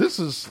is.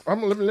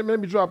 Let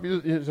me drop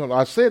you.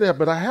 I say that,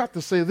 but I have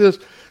to say this.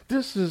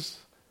 This is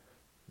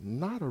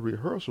not a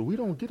rehearsal. We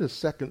don't get a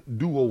second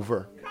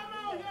do-over.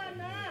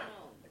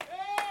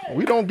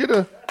 We don't get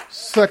a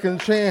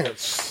second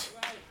chance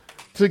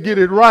to get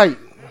it right.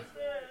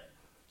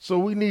 So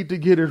we need to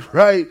get it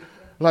right,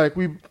 like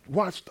we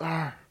watched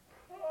our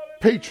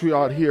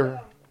patriot here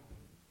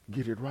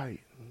get it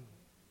right.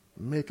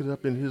 Make it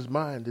up in his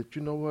mind that,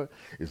 you know what,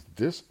 is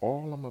this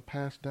all I'm going to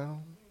pass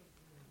down?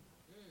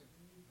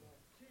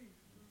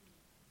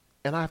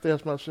 And I have to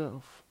ask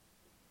myself,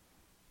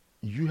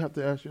 you have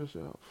to ask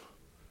yourself,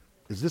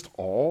 is this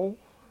all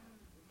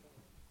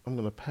I'm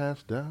going to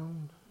pass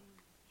down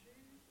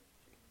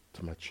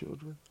to my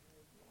children?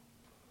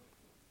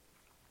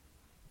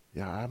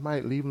 Yeah, I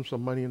might leave them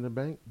some money in the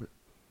bank, but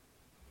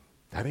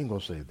that ain't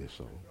going to save their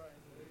soul.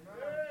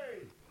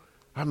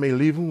 I may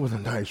leave them with a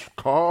nice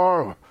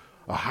car, or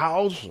a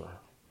house, or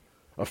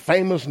a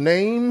famous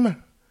name.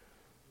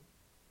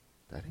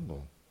 That ain't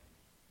going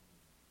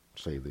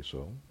to save their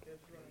soul.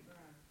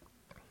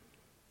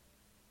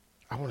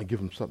 I want to give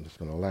them something that's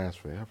going to last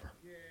forever.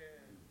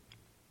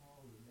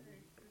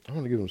 I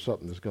want to give them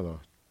something that's going to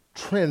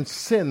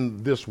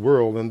transcend this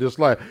world and this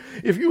life.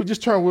 If you would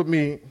just turn with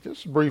me,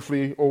 just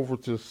briefly, over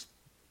to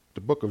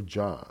the book of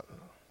John.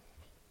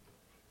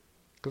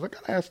 Because I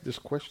got to ask this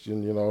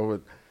question, you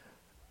know,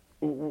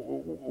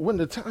 when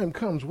the time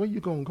comes, where you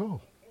going to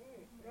go?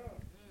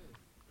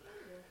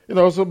 You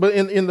know, so, but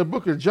in the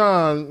book of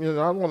John, you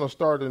know, I want to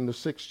start in the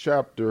 6th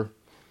chapter,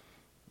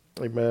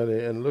 amen,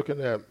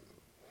 and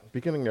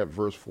beginning at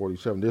verse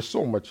 47. There's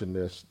so much in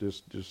this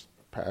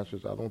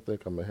passage. I don't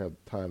think I'm going to have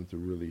time to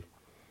really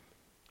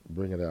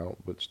bring it out.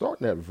 But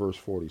starting at verse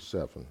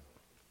 47,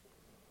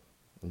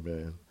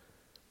 amen.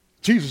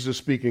 Jesus is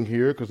speaking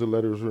here because the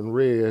letters are in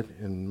red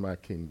in my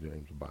King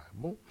James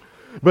Bible.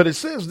 But it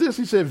says this,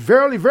 he said,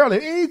 verily, verily.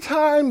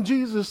 Anytime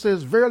Jesus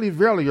says verily,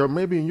 verily, or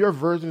maybe in your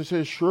version it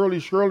says surely,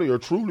 surely, or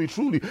truly,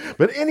 truly.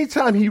 But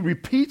anytime he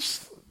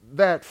repeats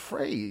that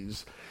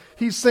phrase,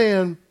 he's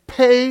saying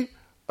pay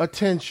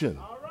attention.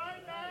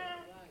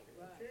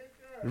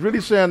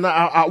 Really saying,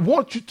 I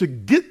want you to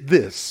get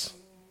this.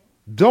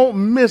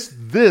 Don't miss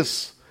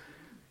this.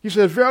 He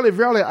said, verily,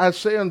 verily, I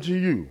say unto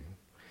you,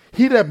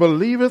 he that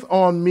believeth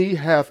on me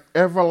hath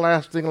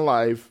everlasting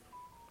life.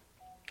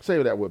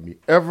 Say that with me,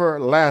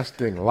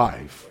 everlasting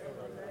life.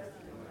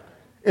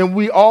 And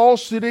we all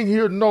sitting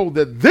here know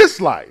that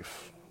this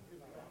life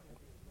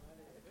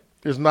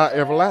is not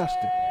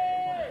everlasting.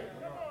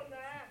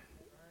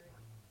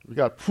 We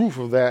got proof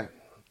of that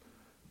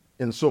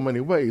in so many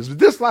ways.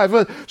 This life,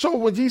 so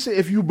when Jesus said,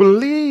 if you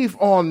believe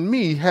on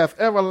me, have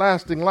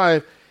everlasting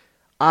life,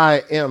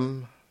 I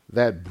am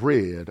that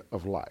bread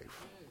of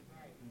life.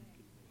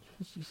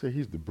 He said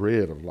he's the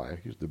bread of life.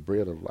 He's the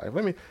bread of life.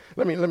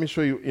 Let me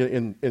show you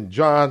in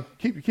John.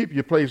 Keep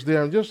your place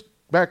there and just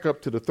back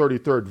up to the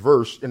 33rd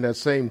verse in that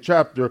same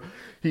chapter.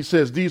 He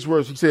says these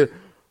words. He said,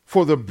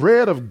 for the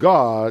bread of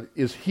God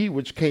is he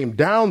which came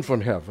down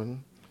from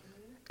heaven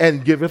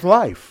and giveth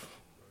life.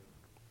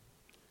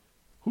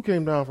 Who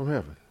came down from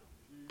heaven?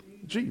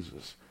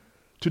 Jesus.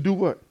 To do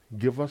what?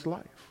 Give us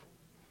life.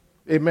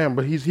 Amen.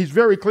 But he's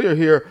very clear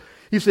here.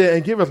 He said,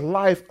 and giveth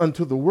life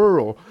unto the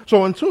world.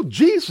 So until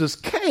Jesus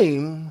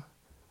came,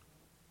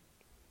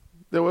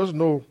 there was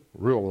no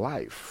real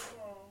life.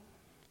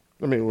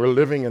 I mean, we're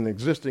living and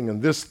existing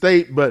in this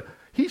state, but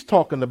he's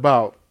talking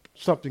about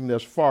something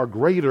that's far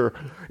greater.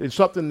 It's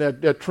something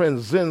that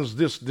transcends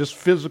this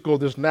physical,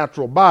 this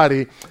natural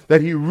body, that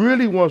he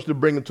really wants to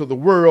bring into the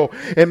world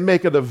and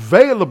make it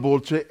available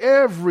to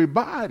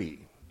everybody.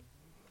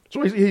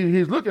 So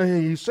he's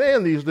looking, he's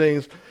saying these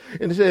things,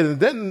 and he said,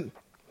 and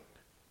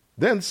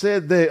then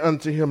said they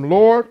unto him,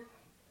 Lord,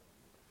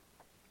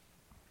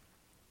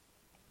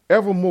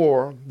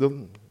 evermore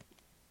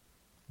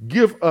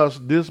give us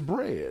this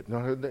bread.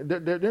 Now,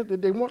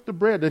 they want the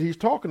bread that he's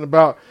talking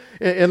about.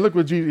 And look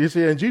what Jesus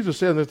said. And Jesus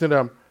said unto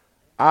them,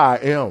 I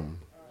am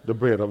the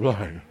bread of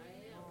life.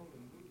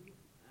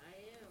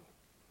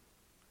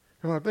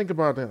 And I think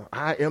about that.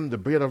 I am the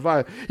bread of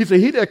life. He said,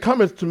 he that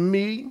cometh to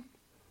me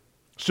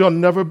shall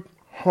never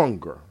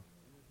hunger.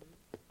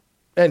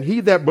 And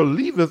he that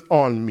believeth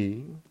on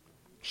me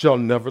shall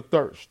never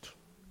thirst.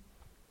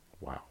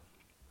 Wow.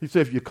 He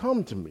said, if you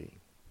come to me,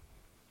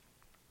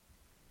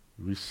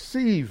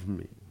 receive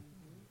me,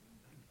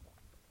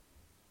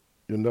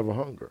 you'll never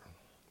hunger.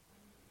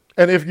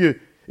 And if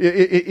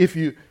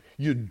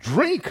you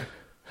drink,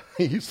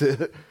 he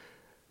said,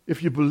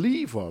 if you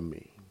believe on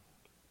me,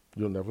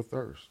 you'll never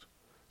thirst.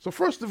 So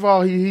first of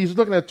all, he's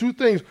looking at two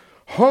things,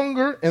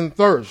 hunger and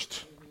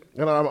thirst.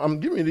 And I'm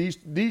giving you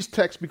these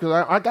texts because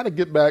I got to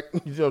get back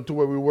to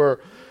where we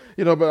were.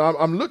 But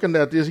I'm looking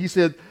at this. He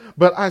said,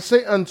 but I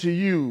say unto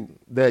you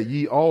that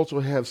ye also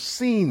have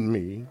seen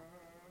me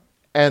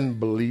and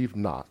believe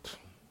not.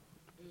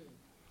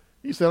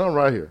 He said, I'm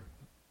right here.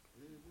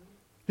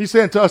 He's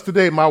saying to us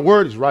today, my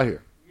word is right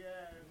here.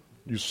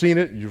 You've seen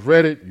it, you've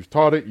read it, you've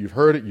taught it, you've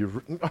heard it,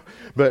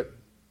 but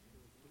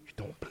you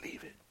don't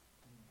believe it.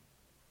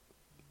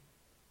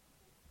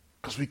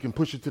 because we can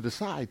push it to the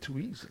side too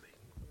easily.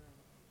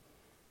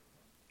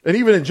 And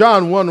even in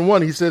John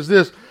 1:1, he says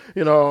this,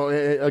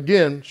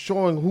 again,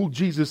 showing who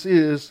Jesus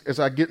is as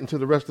I get into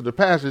the rest of the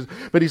passage.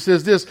 But he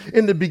says this,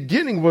 in the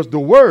beginning was the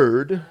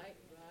Word.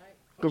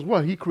 Because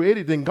what? He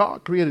created, then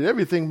God created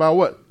everything by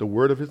what? The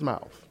word of his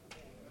mouth.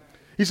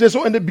 He says,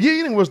 so in the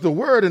beginning was the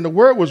Word, and the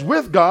Word was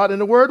with God, and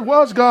the Word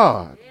was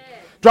God.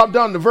 Drop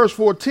down to verse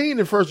 14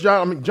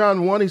 in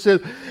John 1. He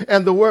says,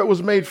 and the Word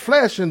was made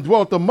flesh and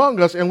dwelt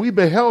among us, and we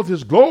beheld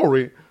his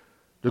glory,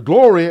 the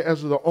glory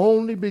as the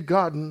only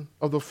begotten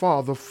of the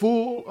Father,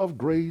 full of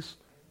grace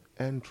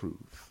and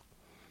truth.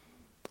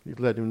 He's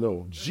letting him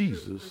know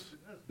Jesus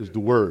is the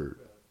Word.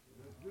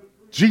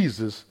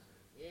 Jesus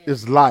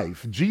is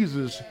life.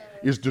 Jesus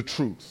is the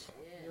truth.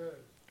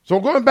 So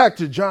going back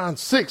to John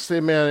 6,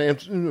 amen,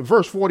 in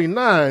verse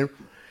 49,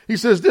 he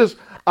says this,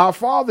 your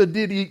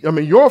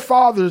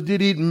fathers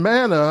did eat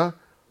manna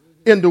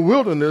in the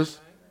wilderness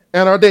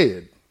and are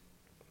dead.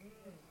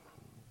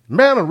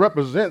 Manna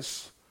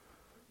represents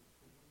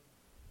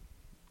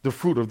the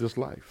fruit of this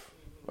life.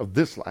 You know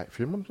what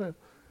I'm saying?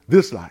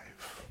 This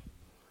life.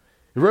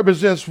 It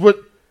represents what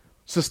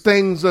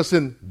sustains us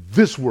in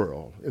this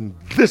world, in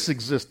this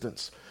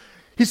existence.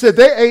 He said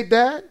they ate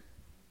that,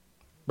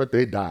 but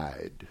they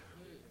died.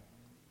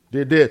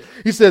 They did.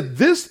 He said,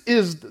 this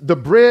is the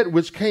bread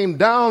which came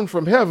down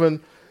from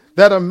heaven,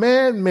 that a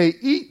man may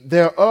eat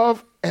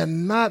thereof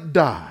and not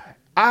die.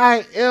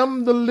 I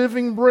am the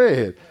living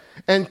bread,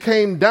 and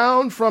came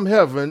down from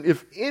heaven.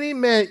 If any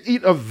man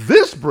eat of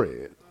this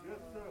bread,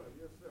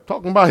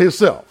 talking about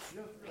himself,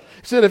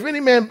 he said, if any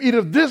man eat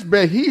of this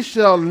bread, he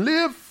shall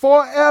live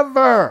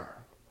forever.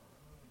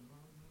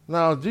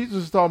 Now,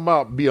 Jesus is talking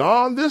about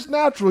beyond this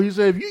natural. He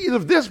said, if you eat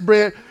of this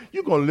bread,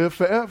 you're going to live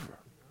forever.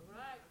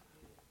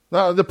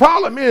 Now, the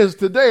problem is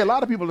today, a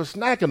lot of people are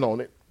snacking on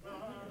it.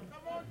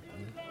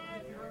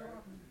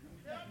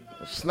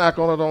 Snack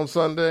on it on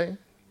Sunday.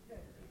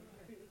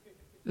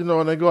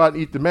 And they go out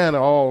and eat the manna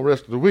all the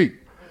rest of the week.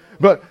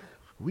 But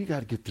we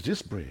got to get to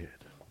this bread,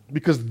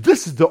 because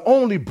this is the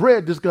only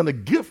bread that's going to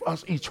give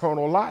us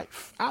eternal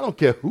life. I don't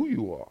care who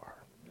you are.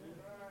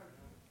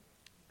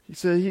 He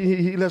said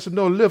he lets them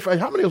know live.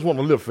 How many of us want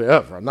to live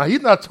forever? Now,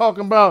 he's not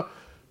talking about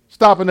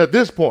stopping at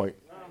this point.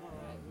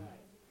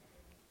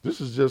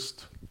 This is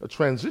just a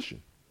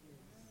transition,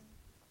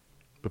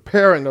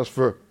 preparing us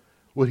for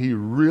what he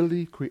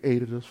really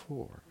created us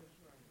for.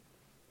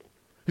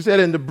 He said,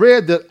 and the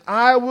bread that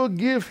I will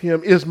give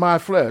him is my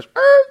flesh.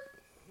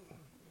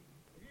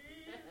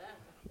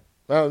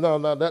 No,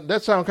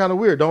 that sounds kind of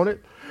weird, don't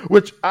it?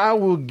 Which I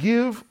will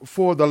give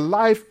for the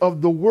life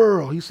of the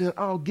world. He said,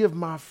 I'll give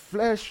my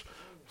flesh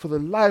for the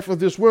life of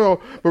this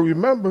world. But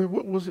remember,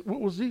 what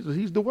was Jesus?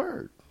 He's the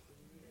Word.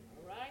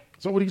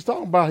 So what he's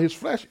talking about, his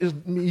flesh,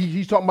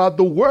 he's talking about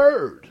the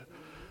Word,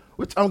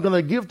 which I'm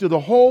going to give to the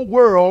whole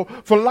world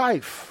for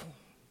life.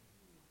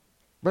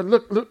 But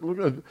look,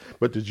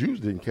 but the Jews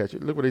didn't catch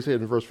it. Look what they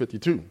said in verse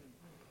 52.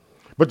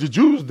 But the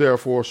Jews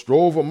therefore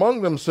strove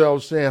among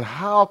themselves, saying,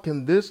 how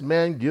can this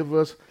man give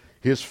us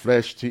his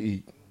flesh to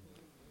eat?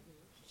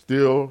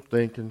 Still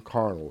thinking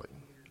carnally.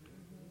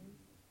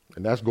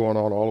 And that's going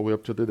on all the way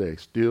up to today.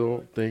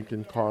 Still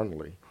thinking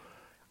carnally.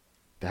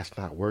 That's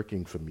not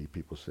working for me,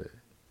 people say.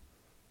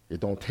 It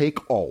don't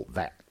take all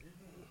that.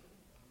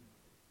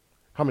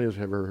 How many of us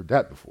have ever heard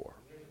that before?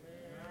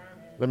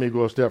 Let me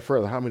go a step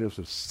further. How many of us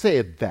have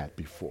said that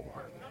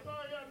before?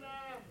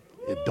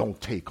 It don't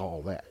take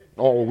all that.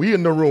 Oh, we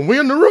in the room. We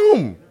in the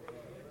room.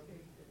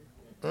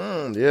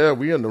 Yeah,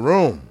 we in the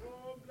room.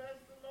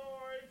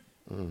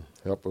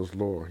 Help us,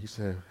 Lord. He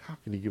said, how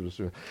can he give us?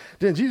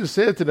 Then Jesus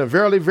said to them,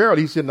 verily,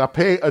 verily, he said, now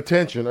pay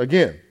attention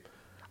again.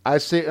 I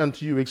say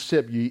unto you,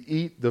 except ye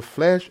eat the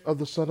flesh of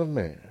the Son of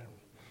Man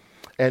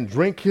and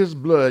drink his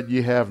blood,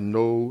 ye have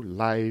no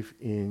life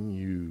in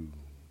you.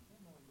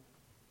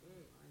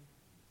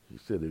 He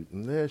said,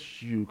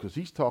 unless you, because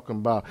he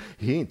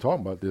ain't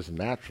talking about this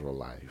natural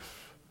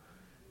life.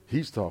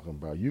 He's talking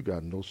about you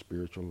got no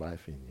spiritual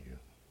life in you.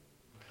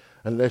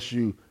 Unless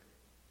you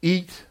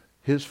eat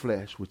his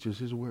flesh, which is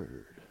his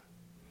word.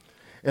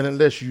 And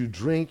unless you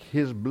drink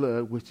his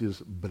blood, which is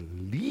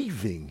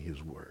believing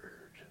his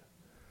word.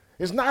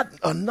 It's not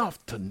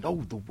enough to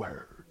know the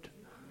word.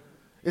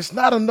 It's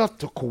not enough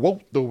to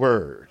quote the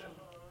word.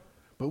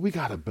 But we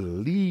got to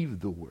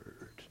believe the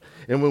word.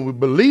 And when we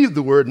believe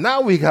the word,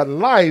 now we got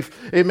life,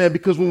 amen,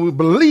 because when we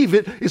believe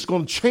it, it's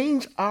going to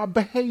change our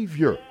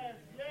behavior.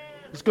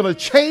 It's going to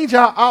change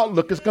our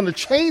outlook. It's going to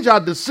change our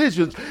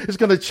decisions. It's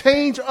going to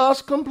change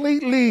us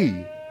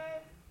completely.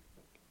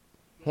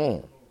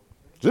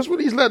 Just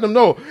what he's letting them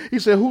know. He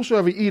said,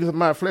 whosoever eateth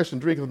my flesh and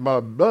drinketh my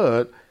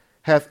blood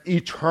hath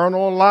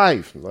eternal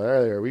life.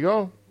 There we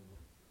go.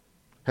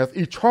 Hath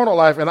eternal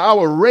life, and I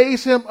will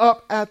raise him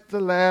up at the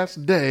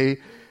last day.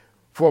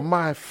 For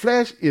my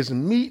flesh is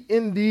meat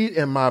indeed,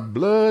 and my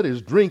blood is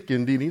drink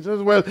indeed. He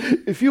says, well,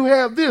 if you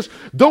have this,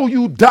 though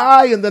you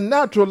die in the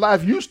natural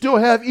life, you still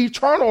have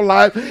eternal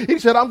life. He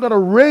said, I'm going to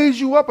raise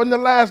you up in the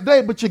last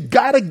day, but you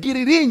got to get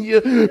it in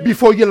you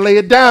before you lay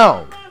it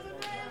down.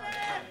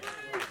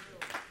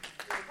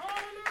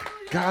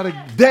 Dad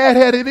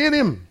had it in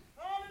him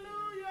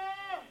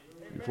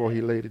before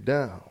he laid it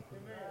down.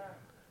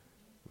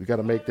 We got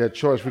to make that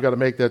choice. We got to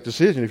make that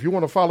decision. If you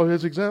want to follow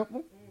his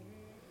example,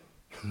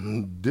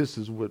 this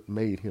is what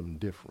made him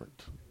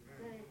different.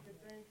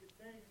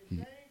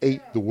 He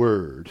ate the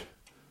word.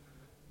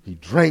 He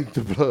drank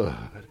the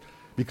blood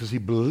because he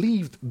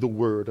believed the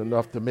word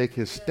enough to make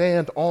his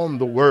stand on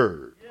the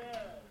word.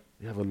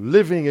 We have a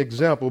living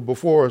example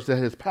before us that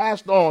has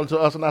passed on to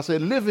us. And I say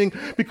living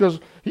because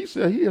he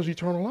said he has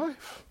eternal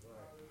life.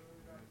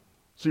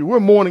 See,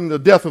 we're mourning the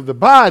death of the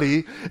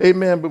body,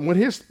 amen, but when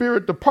his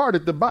spirit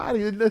departed, the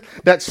body,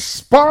 that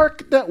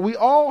spark that we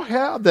all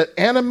have that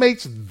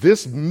animates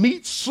this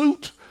meat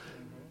suit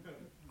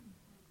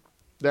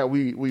that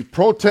we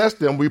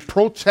protest and we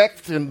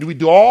protect and we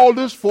do all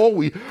this for,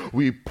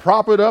 we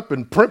prop it up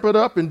and primp it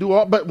up and do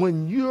all, but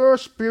when your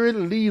spirit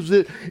leaves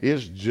it,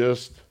 it's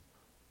just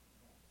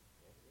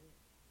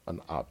an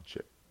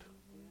object.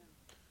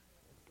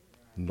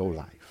 No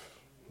life,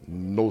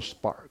 no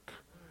spark.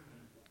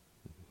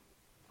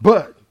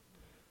 But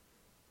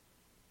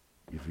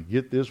if you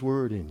get this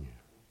word in you,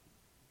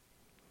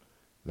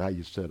 now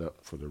you're set up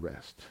for the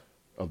rest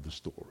of the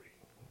story.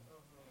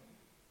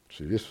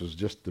 See, this was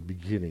just the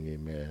beginning,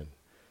 amen.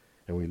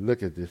 And we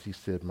look at this, he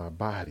said, my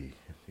body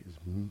is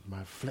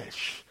my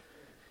flesh.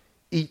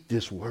 Eat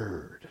this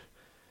word.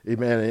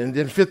 Amen. And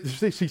then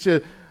 56, he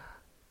said,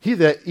 he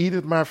that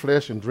eateth my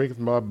flesh and drinketh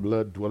my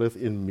blood dwelleth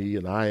in me,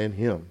 and I in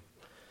him.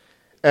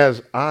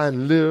 As I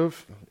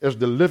live, as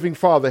the living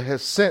Father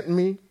has sent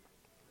me,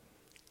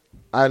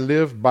 I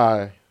live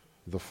by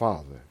the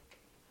Father.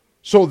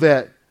 So he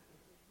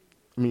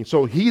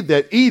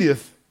that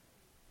eateth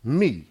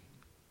me.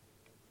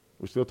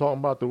 We're still talking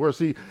about the word.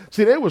 See,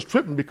 they was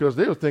tripping because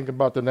they were thinking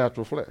about the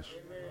natural flesh.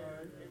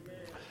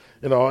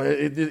 You know,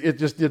 it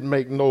just didn't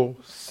make no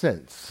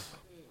sense.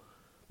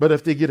 But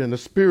if they get in a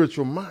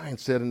spiritual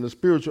mindset and the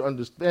spiritual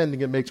understanding,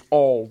 it makes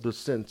all the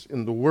sense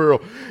in the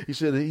world. He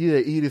said, he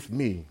that eateth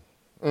me,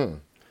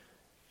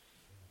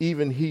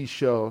 even he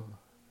shall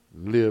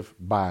live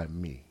by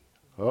me.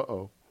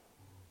 Uh-oh.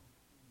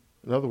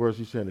 In other words,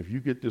 he's saying, if you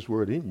get this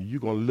word in you, you're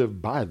going to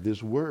live by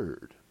this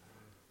word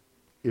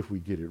if we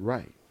get it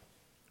right.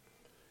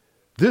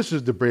 This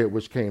is the bread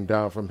which came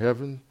down from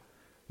heaven,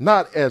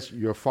 not as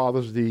your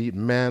fathers eat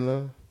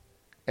manna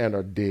and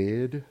are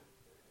dead.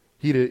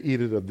 He that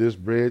eateth of this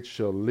bread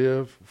shall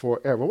live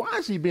forever. Why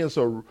is he being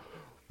so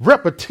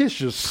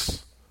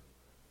repetitious?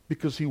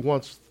 Because he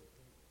wants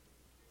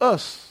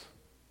us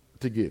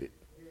to get it.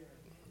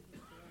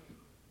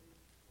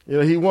 You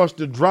know, he wants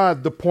to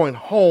drive the point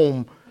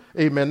home,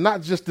 amen,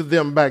 not just to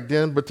them back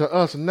then, but to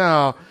us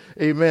now,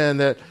 amen,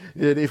 that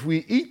if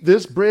we eat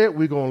this bread,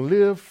 we're going to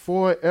live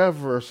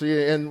forever.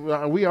 See,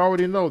 and we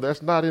already know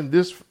that's not in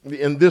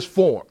this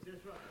form.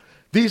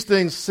 These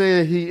things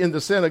said he in the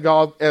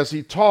synagogue as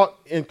he taught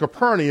in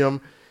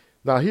Capernaum.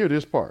 Now hear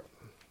this part,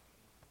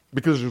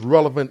 because it's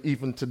relevant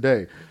even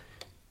today.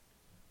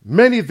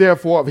 Many,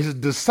 therefore, of his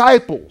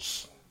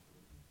disciples,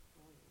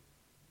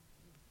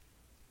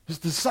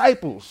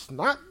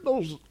 not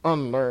those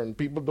unlearned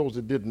people, those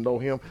that didn't know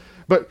him,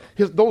 but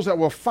those that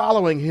were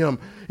following him,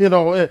 you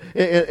know,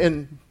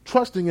 and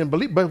trusting and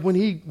believing. But when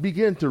he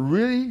began to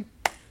really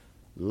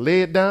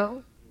lay it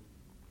down,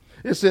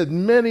 it said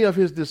many of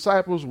his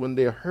disciples, when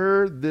they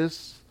heard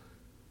this,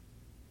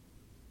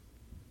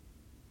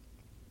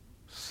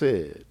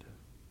 said,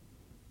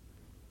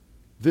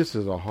 this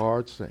is a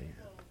hard saying.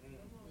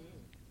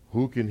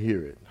 Who can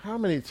hear it? How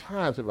many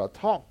times have I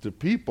talked to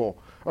people,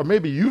 or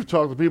maybe you've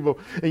talked to people,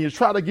 and you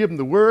try to give them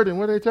the word, and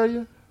what do they tell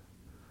you?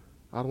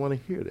 I don't want to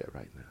hear that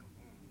right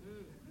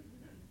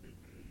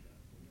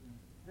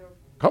now.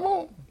 Come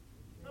on.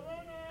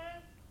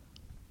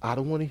 I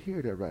don't want to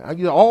hear that right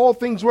now. All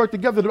things work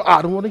together.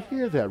 I don't want to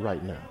hear that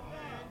right now.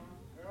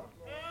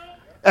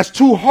 That's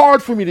too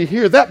hard for me to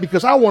hear that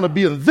because I want to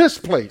be in this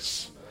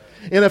place.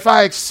 And if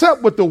I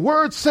accept what the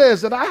word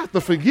says, that I have to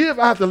forgive,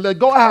 I have to let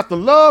go, I have to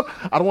love,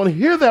 I don't want to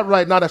hear that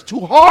right now. That's too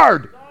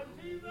hard.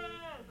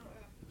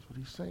 That's what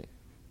he's saying.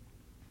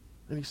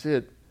 And he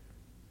said,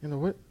 you know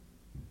what?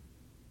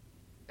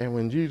 And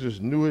when Jesus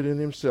knew it in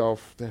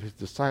himself that his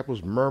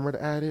disciples murmured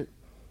at it,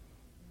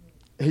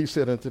 he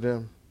said unto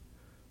them,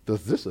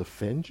 does this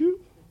offend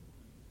you?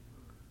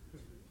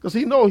 Because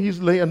he knows he's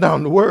laying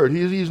down the word.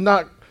 He's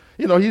not,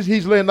 you know,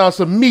 he's laying down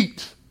some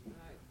meat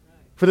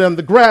for them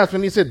to grasp.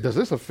 And he said, does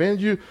this offend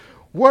you?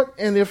 What,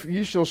 and if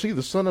you shall see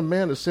the Son of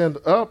Man ascend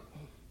up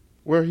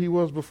where he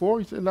was before?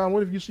 He said, now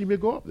what if you see me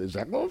go up? Is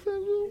that going to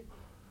offend you?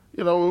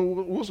 You know,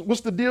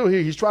 what's the deal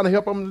here? He's trying to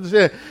help them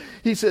understand.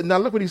 He said, now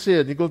look what he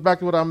said. He goes back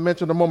to what I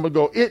mentioned a moment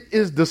ago. It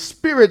is the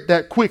Spirit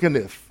that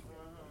quickeneth.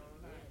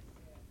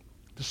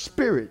 The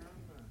Spirit.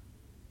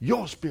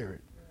 Your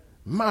spirit,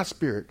 my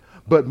spirit,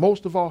 but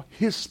most of all,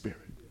 his spirit.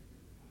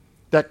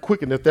 That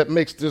quickeneth, that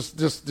makes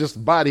this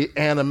body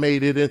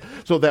animated and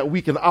so that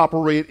we can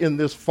operate in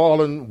this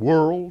fallen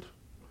world.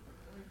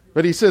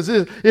 But he says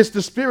it's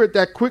the spirit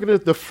that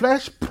quickeneth, the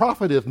flesh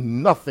profiteth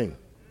nothing.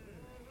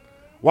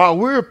 While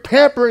we're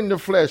pampering the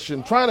flesh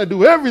and trying to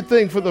do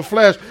everything for the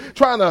flesh,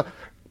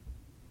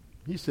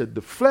 he said,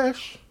 the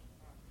flesh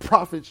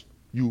profits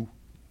you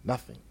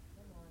nothing.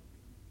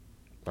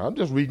 I'm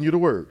just reading you the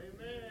word.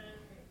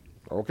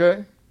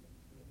 Okay?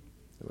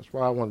 That's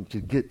why I wanted to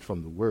get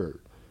from the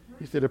word.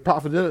 He said,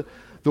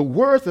 the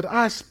words that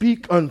I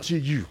speak unto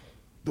you,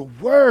 the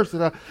words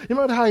that you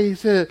remember how he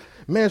said,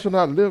 man shall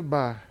not live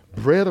by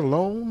bread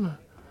alone?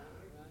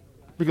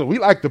 Because we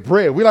like the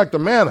bread, we like the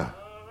manna.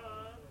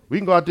 We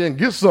can go out there and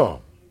get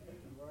some.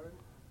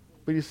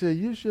 But he said,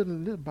 you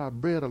shouldn't live by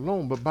bread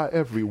alone, but by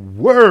every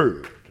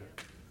word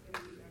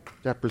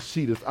that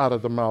proceedeth out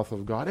of the mouth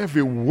of God.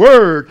 Every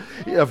word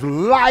of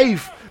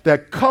life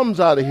that comes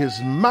out of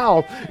his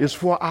mouth is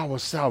for our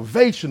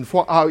salvation,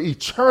 for our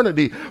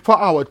eternity, for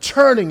our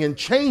turning and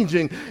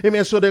changing.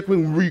 Amen. So that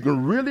we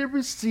can really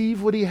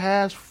receive what he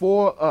has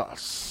for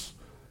us.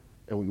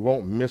 And we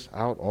won't miss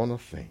out on a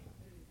thing.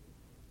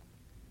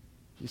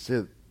 He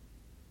said,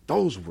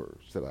 those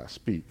words that I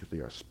speak, they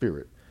are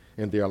spirit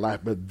and they are life.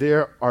 But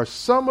there are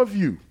some of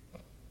you,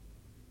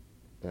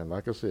 and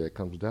like I said, it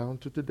comes down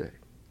to today,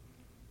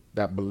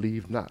 that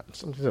believe not.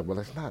 Some say, well,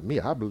 that's not me.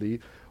 I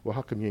believe. Well,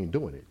 how come you ain't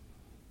doing it?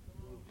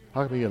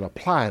 How come you ain't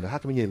applying it? How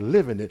come you ain't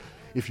living it?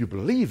 If you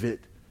believe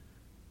it,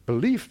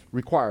 belief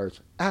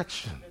requires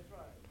action.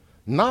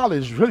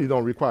 Knowledge really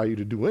don't require you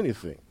to do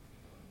anything.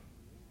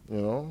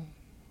 You know?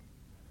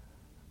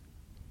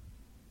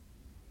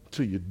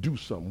 Till you do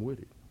something with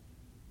it.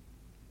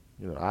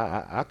 You know,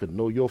 I could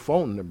know your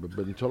phone number,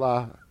 but until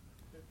I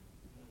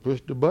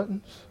push the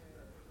buttons,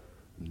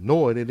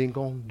 knowing it ain't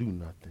going to do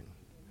nothing.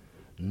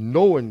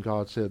 Knowing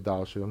God said,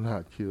 thou shalt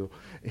not kill,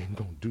 ain't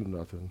going to do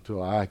nothing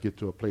until I get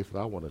to a place that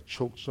I want to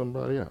choke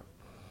somebody out.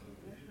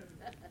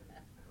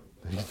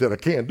 He said, I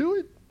can't do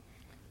it.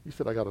 He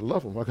said, I got to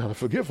love them. I got to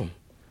forgive them.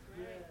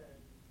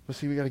 But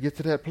see, we got to get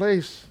to that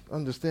place.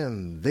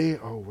 Understand, they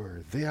are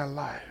word. They are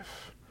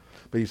life.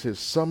 But he says,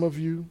 some of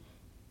you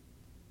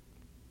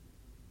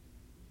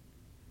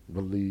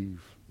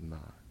believe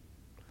not.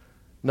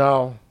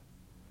 Now,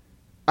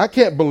 I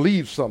can't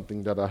believe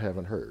something that I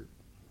haven't heard.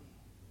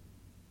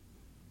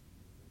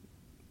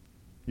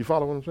 You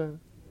follow what I'm saying?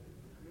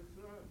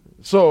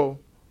 So,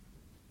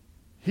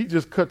 he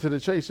just cut to the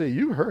chase, say,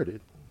 you heard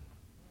it.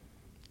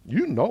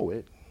 You know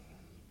it.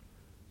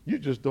 You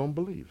just don't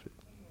believe it.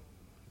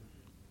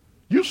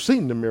 You've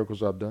seen the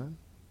miracles I've done.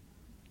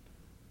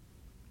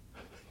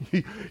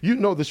 You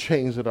know the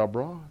change that I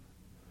brought,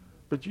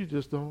 but you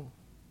just don't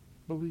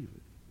believe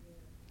it.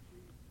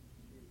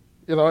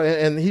 You know,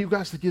 and he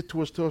got to get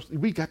to us.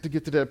 We got to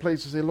get to that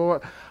place and say,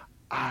 Lord,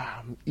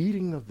 I'm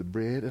eating of the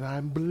bread and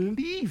I'm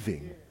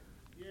believing.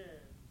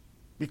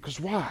 Because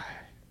why?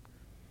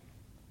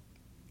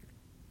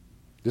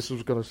 This is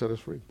what's going to set us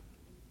free.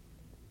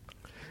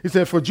 He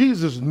said, for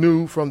Jesus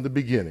knew from the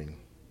beginning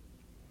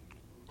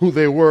who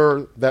they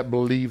were that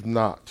believed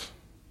not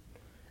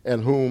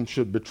and whom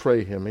should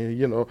betray him. And,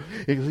 you know,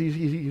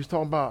 he's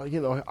talking about,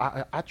 you know,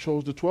 I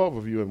chose the 12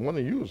 of you and one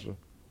of you is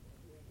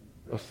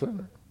a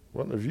sinner.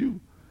 One of you.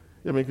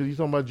 I mean, because he's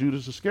talking about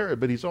Judas Iscariot,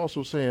 but he's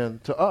also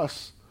saying to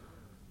us,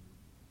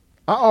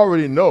 I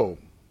already know.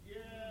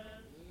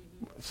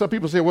 Some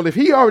people say, well, if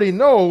he already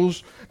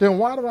knows, then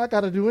why do I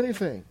got to do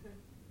anything?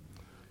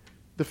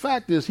 The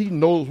fact is, he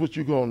knows what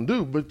you're going to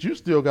do, but you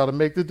still got to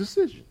make the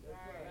decision.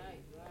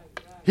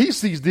 He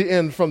sees the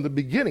end from the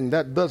beginning.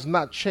 That does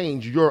not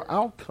change your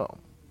outcome.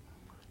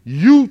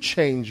 You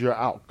change your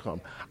outcome.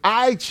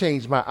 I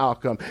change my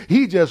outcome.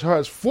 He just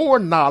has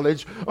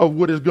foreknowledge of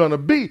what it's going to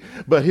be,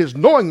 but his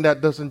knowing that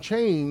doesn't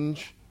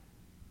change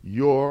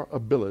your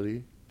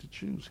ability to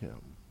choose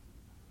him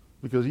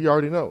because he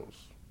already knows.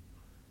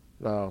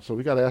 Now, so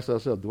we got to ask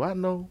ourselves, do I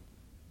know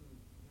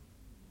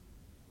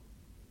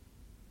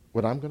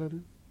what I'm going to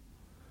do?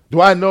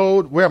 Do I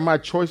know where my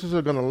choices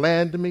are going to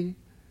land me?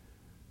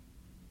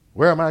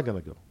 Where am I going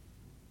to go?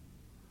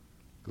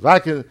 Because I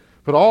can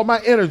put all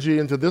my energy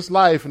into this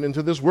life and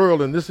into this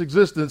world and this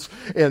existence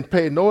and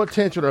pay no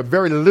attention or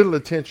very little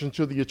attention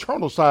to the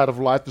eternal side of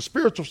life, the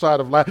spiritual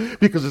side of life,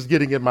 because it's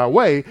getting in my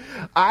way.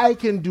 I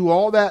can do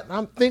all that and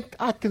I think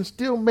I can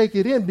still make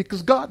it in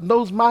because God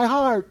knows my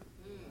heart.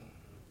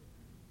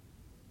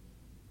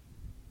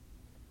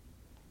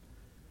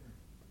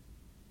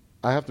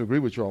 I have to agree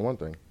with you on one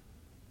thing.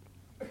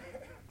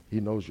 He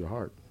knows your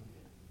heart.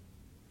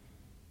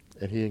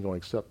 And he ain't going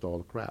to accept all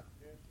the crap.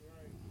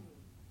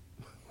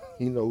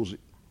 He knows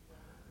it.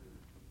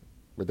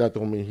 But that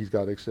don't mean he's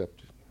got to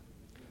accept it.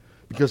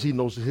 Because he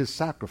knows his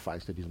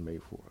sacrifice that he's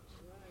made for us.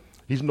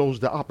 He knows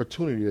the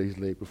opportunity that he's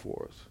laid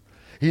before us.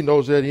 He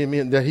knows that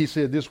he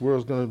said this world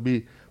is going to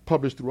be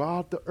published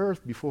throughout the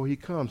earth before he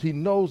comes. He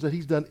knows that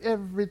he's done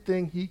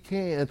everything he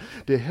can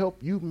to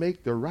help you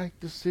make the right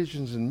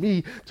decisions and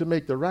me to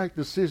make the right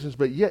decisions,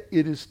 but yet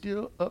it is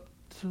still up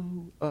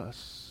to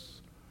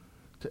us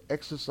to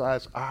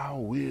exercise our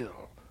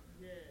will.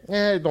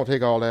 It don't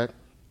take all that.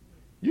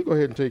 You go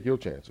ahead and take your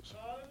chances.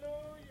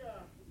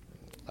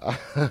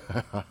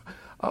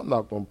 I'm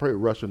not going to play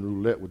Russian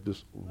roulette with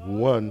this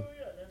one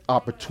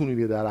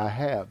opportunity that I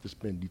have to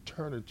spend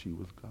eternity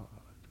with God.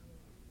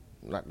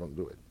 I'm not going to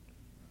do it.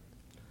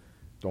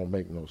 Don't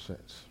make no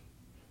sense.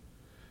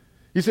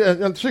 He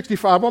said, in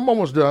 65, I'm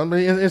almost done, but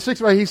in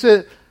 65, he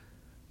said,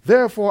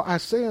 therefore I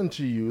say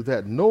unto you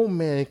that no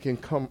man can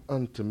come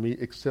unto me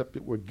except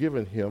it were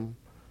given him,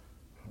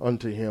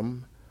 unto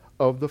him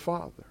of the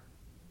Father.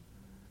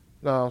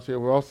 Now, say,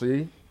 well,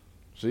 see,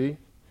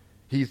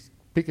 he's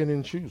picking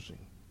and choosing.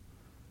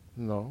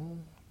 No,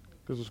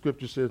 because the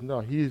scripture says,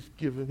 no, he's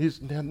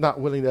not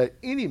willing that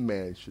any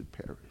man should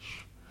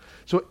perish.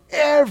 So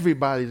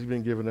everybody's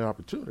been given an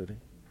opportunity.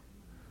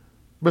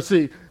 But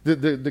see,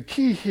 the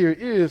key here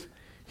is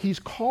he's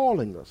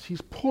calling us.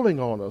 He's pulling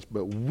on us.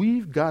 But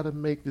we've got to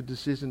make the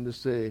decision to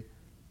say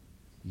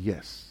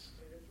yes.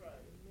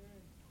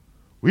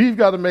 We've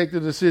got to make the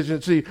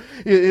decision. See,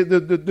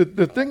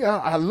 the thing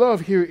I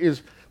love here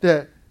is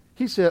that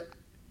he said,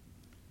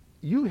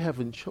 you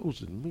haven't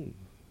chosen me,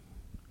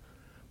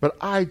 but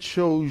I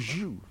chose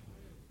you.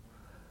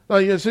 Now,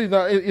 you see,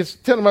 it's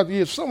telling about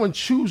if someone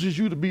chooses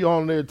you to be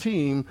on their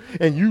team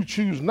and you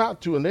choose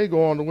not to and they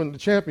go on to win the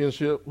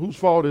championship, whose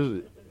fault is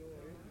it?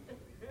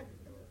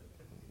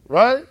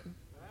 Right?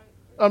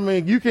 I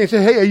mean, you can't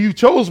say, hey, you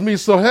chose me,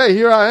 so hey,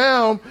 here I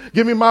am,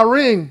 give me my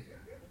ring.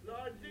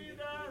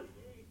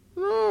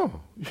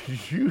 No,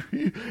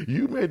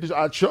 you made this.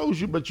 I chose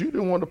you, but you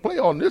didn't want to play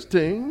on this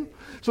team,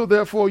 so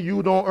therefore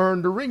you don't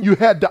earn the ring. You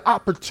had the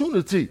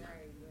opportunity,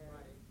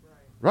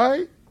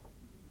 right?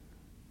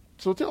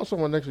 So tell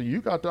someone next to you,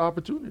 you got the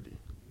opportunity.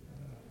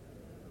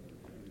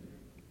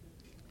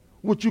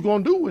 What you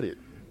gonna do with it?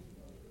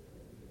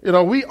 You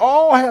know, we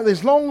all have,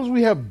 as long as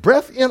we have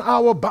breath in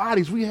our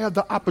bodies, we have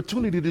the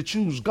opportunity to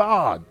choose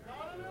God,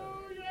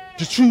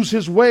 to choose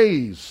his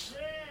ways.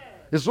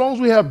 As long as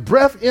we have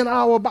breath in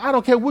our body, I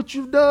don't care what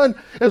you've done,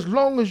 as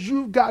long as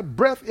you've got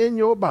breath in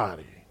your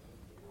body.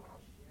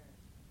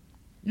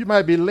 You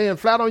might be laying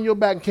flat on your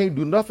back and can't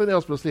do nothing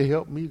else but say,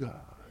 help me, God.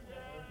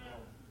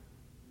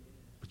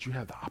 But you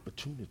have the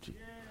opportunity.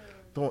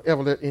 Don't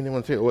ever let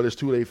anyone say, oh, it's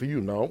too late for you.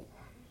 No.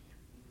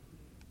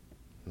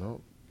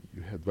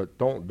 You have, but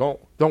don't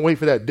wait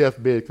for that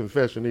deathbed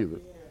confession either.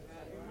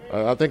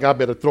 I think I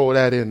better throw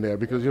that in there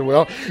because,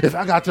 if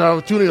I got the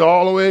opportunity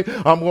all the way,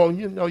 I'm going,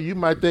 you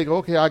might think,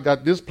 okay, I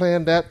got this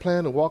plan, that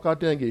plan, and walk out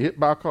there and get hit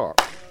by a car.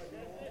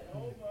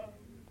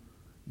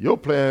 Your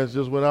plans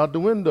just went out the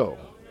window.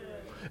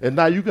 And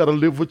now you got to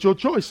live with your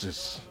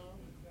choices.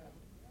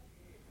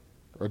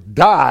 Or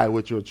die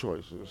with your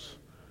choices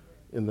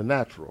in the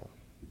natural.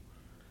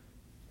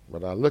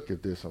 But I look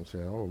at this, I'm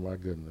saying, oh my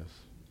goodness.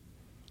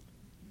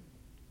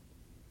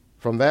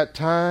 From that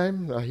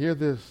time, now hear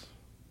this.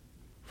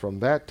 From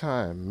that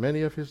time,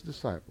 many of his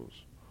disciples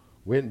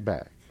went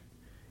back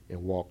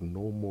and walked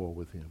no more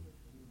with him.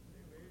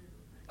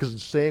 Because the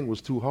saying was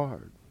too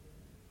hard.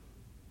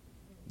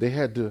 They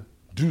had to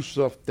do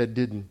stuff that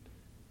didn't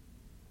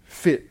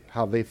fit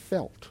how they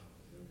felt.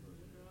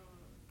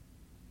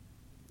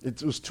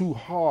 It was too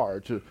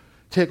hard to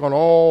take on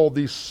all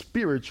these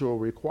spiritual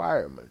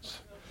requirements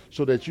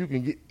so that you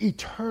can get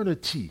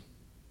eternity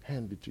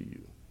handed to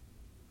you.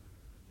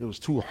 It was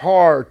too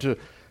hard to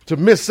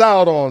miss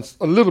out on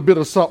a little bit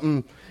of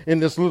something in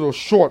this little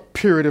short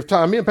period of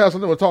time. Me and Pastor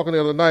Lynn were talking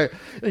the other night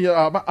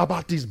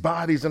about these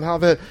bodies and how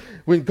that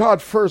when God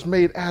first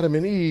made Adam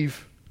and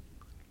Eve,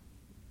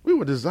 we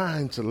were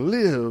designed to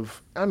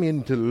live. I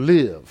mean, to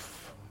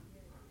live.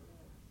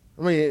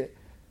 I mean,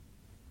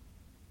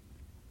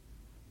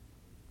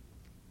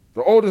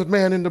 the oldest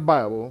man in the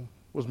Bible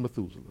was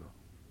Methuselah.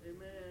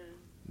 Amen.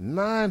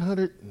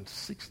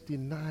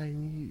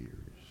 969 years.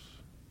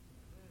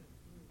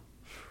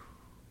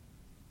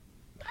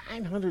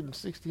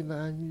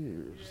 969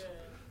 years.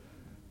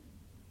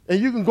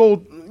 And you can go,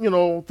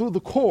 through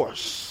the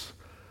course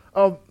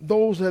of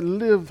those that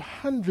lived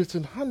hundreds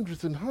and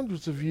hundreds and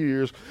hundreds of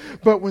years.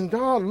 But when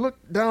God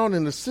looked down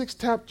in the 6th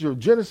chapter of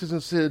Genesis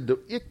and said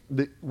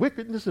the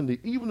wickedness and the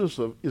evilness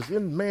is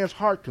in man's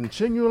heart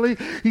continually,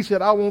 he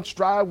said, I won't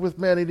strive with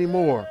man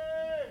anymore.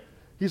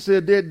 He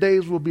said their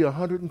days will be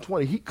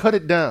 120. He cut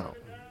it down.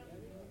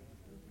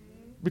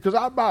 Because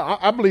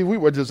I believe we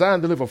were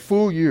designed to live a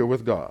full year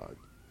with God.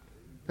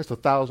 That's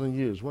 1,000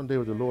 years. One day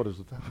with the Lord is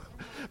 1,000.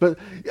 But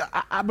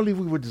I believe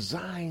we were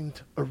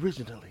designed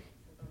originally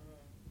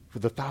for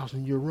the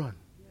 1,000-year run.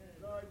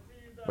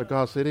 But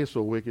God said they're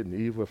so wicked and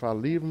evil. If I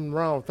leave them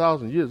around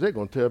 1,000 years, they're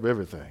going to tear up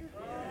everything.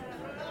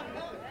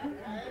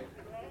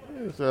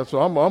 So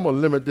I'm going to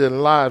limit their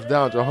lives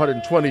down to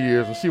 120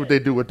 years and see what they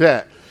do with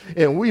that.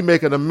 And we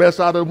making a mess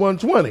out of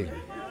 120.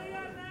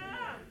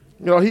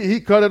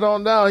 He cut it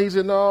on down. He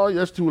said, no,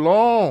 that's too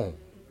long.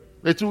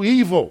 They're too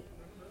evil.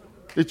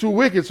 They're too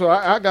wicked, so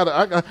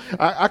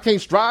I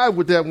can't strive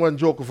with that one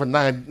joker for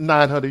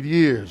 900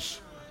 years.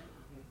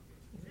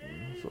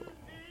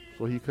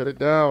 So he cut it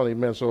down,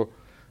 amen. So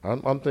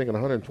I'm thinking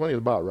 120 is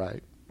about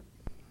right.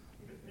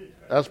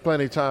 That's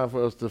plenty of time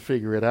for us to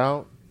figure it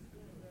out,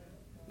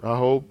 I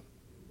hope.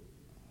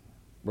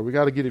 But we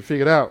got to get it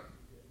figured out.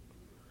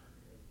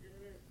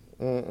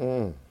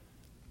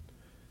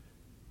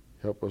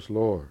 Help us,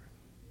 Lord.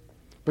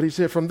 But he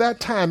said from that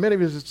time, many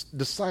of his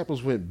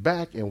disciples went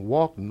back and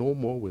walked no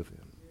more with him.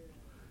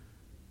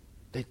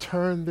 They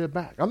turned their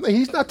back.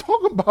 He's not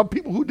talking about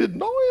people who didn't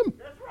know him.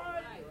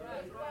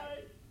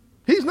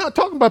 He's not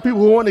talking about people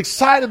who weren't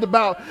excited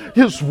about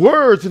his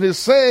words and his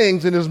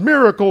sayings and his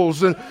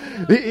miracles. And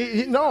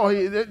they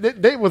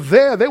were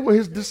there. They were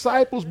his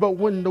disciples. But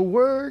when the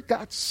word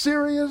got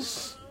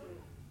serious,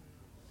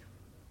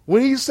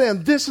 when he's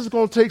saying this is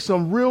going to take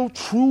some real,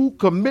 true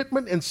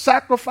commitment and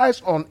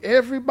sacrifice on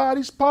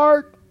everybody's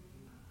part,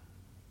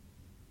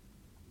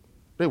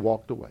 they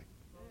walked away.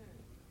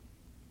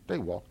 They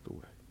walked away.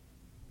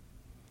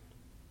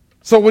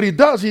 So what he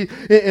does,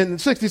 in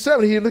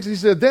 67, he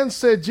said, then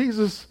said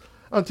Jesus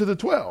unto the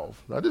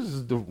 12. Now this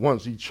is the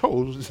ones he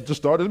chose to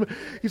start.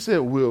 He said,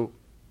 will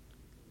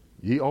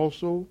ye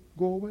also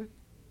go away?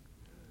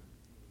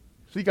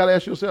 So you got to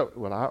ask yourself,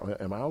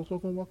 am I also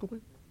going to walk away?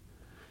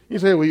 He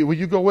said, will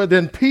you go away?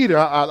 Then Peter,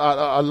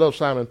 I love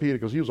Simon Peter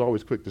because he was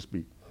always quick to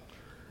speak.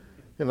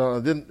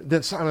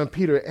 Then Simon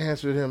Peter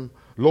answered him,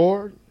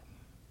 Lord,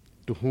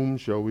 to whom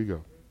shall we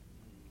go?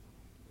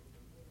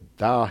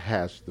 Thou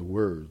hast the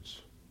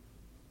words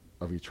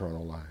of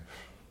eternal life.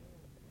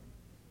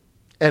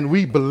 And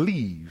we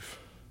believe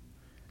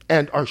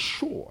and are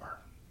sure.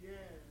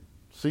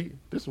 See,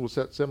 this is what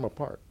set him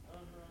apart.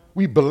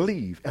 We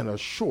believe and are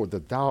sure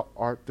that thou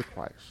art the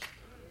Christ,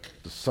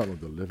 the Son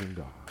of the living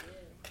God.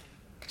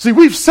 See,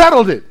 we've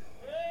settled it.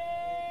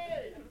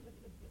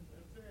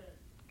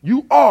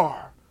 You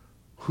are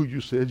who you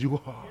said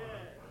you are.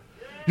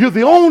 You're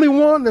the only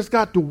one that's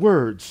got the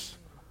words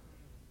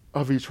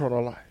of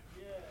eternal life.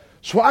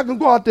 So I can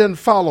go out there and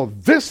follow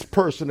this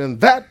person and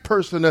that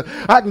person, and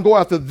I can go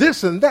after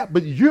this and that,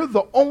 but you're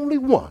the only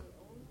one.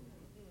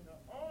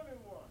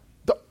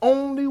 The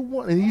only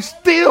one. And he's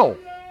still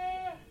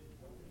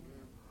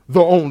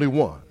the only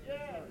one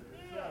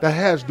that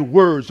has the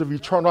words of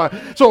eternal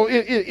life. So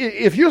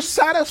if you're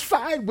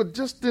satisfied with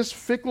just this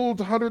fickle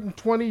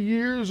 120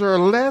 years or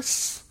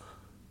less,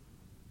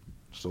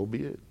 so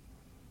be it.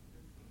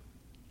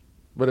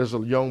 But as a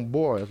young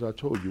boy, as I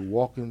told you,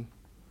 walking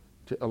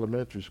to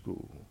elementary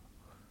school,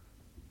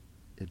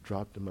 it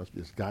dropped in my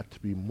spirit. There's got to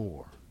be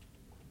more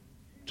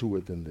to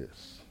it than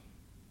this.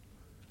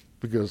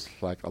 Because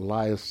like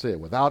Elias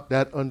said, without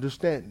that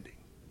understanding,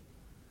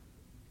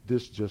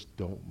 this just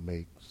don't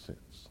make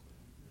sense.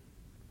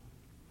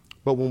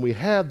 But when we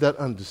have that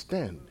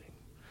understanding,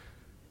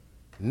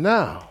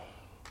 now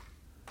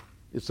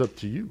it's up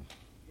to you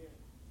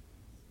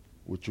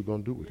what you're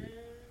going to do with it.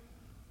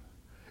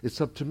 It's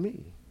up to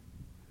me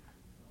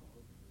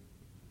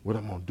what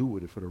I'm going to do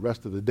with it for the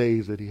rest of the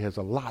days that he has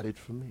allotted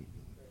for me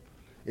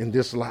in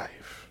this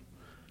life.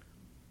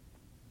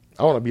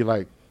 I want to be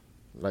like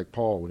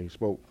Paul when he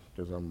spoke,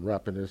 because I'm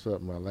wrapping this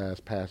up, my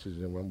last passage,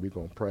 and when we're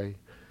going to pray.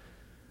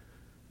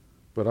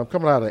 But I'm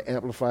coming out of the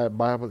Amplified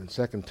Bible in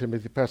 2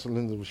 Timothy. Pastor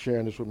Linda was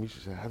sharing this with me. She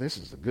said, this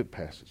is a good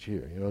passage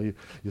here.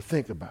 You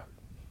think about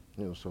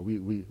it. So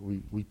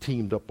we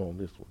teamed up on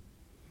this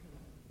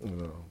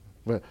one.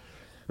 But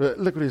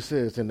look what it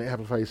says in the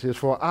Amplified. It says,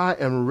 for I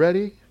am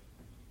ready.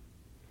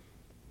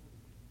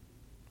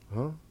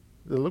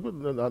 Look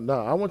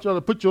now, I want y'all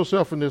to put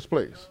yourself in this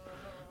place.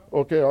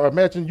 Okay, or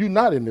imagine you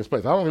not in this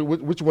place. I don't know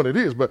which one it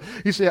is, but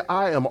he said,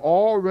 I am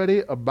already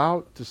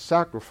about to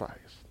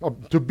sacrifice,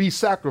 to be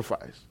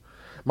sacrificed.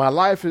 My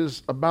life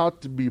is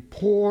about to be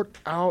poured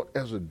out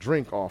as a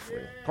drink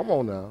offering. Come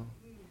on now.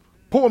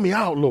 Pour me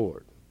out,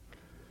 Lord.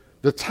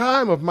 The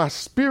time of my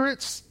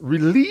spirit's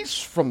release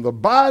from the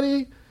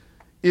body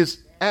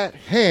is at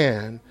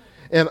hand,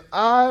 and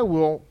I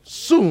will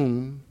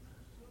soon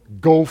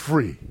go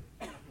free.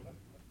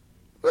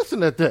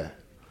 Listen at that.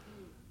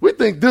 We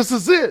think this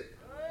is it.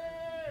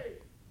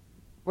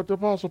 But the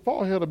Apostle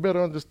Paul had a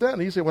better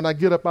understanding. He said, when I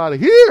get up out of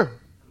here,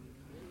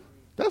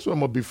 that's when I'm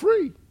going to be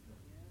free.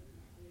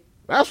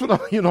 That's when,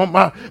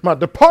 my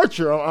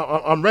departure,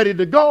 I'm ready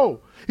to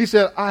go. He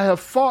said, I have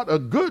fought a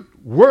good,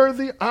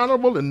 worthy,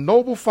 honorable, and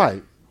noble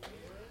fight.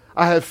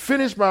 I have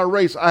finished my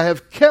race. I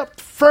have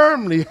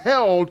firmly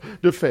held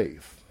the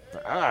faith.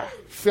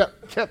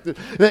 Kept it.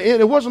 And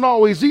it wasn't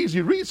always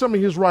easy. Read some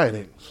of his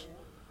writings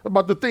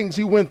about the things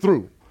he went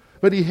through.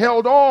 But he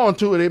held on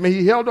to it. Amen.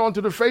 He held on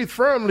to the faith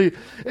firmly.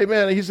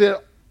 Amen. And he said,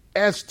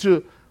 as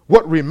to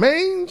what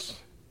remains,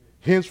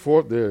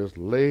 henceforth there is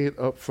laid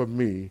up for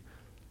me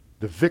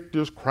the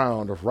victor's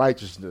crown of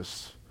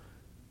righteousness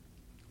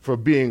for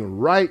being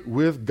right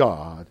with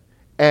God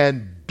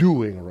and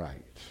doing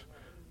right,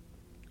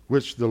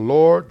 which the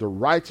Lord, the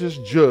righteous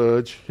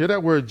judge, hear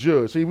that word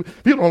judge. See,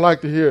 people don't like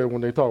to hear it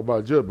when they talk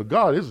about judge, but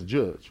God is a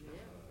judge.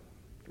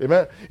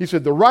 Amen. He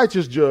said, the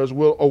righteous judge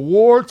will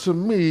award to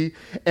me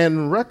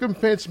and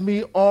recompense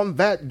me on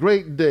that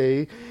great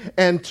day,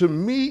 and to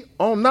me,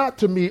 not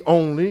to me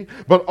only,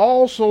 but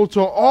also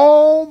to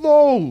all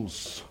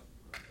those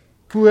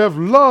who have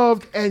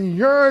loved and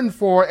yearned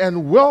for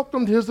and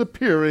welcomed his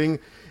appearing,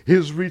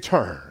 his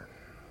return.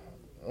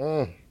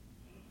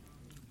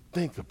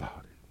 Think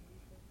about it.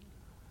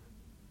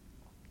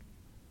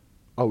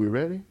 Are we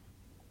ready?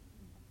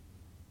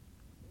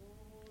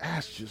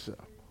 Ask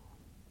yourself,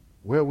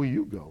 where will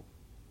you go?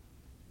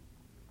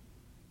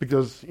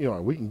 Because,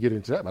 we can get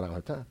into that, but I don't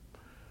have time.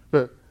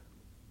 But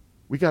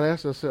we got to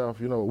ask ourselves,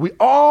 we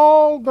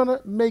all going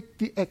to make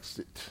the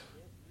exit.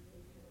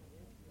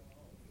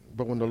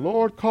 But when the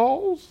Lord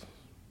calls,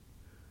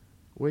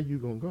 where you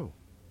going to go?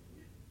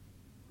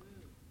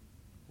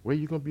 Where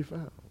you going to be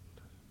found?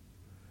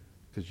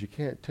 Because you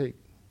can't take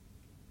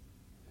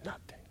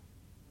nothing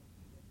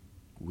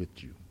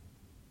with you.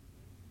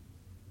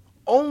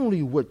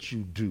 Only what you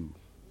do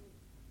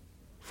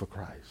for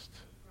Christ.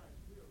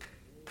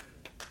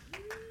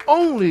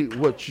 Only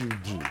what you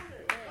do.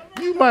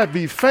 You might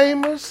be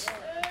famous.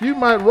 You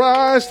might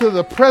rise to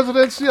the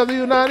presidency of the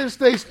United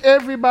States.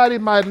 Everybody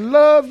might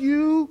love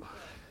you.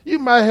 You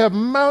might have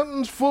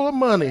mountains full of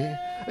money.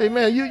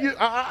 Amen.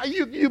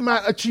 You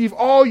might achieve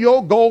all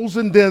your goals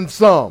and then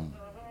some.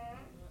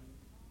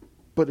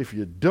 But if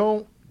you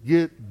don't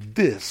get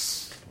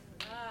this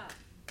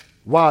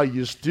while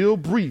you're still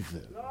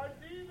breathing,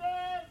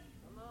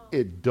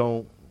 it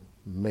don't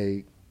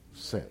make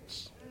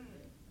sense.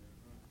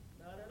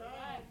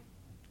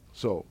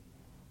 So,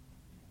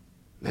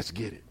 let's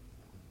get it.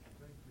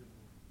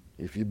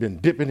 If you've been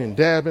dipping and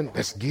dabbing,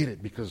 let's get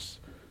it, because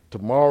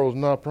tomorrow's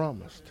not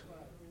promised.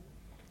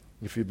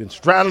 If you've been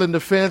straddling the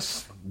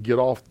fence, get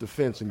off the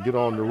fence and get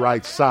on the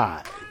right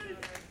side.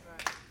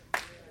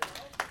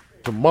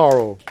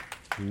 Tomorrow,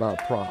 not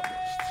promised.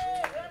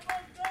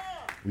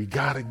 We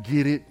got to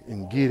get it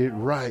and get it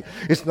right.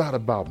 It's not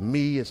about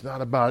me. It's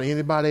not about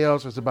anybody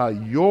else. It's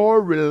about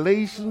your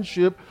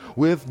relationship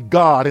with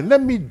God. And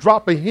let me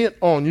drop a hint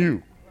on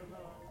you.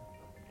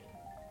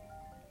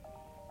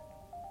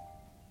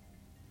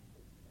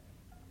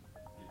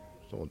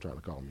 Someone trying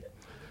to call me.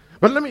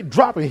 But let me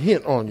drop a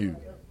hint on you.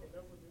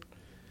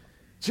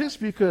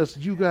 Just because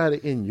you got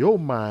it in your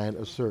mind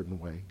a certain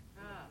way,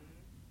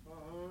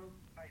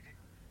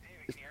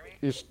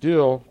 it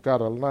still got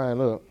to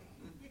line up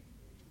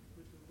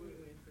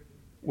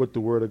with the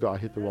Word of God. I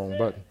hit the wrong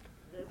button.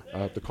 I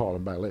have to call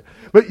him back later.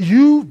 But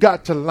you've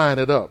got to line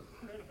it up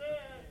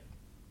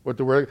with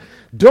the Word.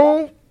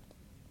 Don't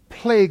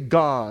play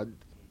God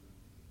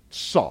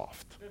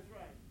soft.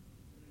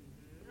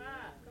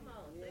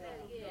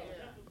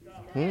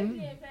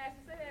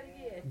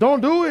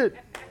 Don't do it.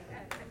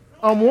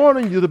 I'm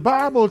warning you, the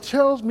Bible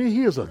tells me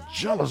he is a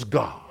jealous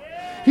God.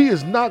 He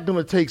is not going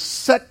to take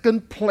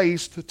second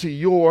place to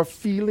your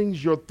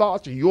feelings, your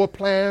thoughts, your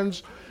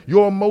plans,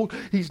 your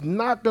emotions. He's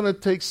not going to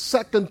take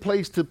second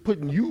place to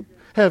putting you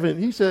heaven.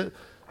 He said,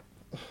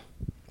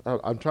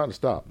 I'm trying to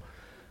stop.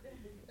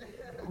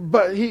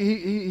 But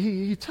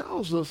he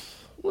tells us,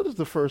 what is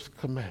the first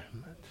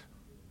commandment?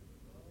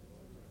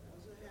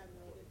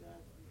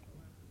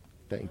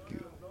 Thank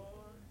you.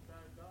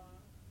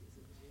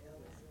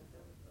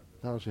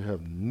 Thou shalt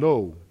have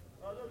no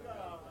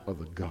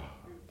other gods.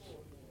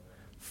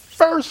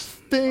 First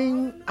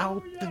thing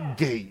out the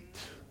gate.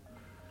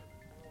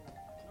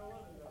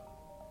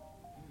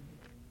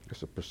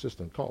 It's a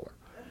persistent caller.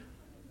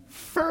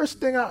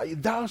 First thing out,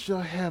 thou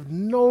shalt have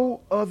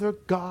no other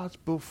gods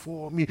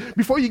before me.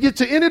 Before you get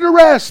to any of the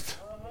rest,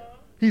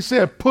 he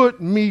said, put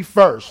me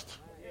first.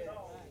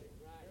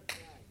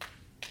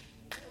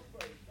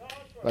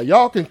 Now,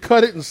 y'all can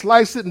cut it and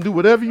slice it and do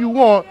whatever you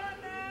want,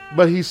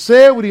 but he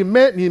said what he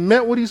meant, and he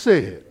meant what he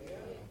said.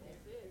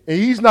 And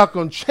he's not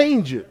going to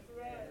change it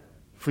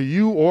for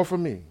you or for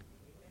me.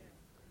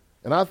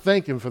 And I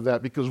thank him for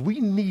that, because we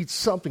need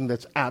something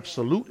that's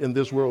absolute in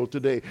this world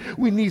today.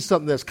 We need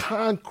something that's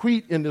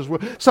concrete in this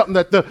world, something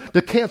that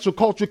the cancel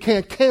culture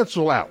can't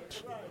cancel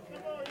out.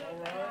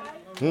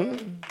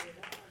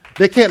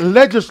 They can't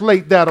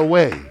legislate that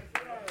away.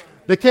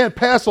 They can't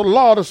pass a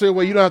law to say,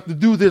 well, you don't have to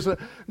do this.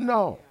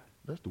 No,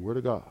 that's the Word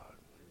of God.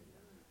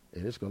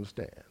 And it's going to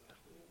stand.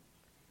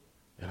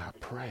 And I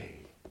pray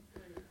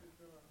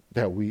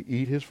that we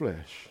eat his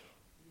flesh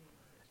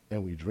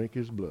and we drink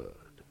his blood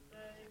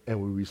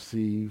and we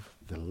receive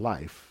the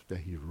life that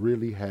he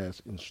really has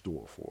in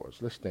store for us.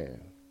 Let's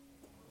stand.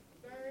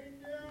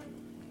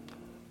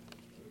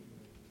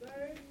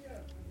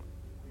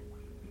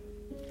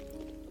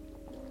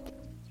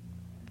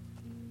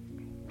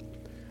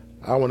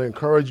 I want to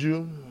encourage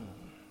you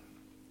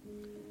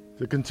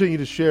to continue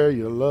to share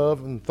your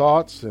love and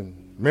thoughts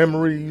and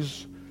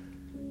memories.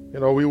 You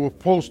know, we will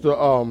post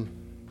a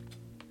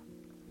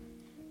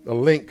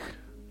link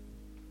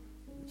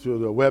to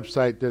the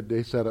website that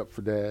they set up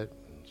for Dad,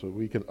 so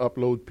we can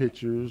upload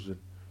pictures and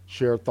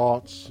share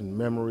thoughts and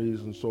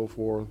memories and so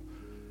forth.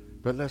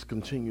 But let's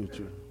continue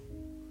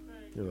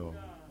to,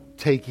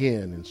 take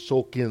in and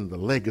soak in the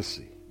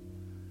legacy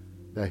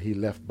that he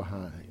left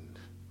behind.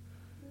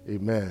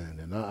 Amen.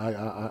 And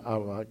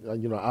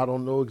I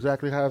don't know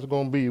exactly how it's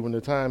going to be when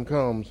the time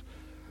comes,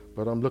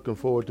 but I'm looking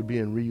forward to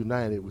being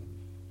reunited with.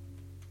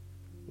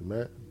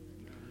 Amen.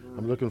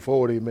 I'm looking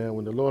forward, amen,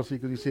 when the Lord sees,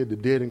 because he said the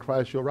dead in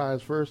Christ shall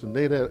rise first, and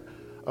they that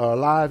are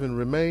alive and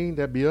remain,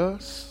 that be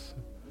us.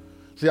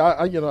 See,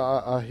 I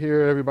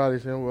hear everybody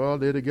saying, well,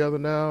 they're together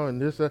now, and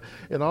this,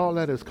 and all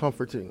that is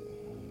comforting.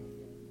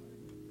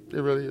 It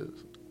really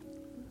is.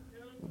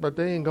 But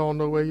they ain't gone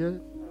nowhere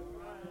yet.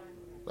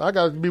 I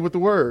got to be with the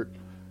word.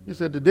 He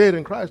said, the dead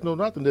in Christ know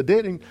nothing. The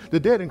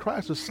dead in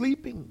Christ are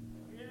sleeping.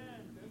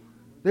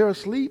 They're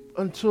asleep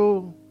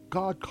until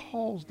God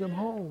calls them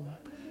home.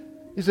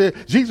 He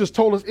said, Jesus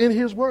told us in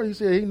his word, he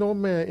said, ain't no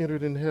man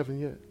entered into heaven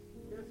yet.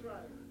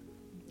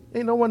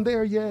 Ain't no one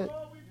there yet.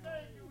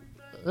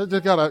 I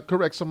just got to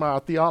correct some of our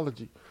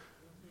theology.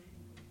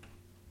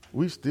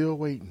 We still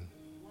waiting.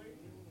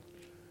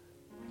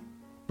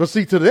 But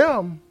see, to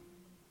them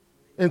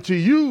and to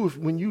you,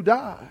 when you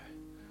die,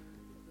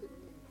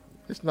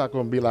 it's not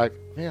going to be like,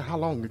 man, how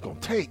long is it going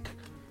to take?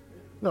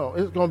 No,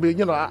 it's going to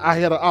be, I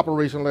had an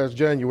operation last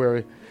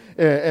January,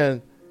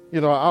 and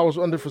I was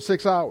under for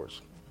 6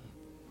 hours.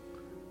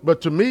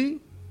 But to me,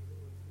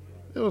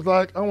 it was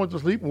like I went to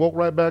sleep and woke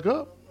right back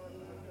up.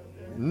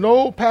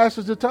 No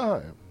passage of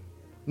time.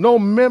 No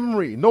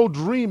memory, no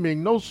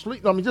dreaming, no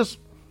sleep. I mean, just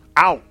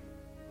out.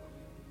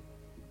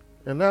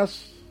 And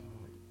that's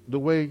the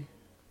way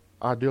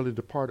our dearly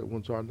departed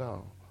ones are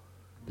now.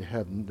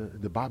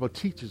 The Bible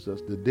teaches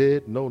us the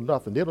dead know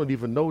nothing. They don't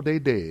even know they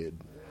dead.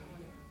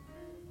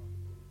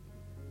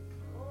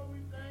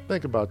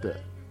 Think about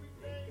that.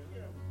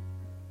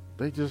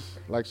 They just,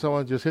 like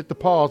someone just hit the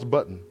pause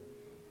button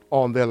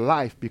on their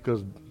life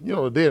because,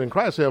 the dead in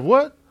Christ have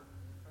what?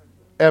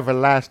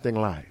 Everlasting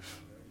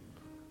life.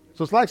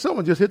 So it's like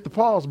someone just hit the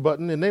pause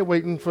button and they're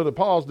waiting for the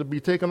pause to be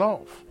taken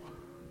off.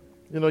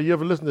 You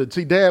ever listen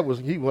to, Dad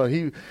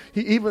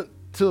he even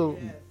till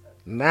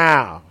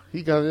now,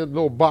 he got a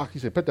little box. He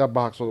said, put that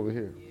box over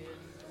here.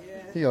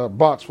 He got a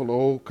box full of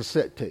old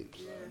cassette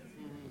tapes.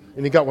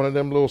 And he got one of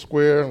them little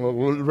square,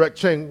 little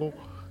rectangle,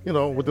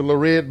 with the little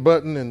red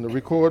button and the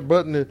record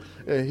button.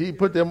 And he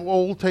put them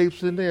old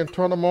tapes in there and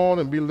turn them on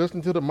and be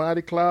listening to the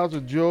Mighty Clouds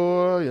of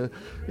Joy.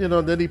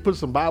 And, then he put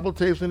some Bible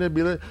tapes in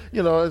there.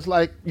 It's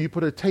like you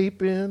put a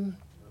tape in,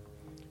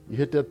 you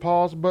hit that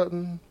pause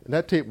button, and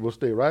that tape will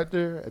stay right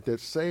there at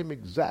that same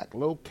exact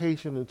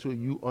location until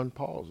you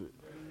unpause it.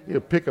 It'll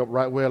pick up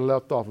right where it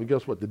left off. And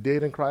guess what? The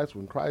dead in Christ,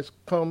 when Christ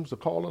comes to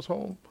call us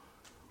home,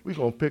 we're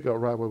going to pick up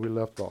right where we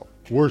left off,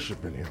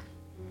 worshiping him.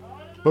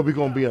 But we're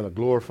going to be in a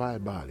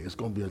glorified body. It's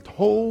going to be a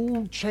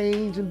whole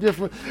change and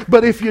different.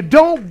 But if you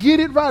don't get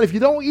it right, if you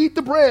don't eat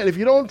the bread, if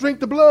you don't drink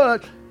the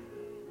blood,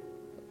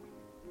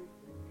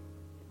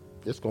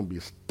 it's going to be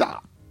a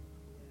stop.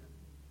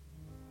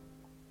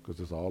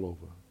 Because it's all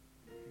over.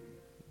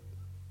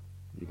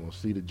 You're going to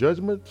see the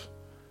judgment.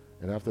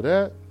 And after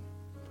that,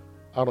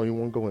 I don't even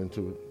want to go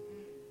into it.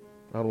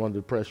 I don't want to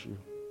depress you.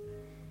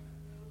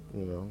 I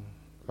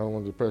don't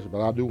want to depress you,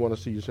 but I do want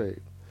to see you saved.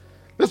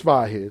 Let's bow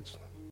our heads.